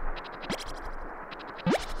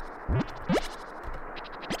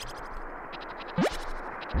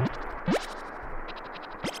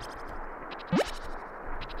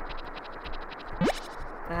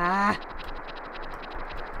 Ah.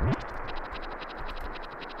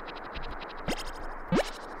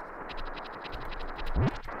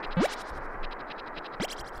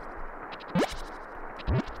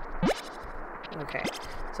 Okay,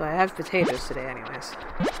 so I have potatoes today anyways.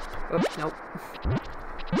 Oh, nope.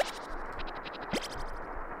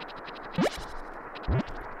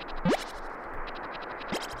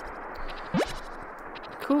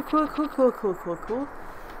 Cool.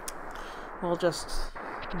 We'll just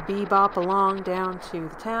bebop along down to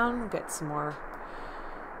the town, get some more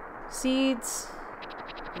seeds.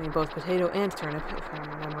 I mean, both potato and turnip, if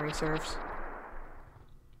my memory serves.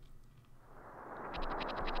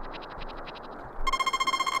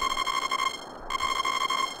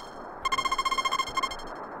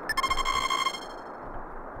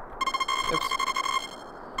 Oops.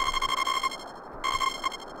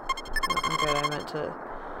 No, I'm good.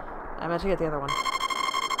 I meant to get the other one.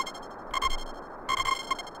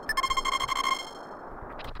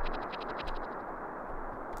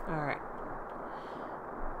 Alright.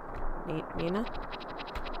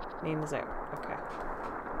 Nina's out. Okay.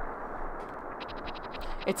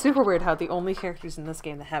 It's super weird how the only characters in this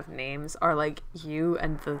game that have names are like you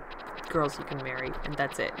and the girls you can marry, and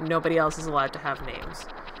that's it. Nobody else is allowed to have names.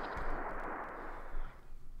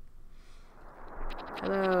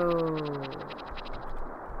 Hello.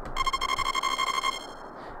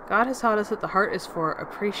 God has taught us that the heart is for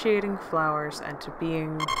appreciating flowers and to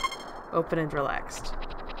being open and relaxed.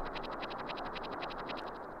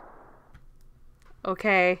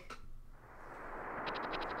 Okay.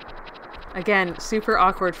 Again, super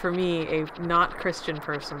awkward for me, a not Christian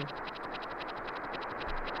person.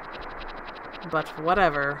 But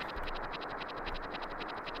whatever.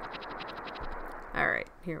 Alright,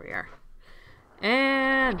 here we are.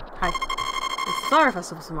 And hi. It's the flower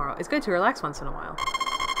festival tomorrow. It's good to relax once in a while.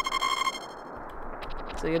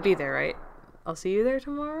 So you'll be there, right? I'll see you there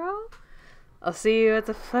tomorrow? I'll see you at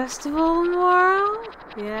the festival tomorrow?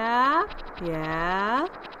 Yeah? Yeah?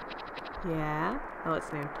 Yeah? Oh,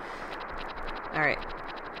 it's noon. Alright.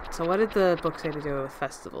 So what did the book say to do with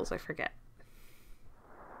festivals? I forget.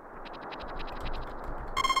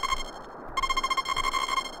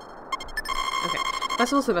 Okay.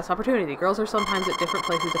 Festival's the best opportunity. Girls are sometimes at different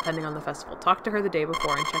places depending on the festival. Talk to her the day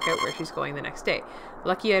before and check out where she's going the next day. The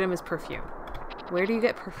lucky item is perfume. Where do you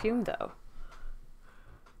get perfume, though?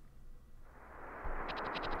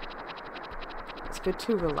 good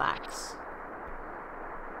to relax.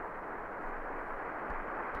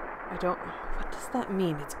 I don't... What does that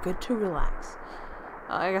mean? It's good to relax.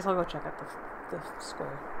 I guess I'll go check out the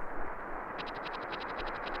square.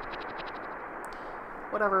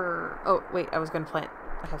 Whatever... Oh, wait, I was gonna plant.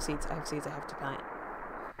 I have seeds, I have to plant.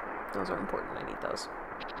 Those are important, I need those.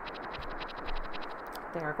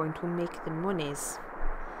 They are going to make the monies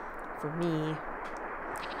for me.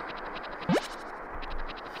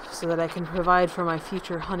 So that I can provide for my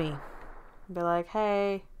future honey. Be like,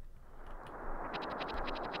 hey...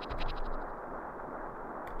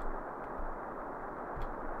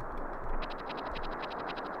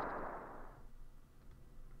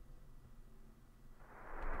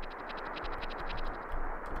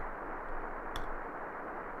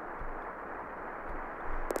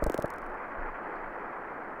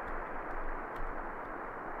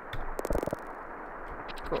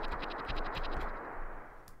 Cool.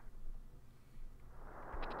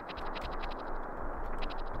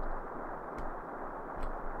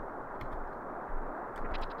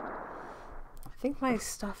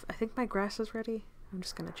 I think my grass is ready. I'm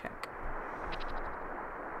just gonna check.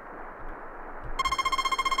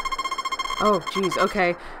 Oh, geez,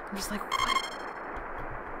 okay. I'm just like,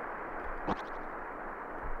 what?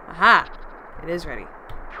 Aha! It is ready.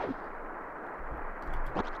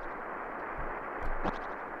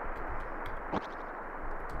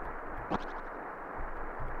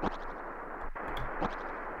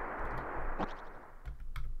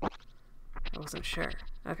 I wasn't sure.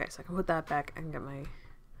 Okay, so I can put that back and get my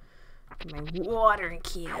watering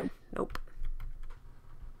can. Nope.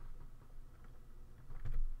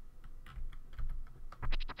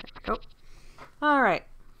 There we go. Alright.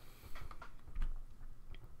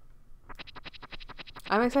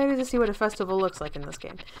 I'm excited to see what a festival looks like in this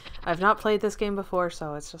game. I've not played this game before,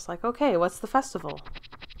 so it's just like, okay, what's the festival?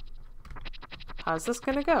 How's this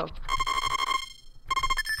gonna go?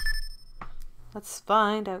 Let's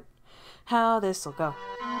find out how this will go.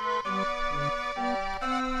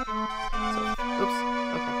 So, oops,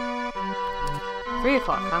 okay. 3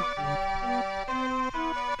 o'clock, huh?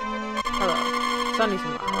 Hello. Sunny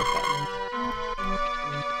tomorrow, okay.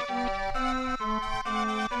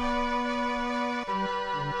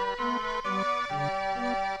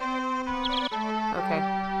 Okay,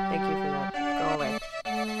 thank you for that. Go away.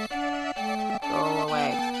 Go away.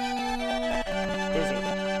 Dizzy.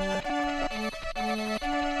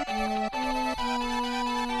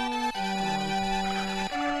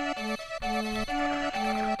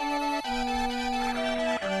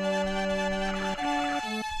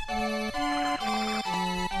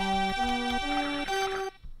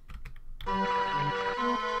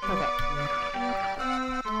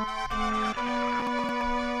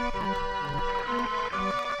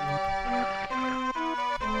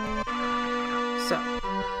 So,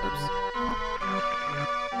 oops.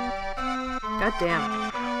 God damn.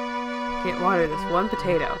 Can't water this one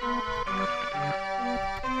potato.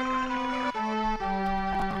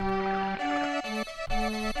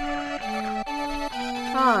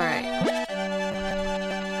 Alright.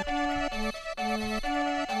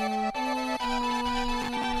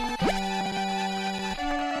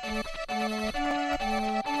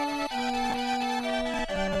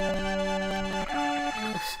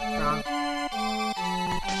 Wrong.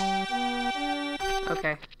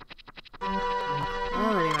 Okay.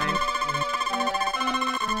 Well, anyway.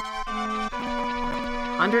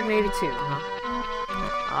 182, huh?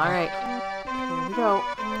 Alright. Here we go.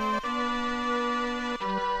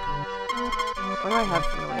 What do I have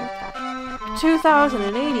for the way of cash?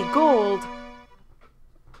 2,080 gold!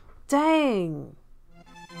 Dang!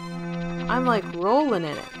 I'm like rolling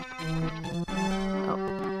in it. Oh.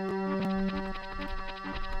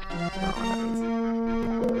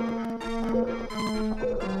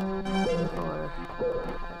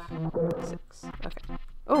 Okay.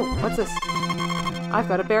 Oh, what's this? I've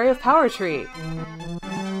got a berry of power tree.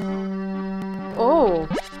 Oh.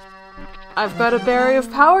 I've got a berry of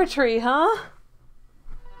power tree, huh?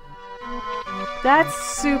 That's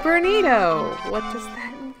super neato. What does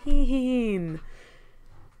that mean?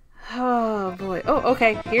 Oh boy. Oh,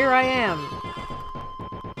 okay. Here I am.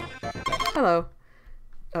 Hello.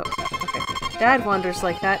 Oh, okay. Dad wanders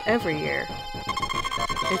like that every year.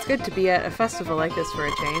 It's good to be at a festival like this for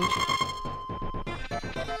a change.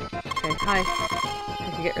 Okay, hi. I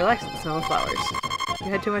can get relaxed with the smell of flowers. You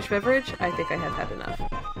had too much beverage? I think I have had enough.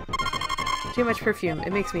 Too much perfume.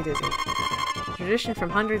 It makes me dizzy. The tradition from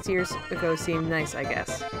hundreds of years ago seemed nice, I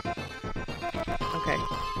guess. Okay.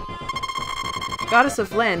 Goddess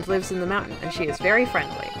of Land lives in the mountain, and she is very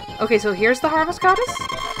friendly. Okay, so here's the harvest goddess?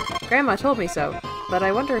 Grandma told me so, but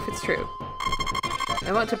I wonder if it's true.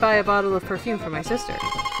 I want to buy a bottle of perfume for my sister.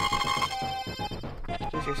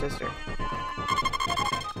 Who's your sister?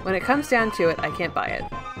 When it comes down to it, I can't buy it.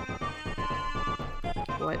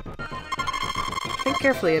 What? Think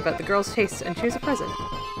carefully about the girl's tastes and choose a present.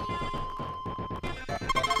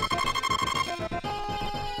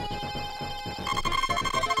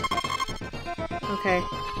 Okay.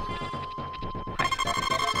 Hi.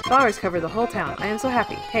 Flowers cover the whole town. I am so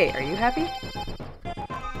happy. Hey, are you happy?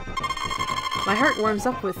 My heart warms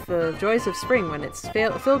up with the joys of spring when it's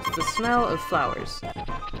filled with the smell of flowers.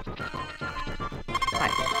 Hi.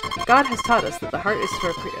 God has taught us that the heart is for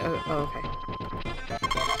okay.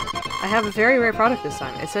 I have a very rare product this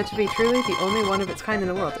time. It's said to be truly the only one of its kind in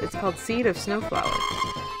the world. It's called Seed of Snowflower.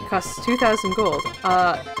 It costs 2,000 gold.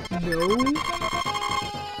 No?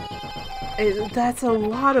 That's a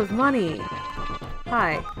lot of money.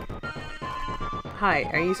 Hi. Hi,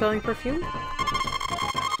 are you selling perfume?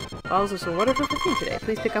 Bottles of some wonderful perfume today.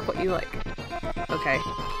 Please pick up what you like. Okay.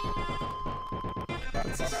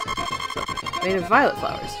 What's this? So, made of violet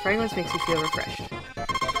flowers. Fragrance makes you feel refreshed.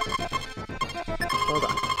 Hold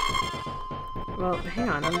on. Well, hang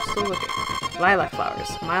on, I'm still looking. Lilac flowers.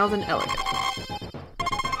 Mild and elegant.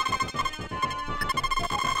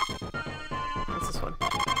 What's this one?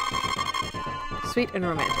 Sweet and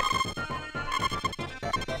romantic.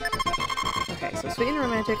 Okay, so sweet and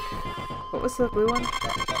romantic. What was the blue one?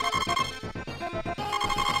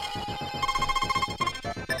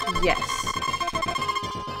 Yes.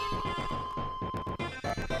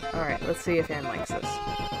 Alright, let's see if Anne likes this.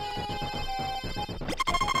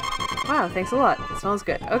 Wow, thanks a lot. It smells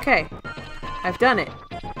good. Okay. I've done it.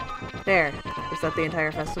 There. Is that the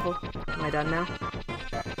entire festival? Am I done now?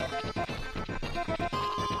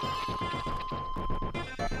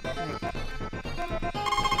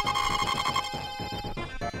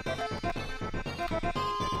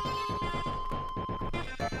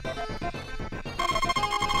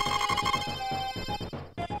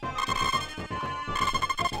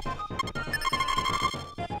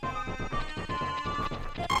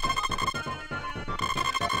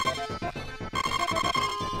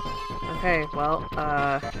 Okay, well,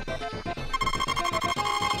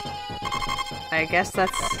 I guess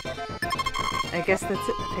that's it.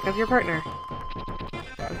 Pick up your partner.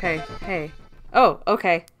 Okay, hey. Oh,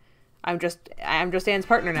 okay. I'm just Anne's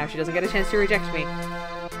partner now. She doesn't get a chance to reject me.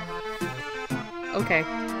 Okay.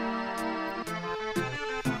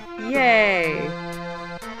 Yay!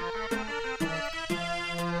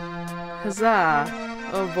 Huzzah!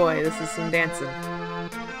 Oh boy, this is some dancing.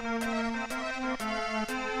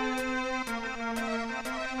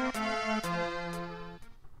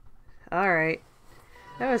 Alright.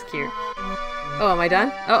 That was cute. Oh, am I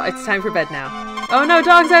done? Oh, it's time for bed now. Oh no,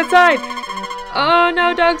 dog's outside! Oh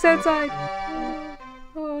no, dog's outside!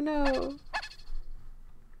 Oh no.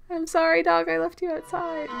 I'm sorry, dog, I left you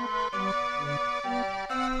outside.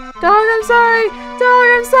 Dog, I'm sorry! Dog,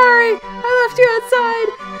 I'm sorry! I left you outside!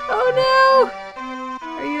 Oh no!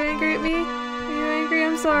 Are you angry at me? Are you angry?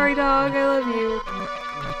 I'm sorry, dog, I love you.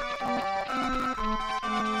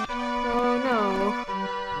 Oh no.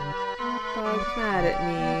 Dog's mad at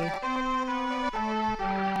me.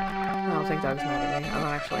 I don't think Dog's mad at me. I don't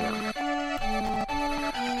actually know.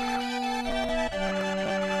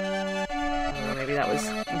 I don't know, maybe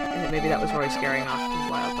that was Roy scaring off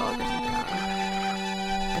the wild dog or something. I don't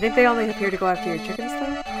know. I think they only appear to go after your chickens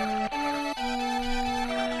though.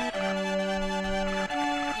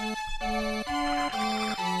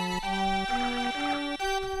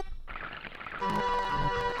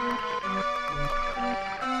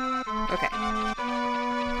 Okay.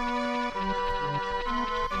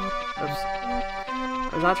 Oops.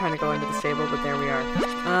 I was not trying to go into the stable, but there we are.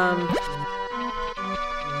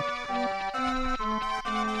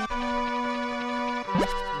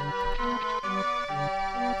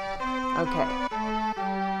 Okay.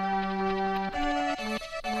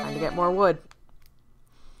 Time to get more wood.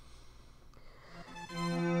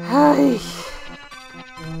 Hi.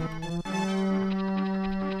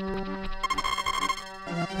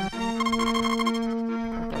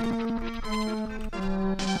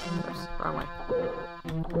 Wrong way.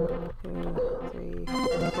 2, 3,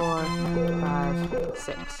 4, 5,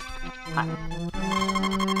 6. Hi.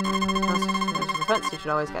 There's the fence, you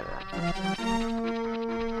should always get it up.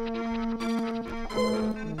 2,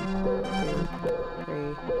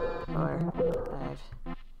 3, 4, 5.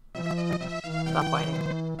 Stop whining.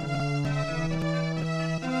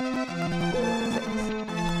 6.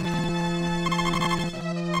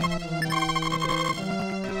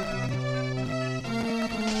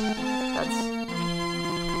 That's...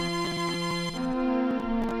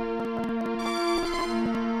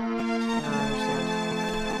 I don't understand.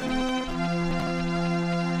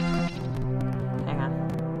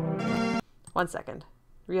 1 second.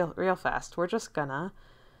 Real fast. We're just gonna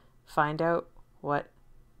find out what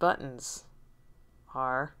buttons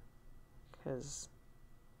are. Because,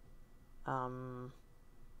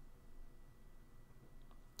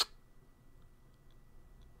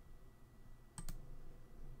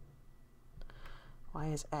 why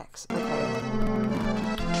is X? Okay.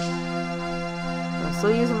 I'm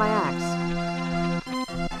still using my axe.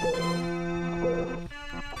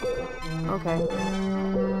 Okay.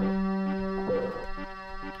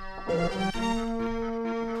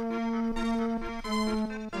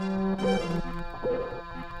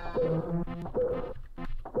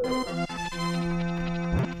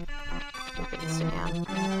 Stand.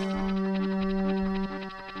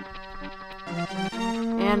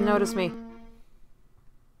 And notice me.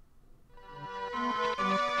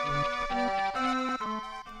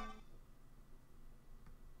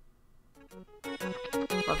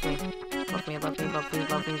 Love me. Love me, love me, love me,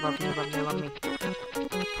 love me, love me, love me, love me.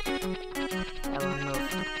 Ellen, move.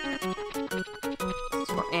 This is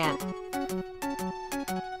for Anne.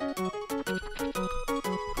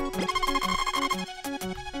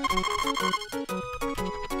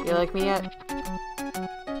 You like me yet?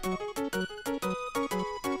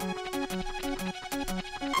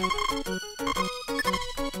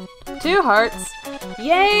 Two hearts!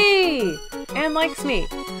 Yay! Anne likes me.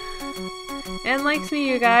 Anne likes me,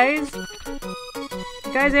 you guys.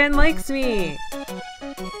 You guys, Anne likes me.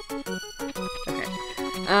 Okay.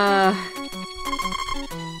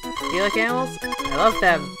 Do you like animals? I love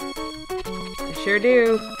them. I sure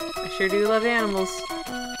do. I sure do love animals.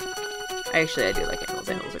 Actually, I do like animals.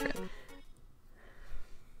 Animals are good.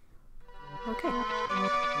 Okay.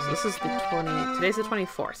 So this is the today's the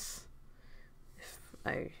 24th. If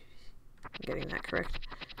I'm getting that correct.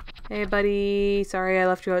 Hey, buddy. Sorry I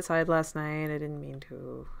left you outside last night. I didn't mean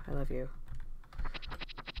to. I love you.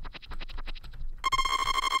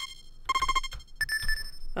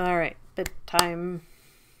 Alright, bedtime.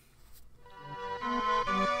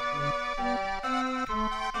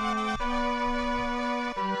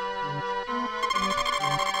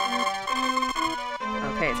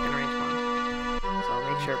 Okay, it's gonna rain tomorrow. So I'll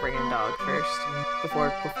make sure to bring in dog first.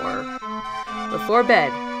 Before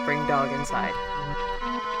bed, bring dog inside.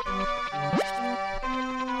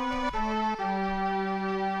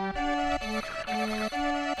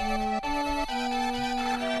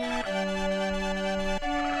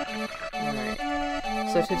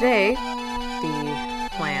 So today, the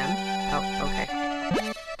plan... Oh, okay.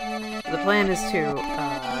 The plan is to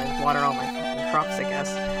water all my crops, I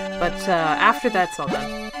guess. But after that's all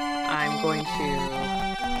done, I'm going to...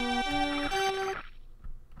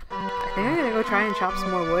 I think I'm gonna go try and chop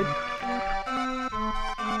some more wood.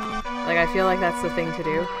 Like, I feel like that's the thing to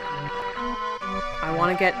do. I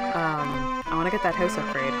want to get that house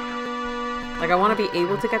upgrade. Like, I want to be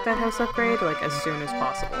able to get that house upgrade, like, as soon as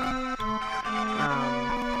possible.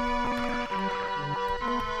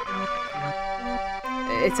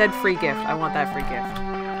 It said free gift. I want that free gift.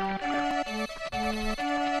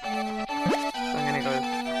 So I'm gonna go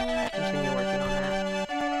continue working on that.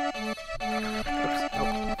 Oops.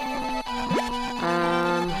 Nope.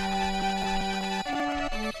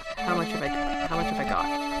 How much have I got?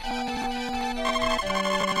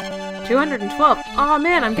 212. Oh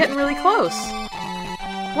man, I'm getting really close.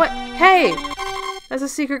 What? Hey! That's a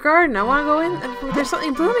secret garden. I want to go in. There's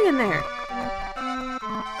something blooming in there.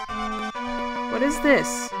 What is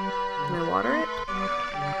this? Can I water it?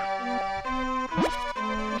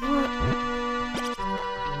 What?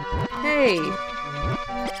 Hey!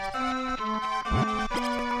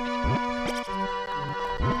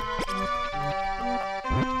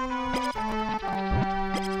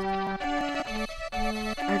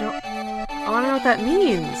 I want to know what that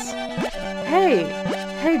means. Hey!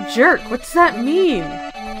 Hey, jerk! What's that mean?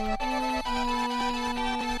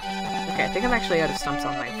 Okay, I think I'm actually out of stumps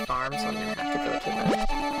on my farm, so I'm gonna have to go to the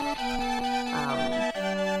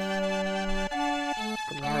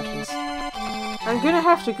mountains. I'm gonna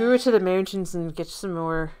have to go to the mountains and get some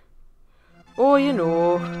more... Oh, you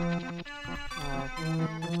know...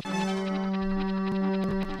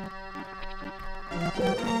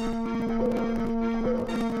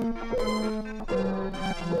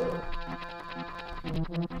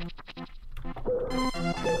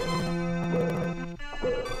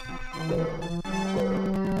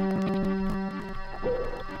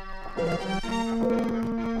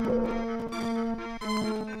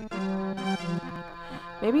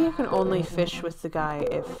 Maybe you can only fish with the guy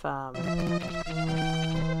if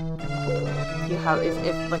you have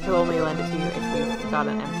if like he'll only lend it to you if you've got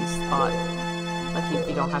an empty spot, like if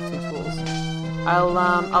you don't have two tools.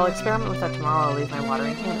 I'll experiment with that tomorrow. I'll leave my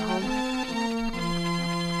watering can at home.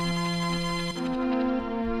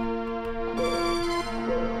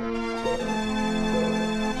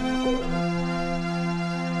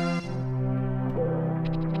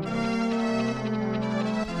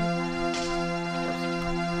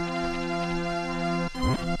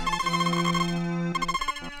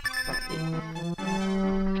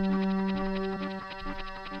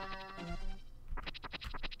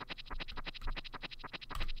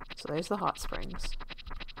 So there's the hot springs.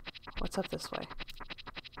 What's up this way?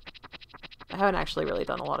 I haven't actually really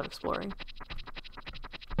done a lot of exploring.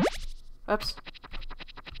 Oops.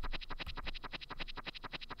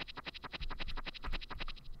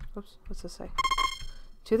 Oops, what's this say?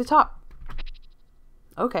 To the top.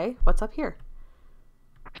 Okay, what's up here?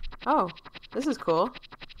 Oh, this is cool.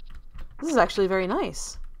 This is actually very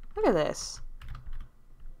nice. Look at this.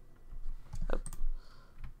 Oh.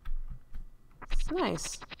 It's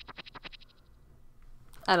nice.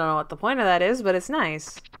 I don't know what the point of that is, but it's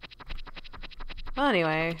nice. Well,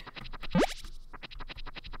 anyway.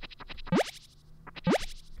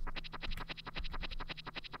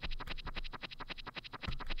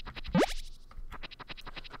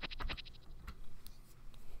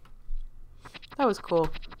 That was cool.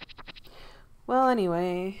 Well,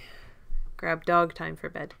 anyway. Grab dog time for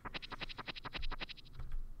bed.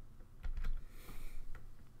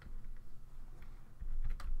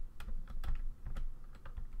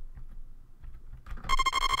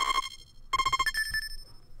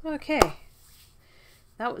 Okay.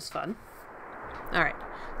 That was fun. Alright.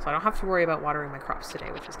 So I don't have to worry about watering my crops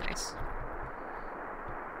today, which is nice.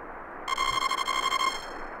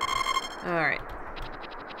 Alright.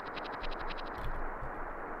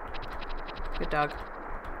 Good dog.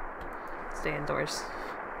 Stay indoors.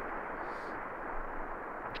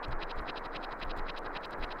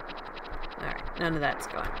 Alright, none of that's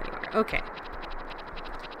going anywhere. Okay.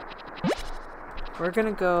 We're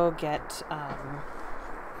gonna go get, I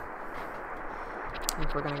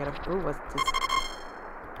think we're gonna get a... Ooh, what's this?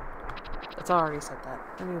 It's already said that.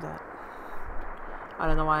 I knew that. I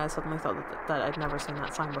don't know why I suddenly thought that I'd never seen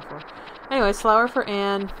that sign before. Anyways, flower for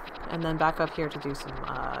Anne, and then back up here to do some,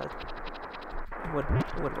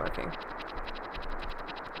 woodworking.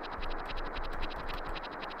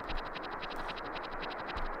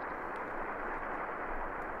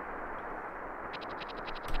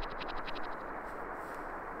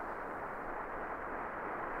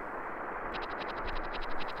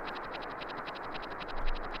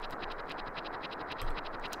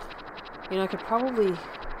 You know, I could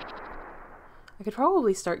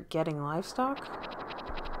probably start getting livestock.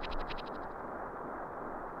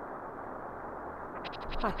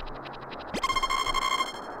 Hi.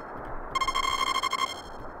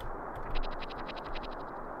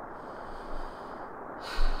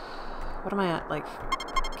 What am I at, like,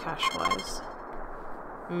 cash-wise?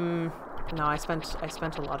 No, I spent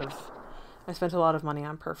a lot of money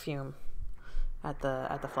on perfume at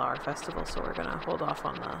the flower festival, so we're gonna hold off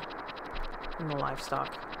on the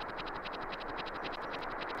livestock.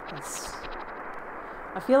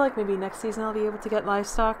 I feel like maybe next season I'll be able to get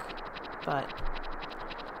livestock, but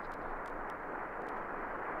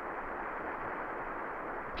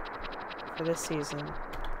for this season,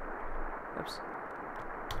 oops,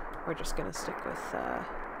 we're just gonna stick with,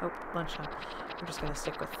 oh, lunchtime. We're just gonna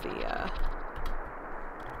stick with the,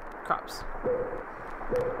 crops.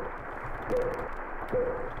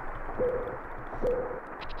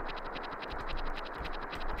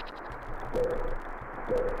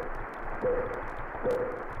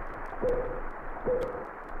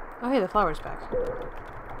 Oh hey, the flower's back.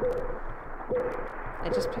 I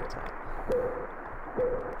just picked that.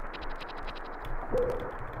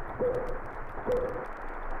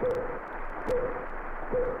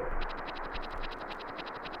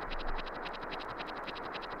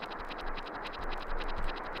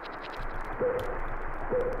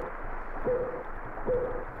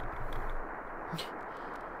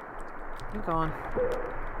 I'm gone.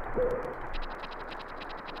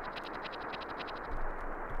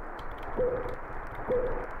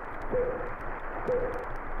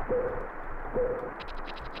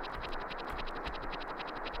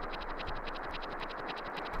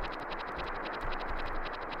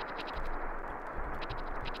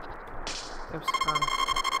 Oops, wrong.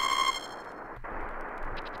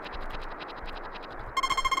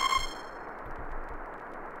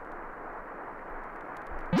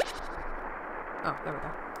 Oh, there we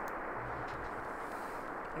go.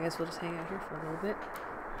 I guess we'll just hang out here for a little bit.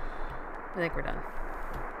 I think we're done.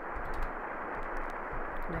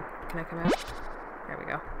 Can I come out? There we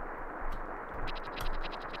go.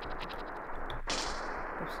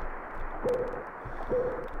 Oops.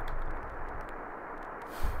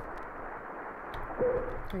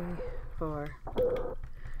 3, 4.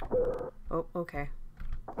 Oh, okay.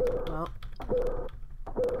 Well.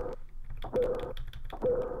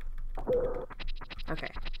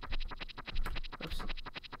 Okay. Oops.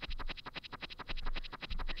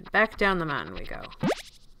 Back down the mountain we go.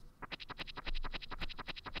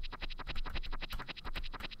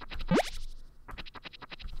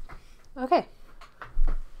 Okay.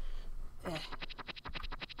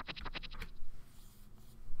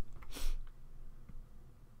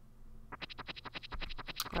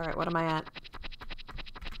 what am I at?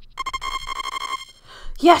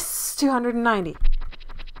 Yes! 290!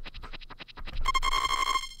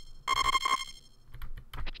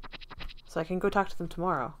 So I can go talk to them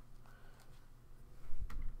tomorrow.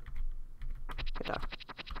 Good dog.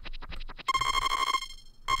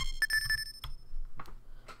 I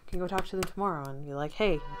can go talk to them tomorrow and be like,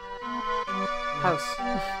 hey, house.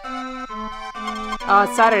 Oh,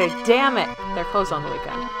 it's Saturday. Damn it! They're closed on the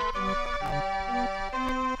weekend.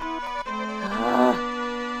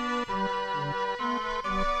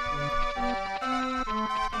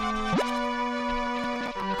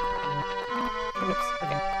 Turnips.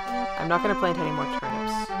 Okay. I'm not going to plant any more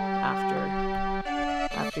turnips after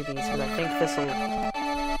these, because I think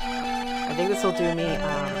this'll do me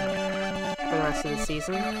for the rest of the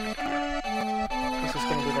season. It's just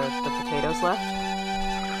going to be the potatoes left.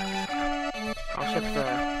 I'll ship the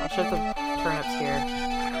turnips here,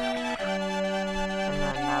 and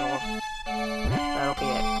then that'll be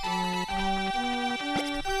it.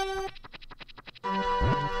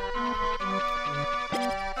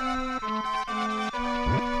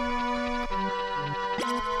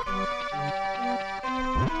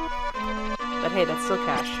 But hey, that's still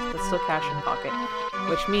cash. That's still cash in pocket,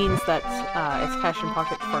 which means that it's cash in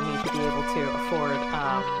pocket for me to be able to afford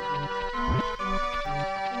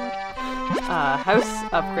house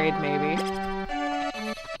upgrade, maybe.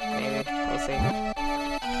 Maybe. We'll see.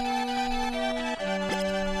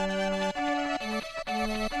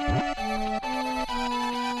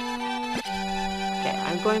 Okay,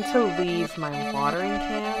 I'm going to leave my watering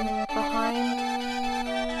can behind.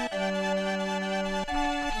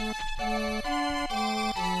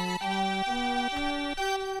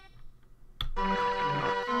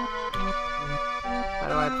 How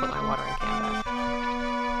do I put my watering can back?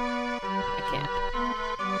 I can't.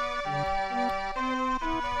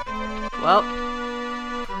 Well,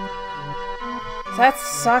 that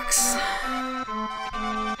sucks.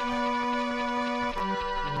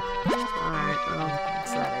 Alright, well,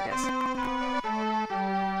 that's that, I guess.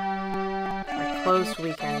 They're closed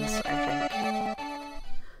weekends, I think.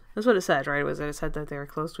 That's what it said, right? It said that they were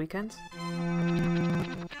closed weekends?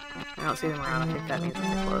 I don't see them around. I think that means that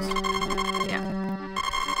they're closed. Yeah.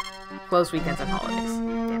 Closed weekends and holidays.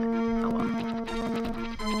 Damn it. Oh well.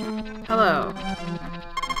 Hello.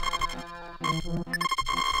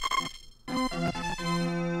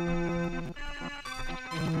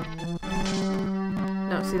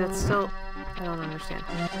 No, see, that's still... I don't understand.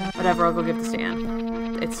 Whatever, I'll go give this to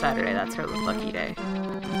Anne. It's Saturday. That's her lucky day.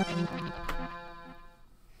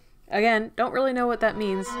 Again, don't really know what that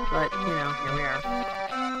means, but, you know, here we are.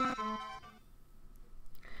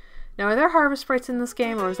 Now, are there harvest sprites in this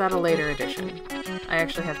game, or is that a later edition? I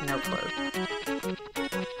actually have no clue.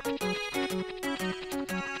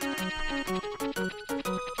 Oops.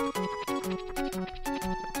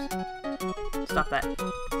 Stop that.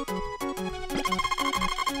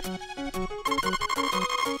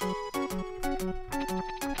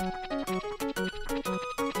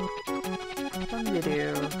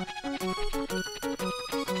 Dum-de-doo.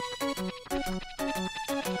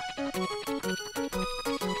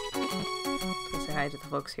 Say hi to the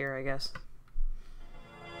folks here, I guess.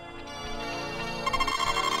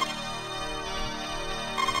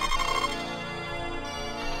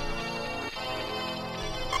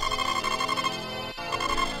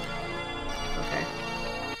 Okay.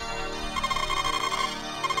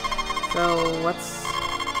 So, what's...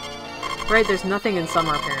 Right, there's nothing in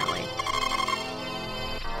summer, apparently.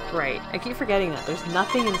 Right. I keep forgetting that. There's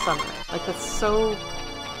nothing in summer. Like, that's so...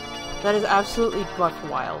 That is absolutely buck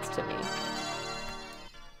wild to me.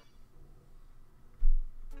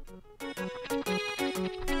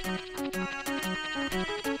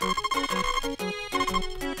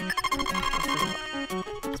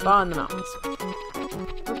 Spa in the mountains.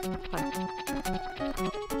 Oh, hi.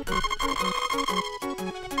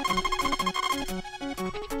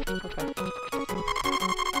 Okay.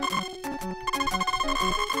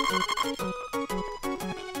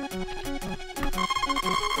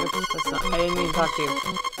 Oops, that's not... I didn't mean to talk to you.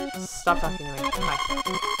 Stop talking to me. Hi.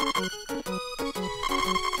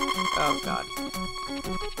 Oh, God.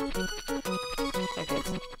 Hi, kids.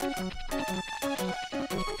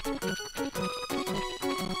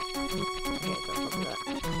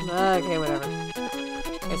 Okay, whatever.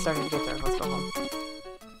 It's starting to get there. Let's go home.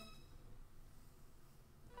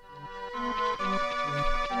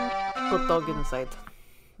 Good dog inside.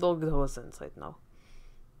 Dog was inside now.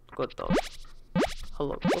 Good dog.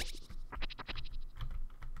 Hello. Oh.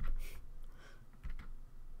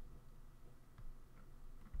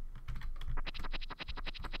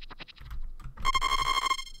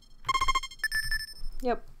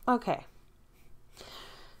 Yep. Okay.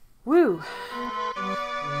 Woo!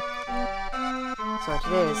 So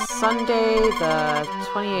today is Sunday, the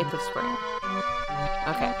 28th of spring.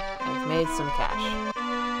 Okay, I've made some cash.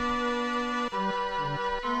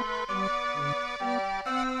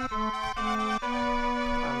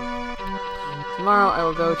 Tomorrow I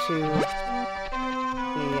will go to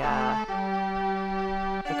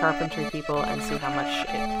the carpentry people and see how much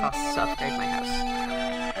it costs to upgrade my house.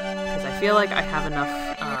 Because I feel like I have enough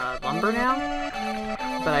lumber now,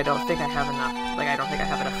 but I don't think I have enough, like I don't think I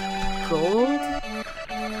have enough gold.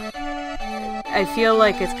 I feel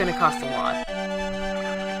like it's gonna cost a lot.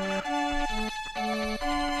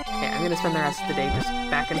 Okay, I'm gonna spend the rest of the day just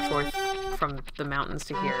back and forth from the mountains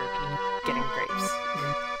to here getting grapes.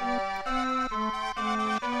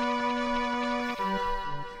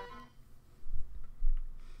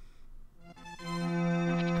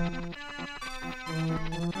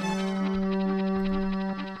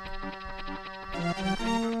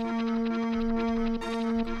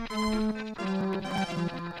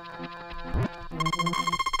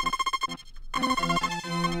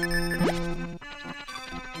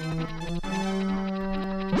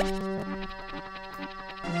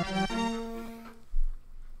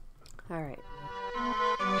 Alright.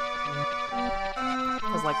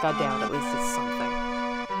 Because, like, goddamn, at least it's something.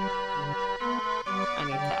 I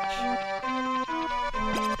need cash.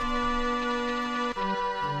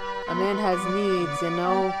 A man has needs, you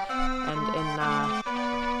know? And in,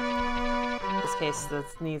 this case, the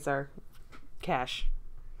needs are cash.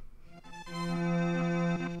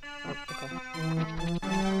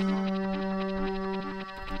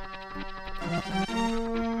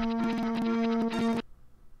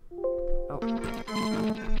 Oh, okay.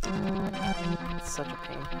 It's such a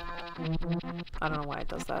pain. I don't know why it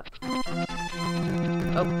does that.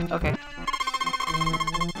 Oh, okay.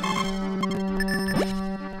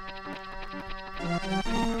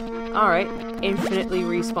 Alright, infinitely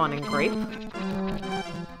respawning grape.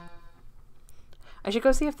 I should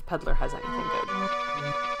go see if the peddler has anything good.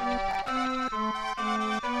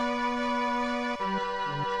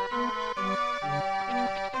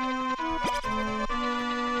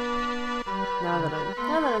 Now that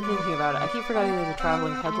I'm thinking about it, I keep forgetting there's a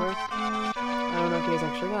traveling peddler. I don't know if he's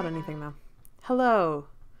actually got anything though. Hello!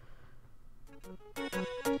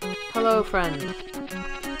 Hello, friend.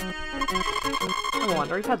 I'm a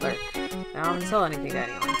wandering peddler. I don't sell anything to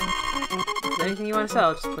anyone. If there's anything you want to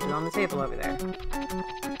sell, just put it on the table over there.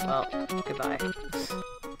 Well, goodbye.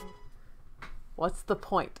 What's the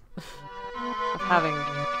point of having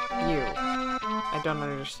you? I don't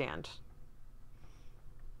understand.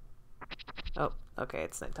 Oh, okay,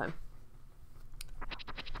 it's nighttime.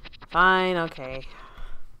 Fine, okay.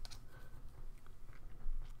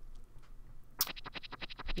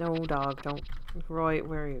 No, dog, don't. Roy,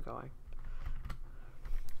 where are you going?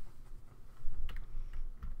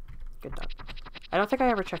 Good dog. I don't think I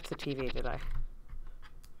ever checked the TV, did I?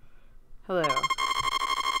 Hello.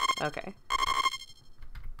 Okay.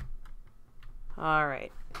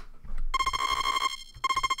 Alright.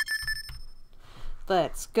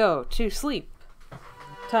 Let's go to sleep.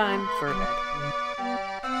 Time for bed.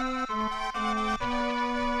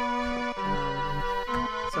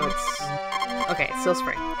 So it's... Okay, it's still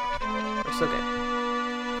spring. We're still good.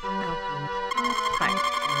 Hi.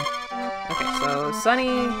 Okay, so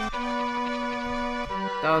sunny.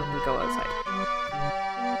 Dog, we go outside.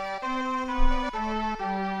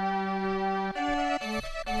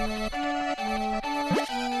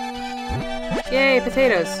 Yay,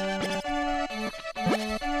 potatoes!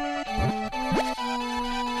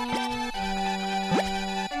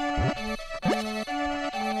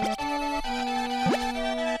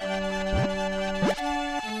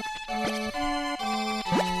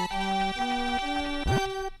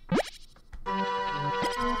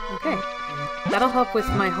 Okay, that'll help with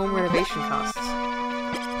my home renovation costs.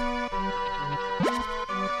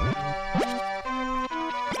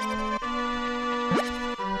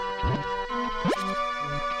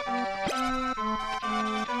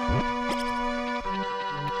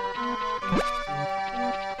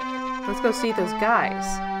 Let's go see those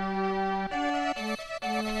guys.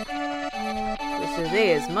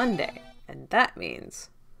 Today is Monday, and that means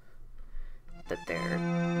that they're...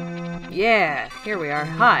 Yeah, here we are.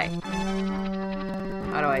 Hi.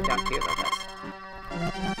 How do I talk to you about this?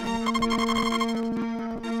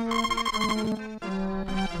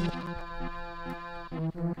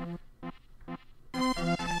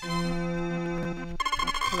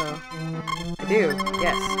 Hello. I do,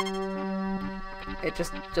 yes. It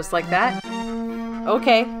just like that?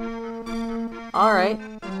 Okay. Alright.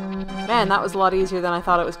 Man, that was a lot easier than I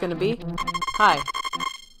thought it was gonna be. Hi.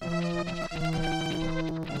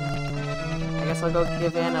 guess I'll go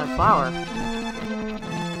give Anne a flower.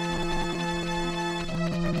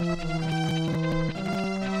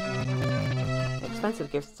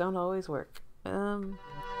 Expensive gifts don't always work.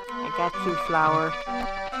 I got you, flower.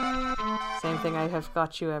 Same thing I have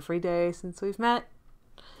got you every day since we've met.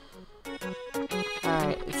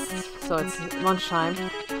 Alright, so it's lunchtime.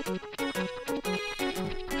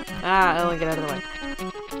 Ah, Ellen, get out of the way.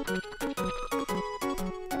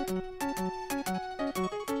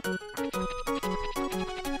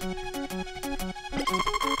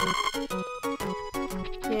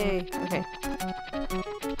 Yay, okay.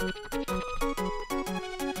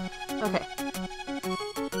 Okay.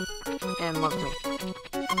 And love me.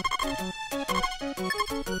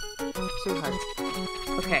 2 hearts.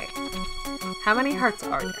 Okay. How many hearts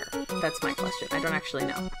are there? That's my question. I don't actually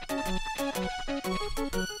know.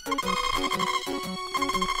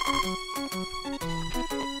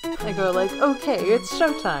 I go like, okay, it's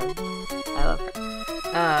showtime. I love her.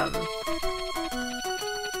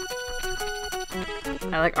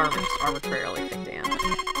 I like arbitrarily picked Anne.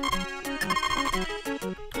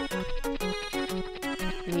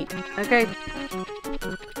 Neat. Okay.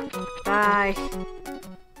 Bye.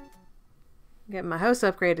 Get my house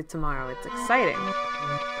upgraded tomorrow. It's exciting.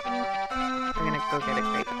 I'm gonna go get a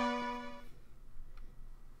grape.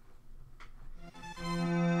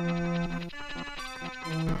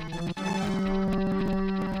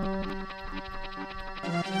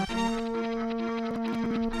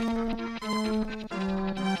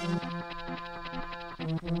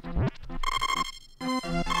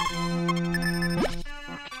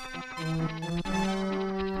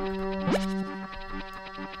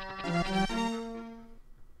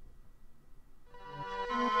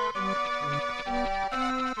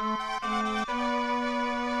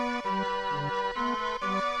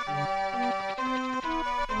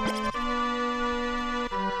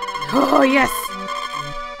 Oh, yes!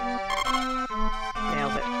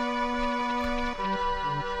 Nailed it.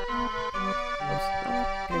 Oops, no,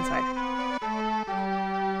 get inside.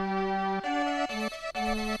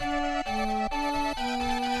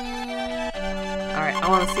 Alright, I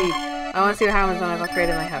wanna see what happens when I've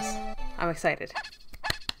upgraded my house. I'm excited.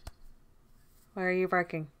 Why are you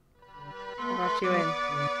barking? I brought you in.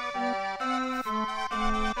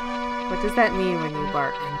 What does that mean when you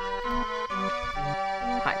bark?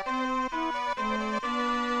 Hi.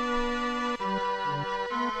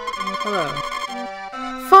 Hello.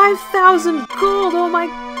 5,000 gold! Oh my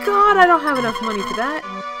god, I don't have enough money for that.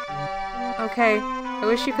 Okay, I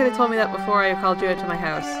wish you could have told me that before I called you out to my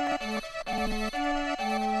house.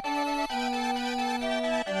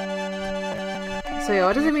 So yeah,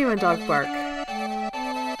 what does it mean when dogs bark?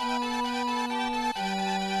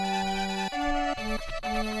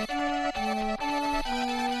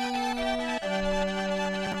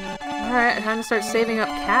 Alright, time to start saving up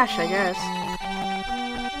cash, I guess.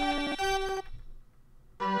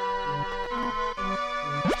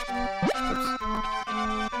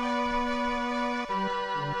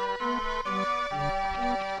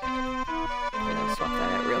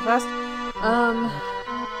 Fast.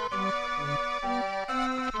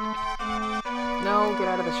 No, get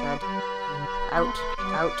out of the shed. Out.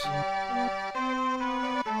 Out.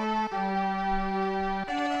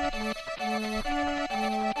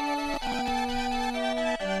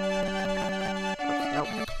 Oops, nope.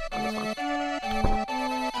 On this one.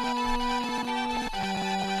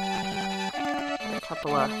 A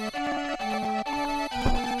couple of... There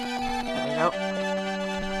we go.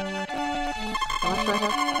 How much do I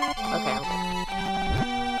have? Okay, okay.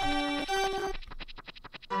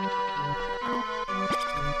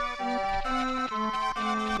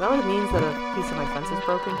 Is that what it means that a piece of my fence is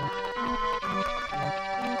broken? I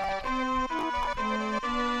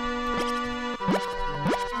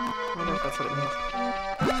wonder if that's what it means.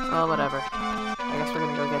 Well, whatever. I guess we're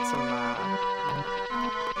gonna go get some, I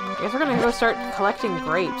guess we're gonna go start collecting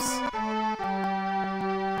grapes.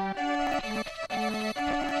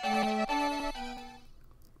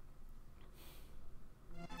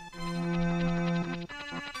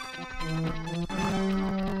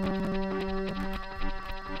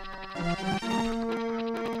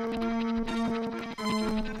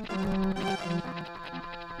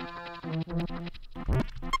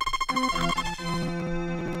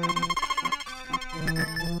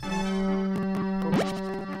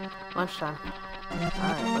 Lunchtime.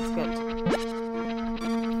 Alright, let's get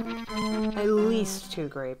at least 2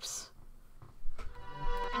 grapes.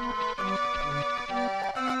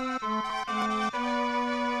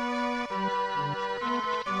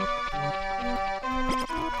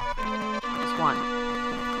 Just 1.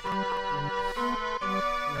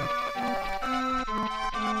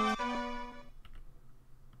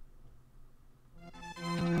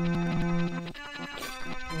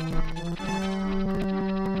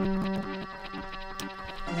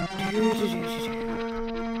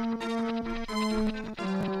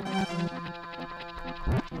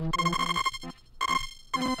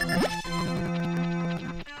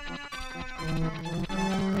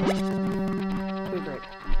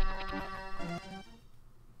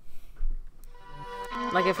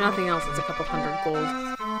 If nothing else, it's a couple hundred gold.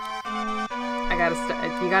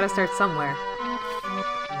 You gotta start somewhere.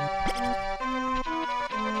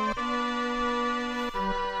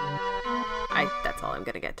 That's all I'm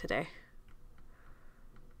gonna get today.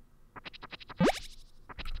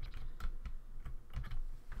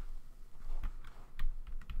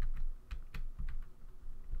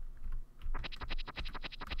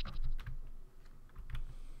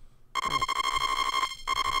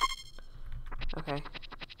 Okay.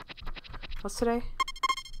 What's today?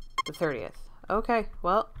 The 30th. Okay,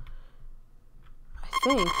 well, I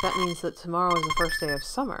think that means that tomorrow is the first day of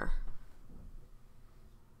summer.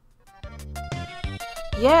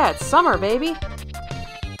 Yeah, it's summer, baby!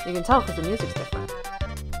 You can tell because the music's different.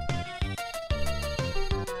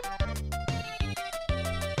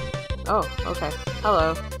 Oh, okay.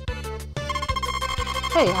 Hello.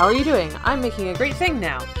 Hey, how are you doing? I'm making a great thing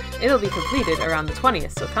now. It'll be completed around the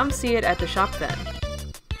 20th, so come see it at the shop then.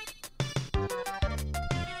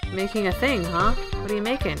 Making a thing, huh? What are you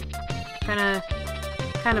making? Kind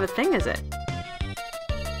of a thing is it?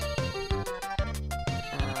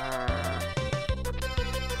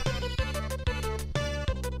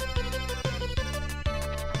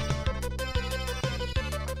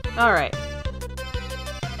 Alright.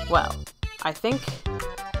 Well, I think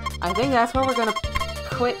that's where we're gonna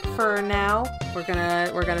quit for now. We're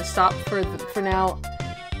gonna stop for now.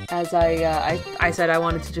 As I said, I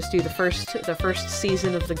wanted to just do the first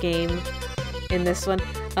season of the game in this one.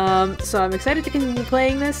 So I'm excited to continue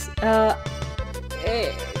playing this.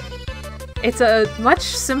 It's a much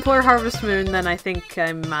simpler Harvest Moon than I think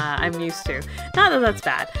I'm used to. Not that that's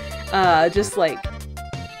bad. Just like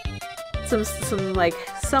some like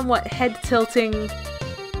somewhat head tilting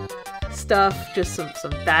stuff. Just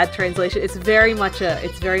some bad translation. It's very much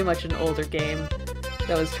an older game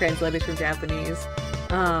that was translated from Japanese.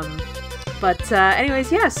 But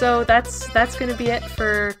anyways, yeah, so that's gonna be it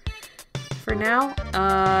for now.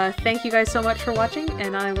 Thank you guys so much for watching,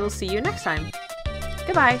 and I will see you next time.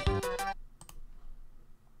 Goodbye!